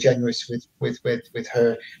is very generous with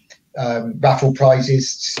her raffle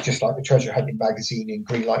prizes, just like the Treasure Hunting magazine and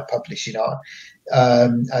Greenlight Publishing are.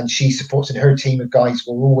 And she supports, and her team of guys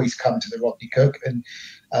will always come to the Rodney Cook and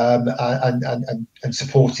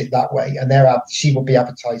support it that way. And she will be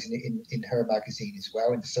advertising it in her magazine as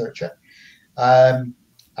well, in the Searcher.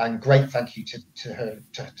 And great thank you to her,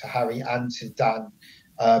 to Harry and to Dan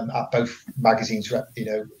at both magazines,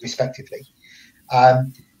 respectively.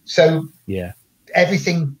 So yeah,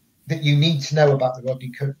 everything that you need to know about the Rodney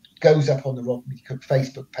Cook goes up on the Rodney Cook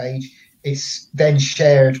Facebook page. It's then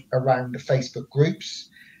shared around the Facebook groups.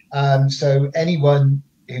 So anyone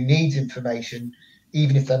who needs information,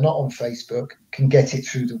 even if they're not on Facebook, can get it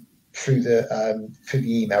through the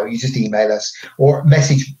email. You just email us or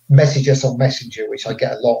message us on Messenger, which I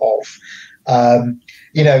get a lot of.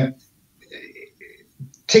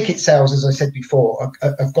 Ticket sales, as I said before,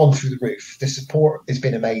 have gone through the roof. The support has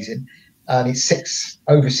been amazing, and it's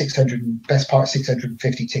over 600, best part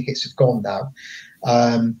 650 tickets have gone now,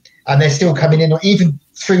 and they're still coming in, even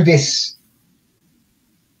through this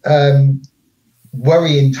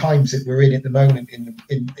worrying times that we're in at the moment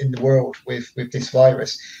in the world with this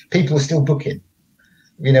virus. People are still booking.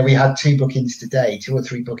 We had 2 or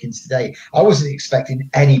 3 bookings today. I wasn't expecting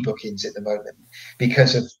any bookings at the moment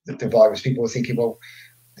because of the virus. People were thinking, well,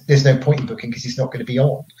 there's no point in booking because it's not going to be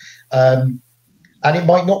on. And it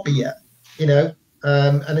might not be yet,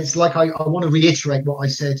 and it's like I want to reiterate what I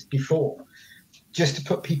said before, just to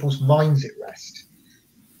put people's minds at rest.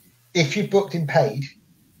 If you booked and paid,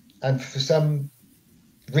 and for some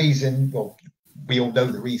reason, well, we all know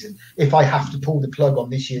the reason, if I have to pull the plug on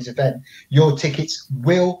this year's event, your tickets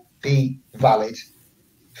will be valid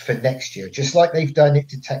for next year, just like they've done at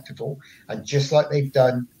Detectorist and just like they've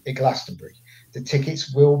done at Glastonbury. The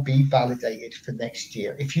tickets will be validated for next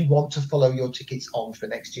year if you want to follow your tickets on for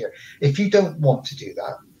next year. If you don't want to do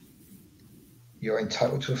that, you're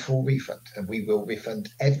entitled to a full refund, and we will refund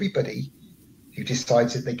everybody who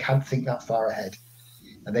decides that they can't think that far ahead,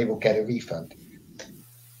 and they will get a refund.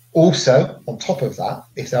 Also, on top of that,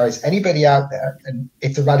 if there is anybody out there, and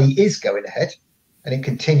if the rally is going ahead, and it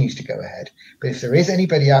continues to go ahead, but if there is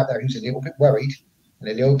anybody out there who's a little bit worried and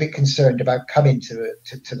a little bit concerned about coming to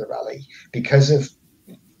the rally because of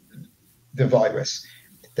the virus,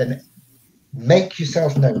 then make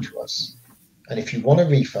yourself known to us. And if you want a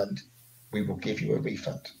refund, we will give you a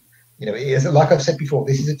refund. It is, like I've said before,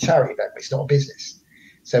 this is a charity event, it's not a business.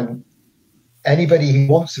 So anybody who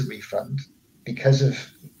wants a refund because of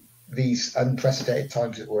these unprecedented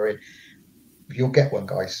times that we're in, you'll get one,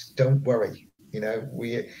 guys. Don't worry. You know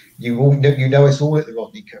us all at the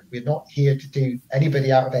Rodney Cook. We're not here to do anybody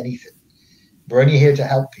out of anything. We're only here to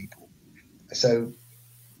help people. So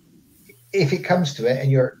if it comes to it and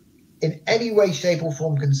you're in any way, shape or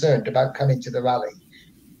form concerned about coming to the rally,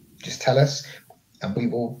 just tell us and we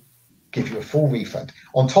will give you a full refund.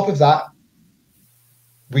 On top of that,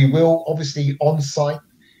 we will obviously on site,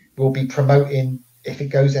 we'll be promoting, if it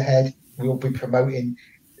goes ahead, we'll be promoting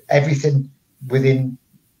everything within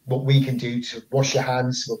what we can do to wash your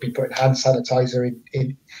hands. We'll be putting hand sanitizer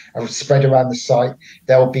in spread around the site.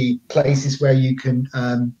 There'll be places where you can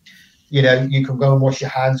you can go and wash your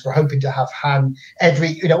hands. We're hoping to have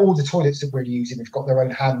all the toilets that we're using have got their own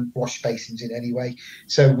hand wash basins in anyway.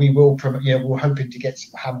 So we will promote, we're hoping to get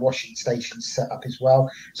some hand washing stations set up as well,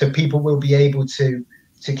 so people will be able to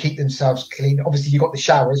keep themselves clean. Obviously, you've got the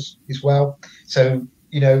showers as well, so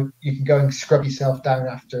you can go and scrub yourself down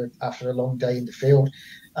after a long day in the field.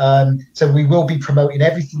 So we will be promoting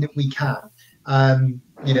everything that we can,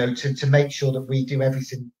 to make sure that we do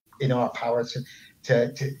everything in our power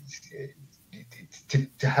to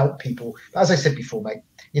help people. As I said before, mate,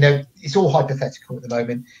 it's all hypothetical at the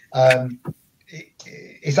moment.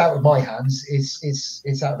 It's out of my hands.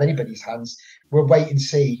 It's out of anybody's hands. We'll wait and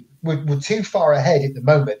see. We're too far ahead at the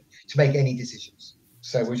moment to make any decisions.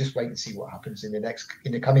 So we'll just wait and see what happens in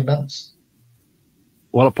the coming months.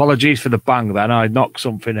 Well, apologies for the bang then. I knocked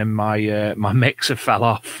something and my mixer fell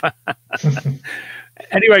off.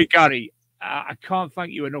 Anyway, Gary, I can't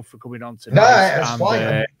thank you enough for coming on tonight. No, that's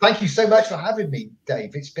fine. Thank you so much for having me,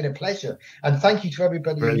 Dave. It's been a pleasure. And thank you to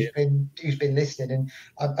everybody who's been listening.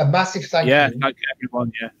 And a massive thank you. Thank you,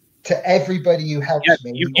 everyone. Yeah. To everybody who helps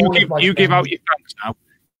me. You give out your thanks now.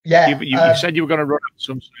 Yeah. You said you were going to run up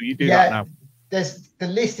some, so you do that now. The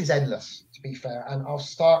list is endless, to be fair. And I'll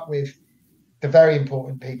start with the very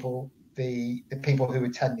important people, the people who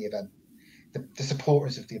attend the event, the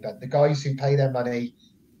supporters of the event, the guys who pay their money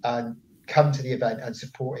and come to the event and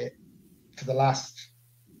support it for the last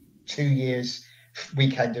 2 years,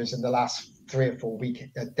 weekenders, and the last 3 or 4 week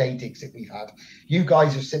day digs that we've had. You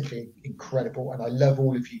guys are simply incredible, and I love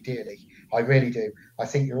all of you dearly. I really do. I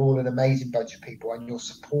think you're all an amazing bunch of people, and your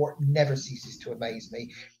support never ceases to amaze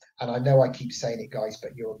me. And I know I keep saying it, guys,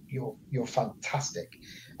 but you're fantastic.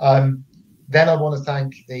 Then I want to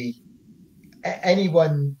thank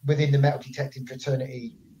anyone within the metal detecting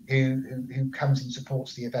fraternity who comes and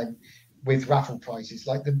supports the event with raffle prizes,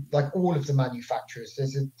 like all of the manufacturers.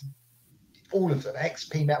 All of them,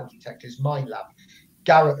 XP Metal Detectors, Mind Lab,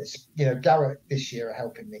 Garrett this year are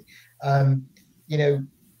helping me.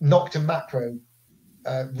 Nocta Macro,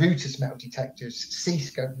 Rutus Metal Detectors,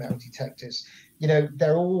 C-Scope Metal Detectors,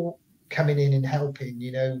 they're all coming in and helping.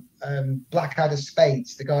 Blackadder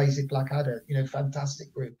Spades, the guys at Blackadder,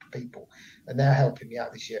 fantastic group of people, and they're helping me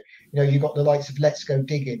out this year. You've got the likes of Let's Go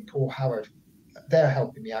Digging, Paul Howard, they're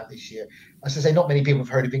helping me out this year. As I say, not many people have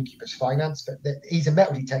heard of Incubus Finance, but he's a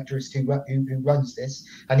metal detectorist who runs this,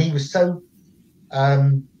 and he was so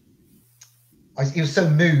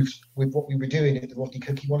moved with what we were doing at the Rodney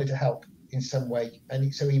Cook. He wanted to help in some way,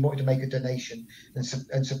 and so he wanted to make a donation and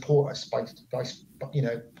support us by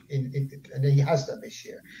and he has done this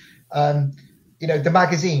year. The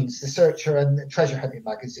magazines, the Searcher and the Treasure Hunting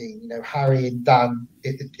magazine, Harry and Dan,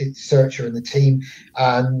 Searcher and the team,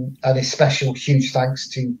 and a special huge thanks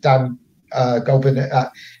to Dan Goulburn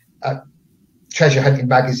at Treasure Hunting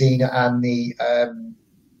magazine and the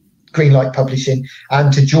Greenlight Publishing,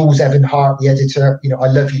 and to Jules Evan Hart, the editor. I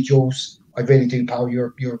love you, Jules. I really do, pal.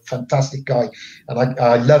 You're a fantastic guy, and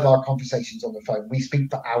I love our conversations on the phone. We speak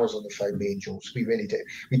for hours on the phone, me and Jules. We really do.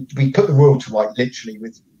 We put the world to right, literally,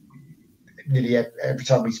 with nearly every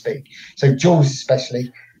time we speak. So Jules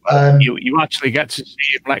especially. You actually get to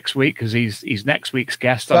see him next week because he's next week's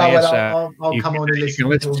guest on here. So I'll come on and listen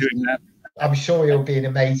to him then. I'm sure he'll be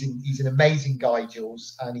he's an amazing guy,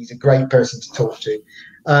 Jules, and he's a great person to talk to.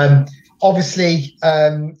 Obviously,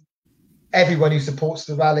 everyone who supports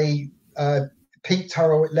the rally, Pete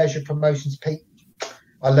Turrell at Leisure Promotions. Pete,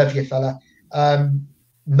 I love you, fella.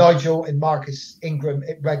 Nigel and Marcus Ingram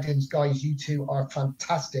at Regden's, guys, you two are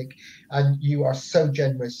fantastic, and you are so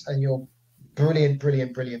generous, and you're brilliant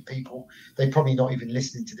people. They're probably not even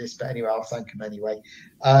listening to this, but anyway, I'll thank them anyway.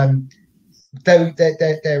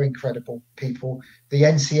 They're incredible people. The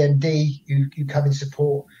NCMD who come and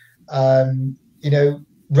support,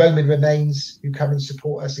 Roman Remains who come and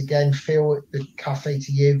support us again. Phil at the cafe,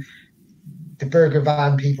 to you, the Burger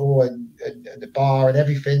Van people, and the bar and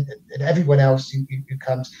everything, and everyone else who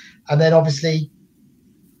comes, and then obviously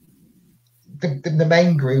the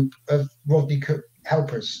main group of Rodney Cook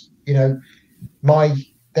helpers. My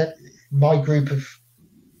group of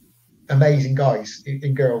amazing guys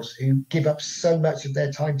and girls who give up so much of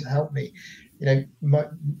their time to help me.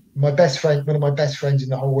 My best friend, one of my best friends in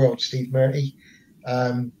the whole world, Steve Murty,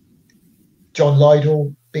 John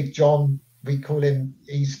Lydell, Big John, we call him.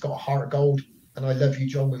 He's got a heart of gold, and I love you,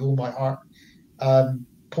 John, with all my heart.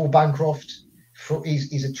 Paul Bancroft,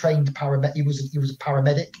 he's a trained paramedic. He was a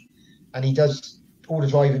paramedic, and he does all the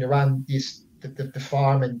driving around the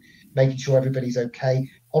farm and making sure everybody's okay.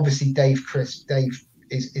 Obviously, Dave Crisp. Dave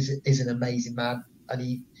is an amazing man, and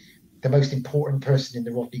the most important person in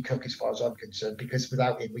the Rodney Cook as far as I'm concerned, because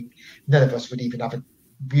without him, none of us would even have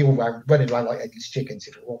we all running around like headless chickens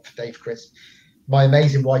if it weren't for Dave Crisp. My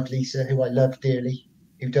amazing wife Lisa, who I love dearly,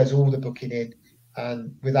 who does all the booking in,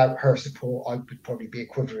 and without her support, I would probably be a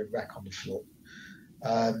quivering wreck on the floor.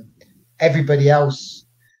 Everybody else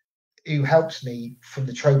who helps me from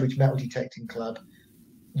the Trowbridge Metal Detecting Club,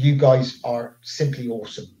 you guys are simply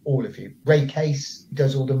awesome, all of you. Ray Case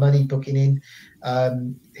does all the money booking in.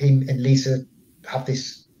 Him and Lisa have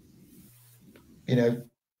this,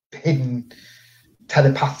 hidden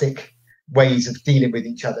telepathic ways of dealing with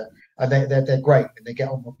each other, and they're great, and they get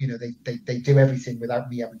on. They do everything without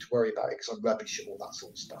me having to worry about it because I'm rubbish at all that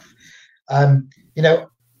sort of stuff.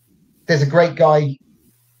 There's a great guy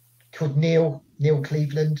called Neil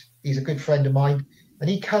Cleveland. He's a good friend of mine, and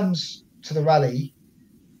he comes to the rally,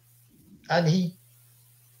 and he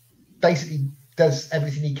basically does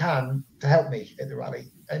everything he can to help me at the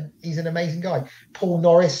rally, and he's an amazing guy. Paul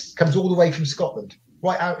Norris comes all the way from Scotland,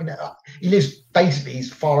 right out he lives basically as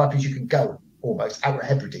far up as you can go, almost out at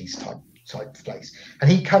Hebrides type place, and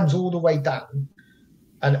he comes all the way down,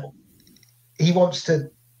 and he wants to,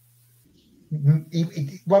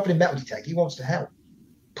 rather than metal detect, he wants to help.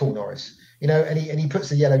 Paul Norris, and he puts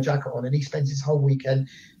the yellow jacket on, and he spends his whole weekend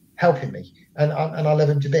helping me, and I love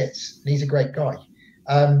him to bits, and he's a great guy.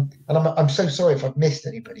 And I'm so sorry if I've missed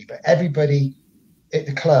anybody, but everybody at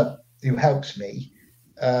the club who helps me,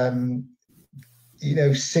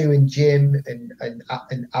 Sue and Jim and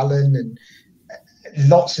Alan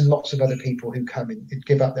lots and lots of other people who come and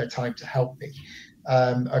give up their time to help me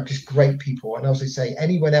are just great people. And as I say,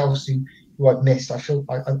 anyone else who I've missed,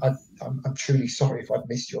 I'm truly sorry if I've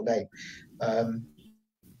missed your name.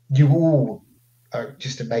 You all are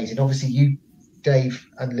just amazing. Obviously, you, Dave,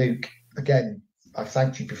 and Luke, again, I've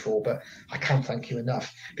thanked you before, but I can't thank you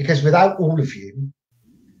enough, because without all of you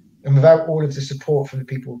and without all of the support from the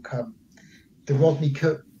people who come, the Rodney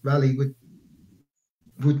Cook rally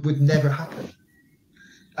would never happen.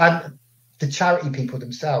 And the charity people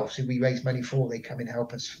themselves who we raise money for, they come and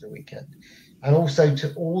help us for the weekend. And also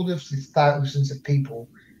to all of the thousands of people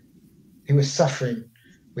who are suffering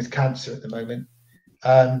with cancer at the moment,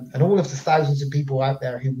 and all of the thousands of people out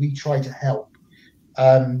there who we try to help.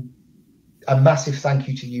 A massive thank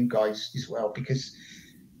you to you guys as well, because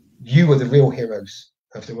you are the real heroes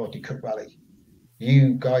of the Rodney Cook Rally.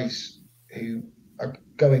 You guys who are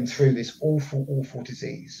going through this awful, awful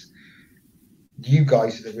disease, you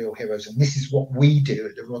guys are the real heroes. And this is what we do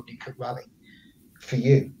at the Rodney Cook Rally for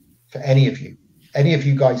you, for any of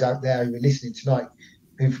you guys out there who are listening tonight,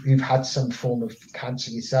 who've had some form of cancer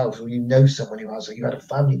yourselves, or you know someone who has, or you had a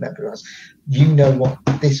family member who has. You know what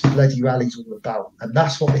this bloody rally's all about. And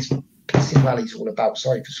that's what this pissing rally's all about.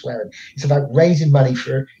 Sorry for swearing. It's about raising money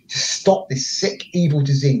to stop this sick, evil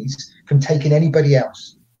disease from taking anybody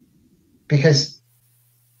else. Because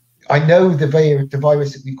I know the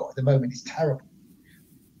virus that we've got at the moment is terrible,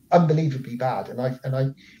 unbelievably bad,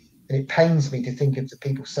 and it pains me to think of the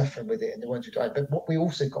people suffering with it and the ones who died. But what we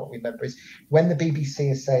also got to remember is when the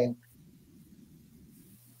BBC is saying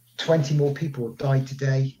 20 more people have died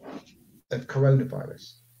today of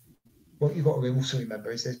coronavirus, what you've got to also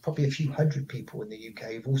remember is there's probably a few hundred people in the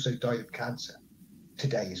UK who've also died of cancer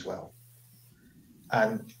today as well.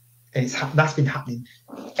 And that's been happening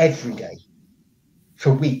every day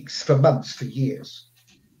for weeks, for months, for years.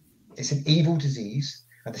 It's an evil disease,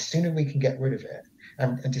 and the sooner we can get rid of it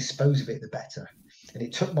and dispose of it, the better. And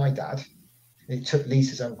it took my dad, and it took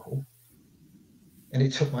Lisa's uncle, and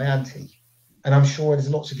it took my auntie. And I'm sure there's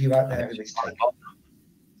lots of you out there who it's taken.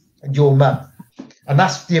 And your mum. And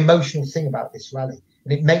that's the emotional thing about this rally.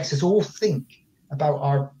 And it makes us all think about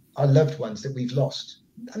our loved ones that we've lost.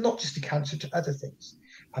 And not just to cancer, to other things.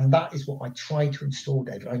 And that is what I try to install,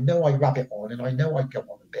 David. I know I rabbit on, and I know I go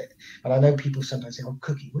on a bit. And I know people sometimes say, oh,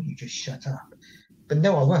 Cookie, will you just shut up? But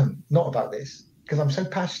no, I won't. Not about this. Because I'm so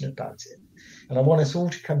passionate about it. And I want us all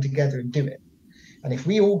to come together and do it. And if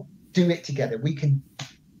we all do it together, we can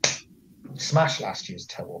smash last year's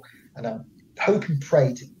total. And I hope and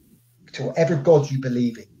pray to whatever God you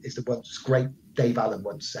believe in, is the once great Dave Allen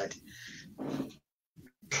once said.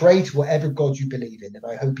 Pray to whatever God you believe in, and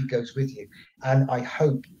I hope he goes with you. And I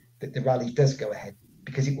hope that the rally does go ahead,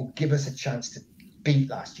 because it will give us a chance to beat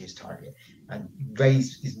last year's target and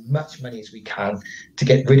raise as much money as we can to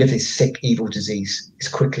get rid of this sick, evil disease as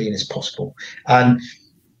quickly and as possible. And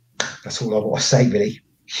that's all I want to say, really.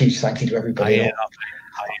 Huge thank you to everybody.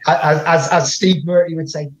 As Steve Murray would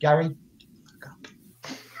say, Gary.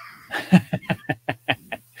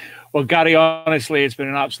 Well, Gary, honestly, it's been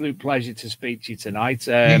an absolute pleasure to speak to you tonight.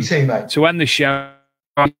 You too, mate. To end the show,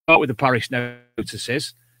 I start with the parish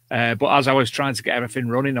notices. But as I was trying to get everything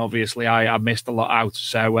running, obviously, I missed a lot out.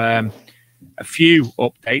 So a few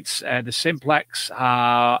updates. The Simplex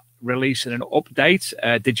are releasing an update,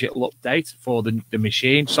 a digital update for the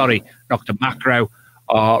machine. Sorry, Dr. Macro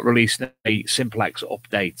are releasing a Simplex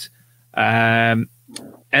update.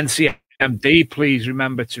 NCMD, please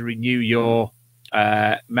remember to renew your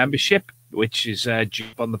membership, which is due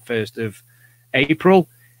on the 1st of April.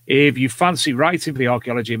 If you fancy writing for the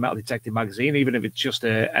Archaeology and Metal Detecting magazine, even if it's just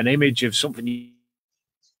an image of something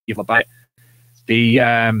you've about,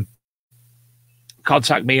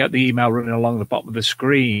 contact me at the email running along the bottom of the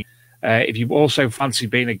screen. If you also fancy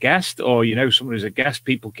being a guest, or you know someone who's a guest,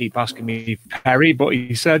 people keep asking me Perry, but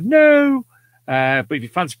he said no. But if you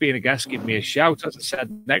fancy being a guest, give me a shout. As I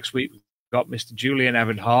said, next week we've got Mr. Julian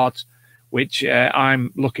Evan Hart, which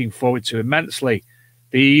I'm looking forward to immensely.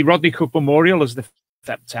 The Rodney Cook Memorial is the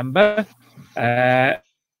September.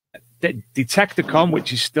 Detectorcom,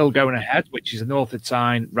 which is still going ahead, which is a North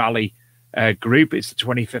Tyne rally group. It's the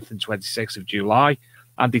 25th and 26th of July.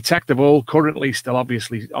 And Detectable, currently still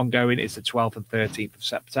obviously ongoing, is the 12th and 13th of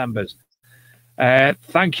September.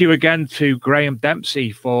 Thank you again to Graham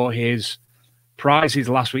Dempsey for his prizes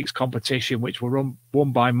last week's competition, which were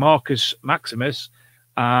won by Marcus Maximus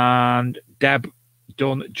and Deb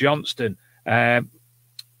Dunn Johnston.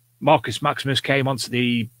 Marcus Maximus came onto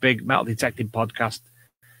the Big Metal Detecting podcast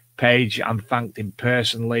page and thanked him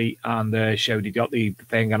personally and showed he got the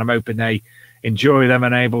thing. And I'm hoping they enjoy them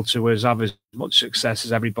and able to have as much success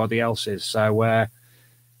as everybody else is. So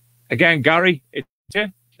again, Gary,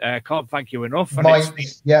 can't thank you enough. And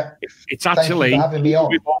it's actually having me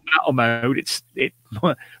on. All Metal Mode.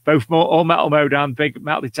 Both All Metal Mode and Big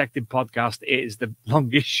Metal Detecting Podcast. It is the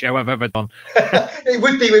longest show I've ever done. It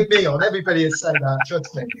would be with me on. Everybody has said that.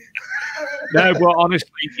 Trust me. No, but honestly,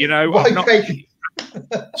 you know,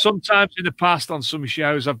 sometimes in the past on some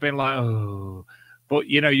shows I've been like, oh, but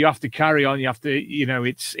you know, you have to carry on. You have to, you know,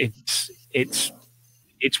 it's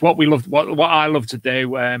what we love, what I love to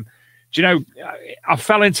do. Do you know, I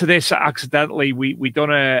fell into this accidentally. We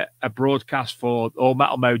done a broadcast for All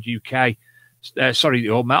Metal Mode UK,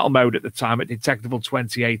 All Metal Mode at the time at Detectable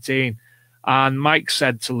 2018. And Mike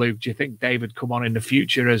said to Luke, do you think David come on in the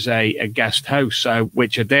future as a guest host? So,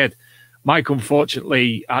 which I did. Mike,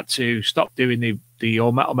 unfortunately, had to stop doing the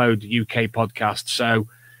All Metal Mode UK podcast. So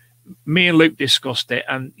me and Luke discussed it.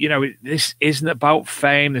 And, you know, this isn't about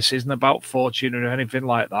fame. This isn't about fortune or anything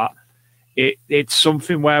like that. It's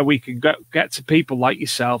something where we can get to people like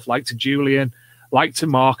yourself, like to Julian, like to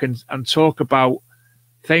Mark, and talk about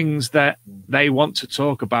things that they want to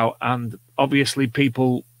talk about. And obviously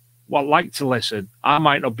people like to listen. I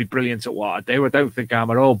might not be brilliant at what I do. I don't think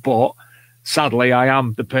I'm at all, but sadly I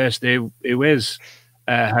am the person who is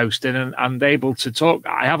hosting and able to talk.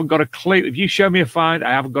 I haven't got a clue. If you show me a find,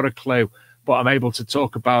 I haven't got a clue. But I'm able to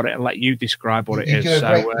talk about it and let you describe what it is. You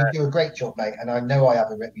do a great job, mate. And I know I have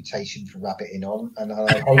a reputation for rabbiting on, and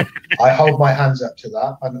I hold my hands up to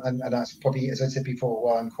that. And that's probably, as I said before,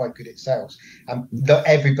 why I'm quite good at sales.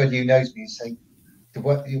 Everybody who knows me say,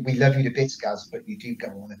 we love you to bits, Gaz, but you do go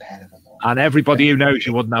on a hell of a lot. And everybody who knows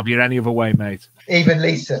you wouldn't have you any other way, mate. Even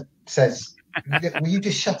Lisa says, will you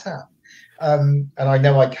just shut up? And I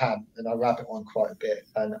know I can, and I rabbit on quite a bit.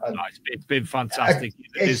 And it's been fantastic.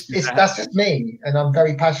 That's just me, and I'm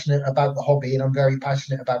very passionate about the hobby, and I'm very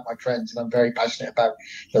passionate about my friends, and I'm very passionate about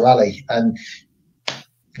the rally. And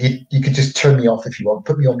you could just turn me off if you want.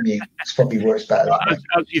 Put me on mute. It's probably works better. As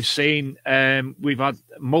you've seen, we've had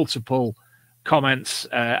multiple comments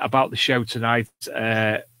about the show tonight.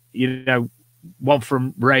 You know, one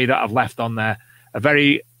from Ray that I've left on there. A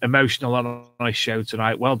very emotional and nice show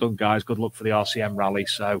tonight. Well done, guys. Good luck for the RCM rally.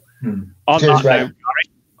 So,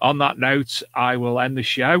 on that note, I will end the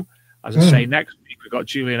show. As I say, next week we've got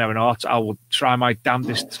Julian Evanart. I will try my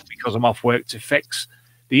damnedest because I'm off work to fix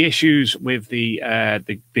the issues with the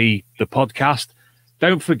podcast.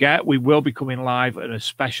 Don't forget, we will be coming live at a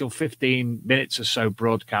special 15 minutes or so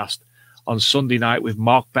broadcast on Sunday night with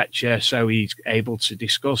Mark Betcher, so he's able to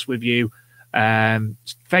discuss with you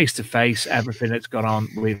face to face everything that's gone on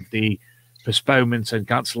with the postponement and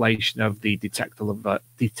cancellation of the detectable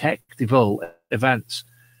events.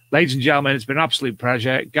 Ladies and gentlemen, it's been an absolute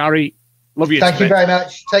pleasure. Gary, love you. Thank you very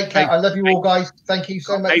much. Take care. I love you all, guys. Thank you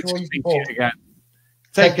so much for all your support.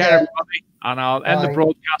 Take care, everybody, and I'll end the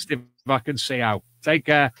broadcast if I can see how. Take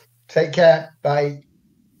care. Take care. Bye.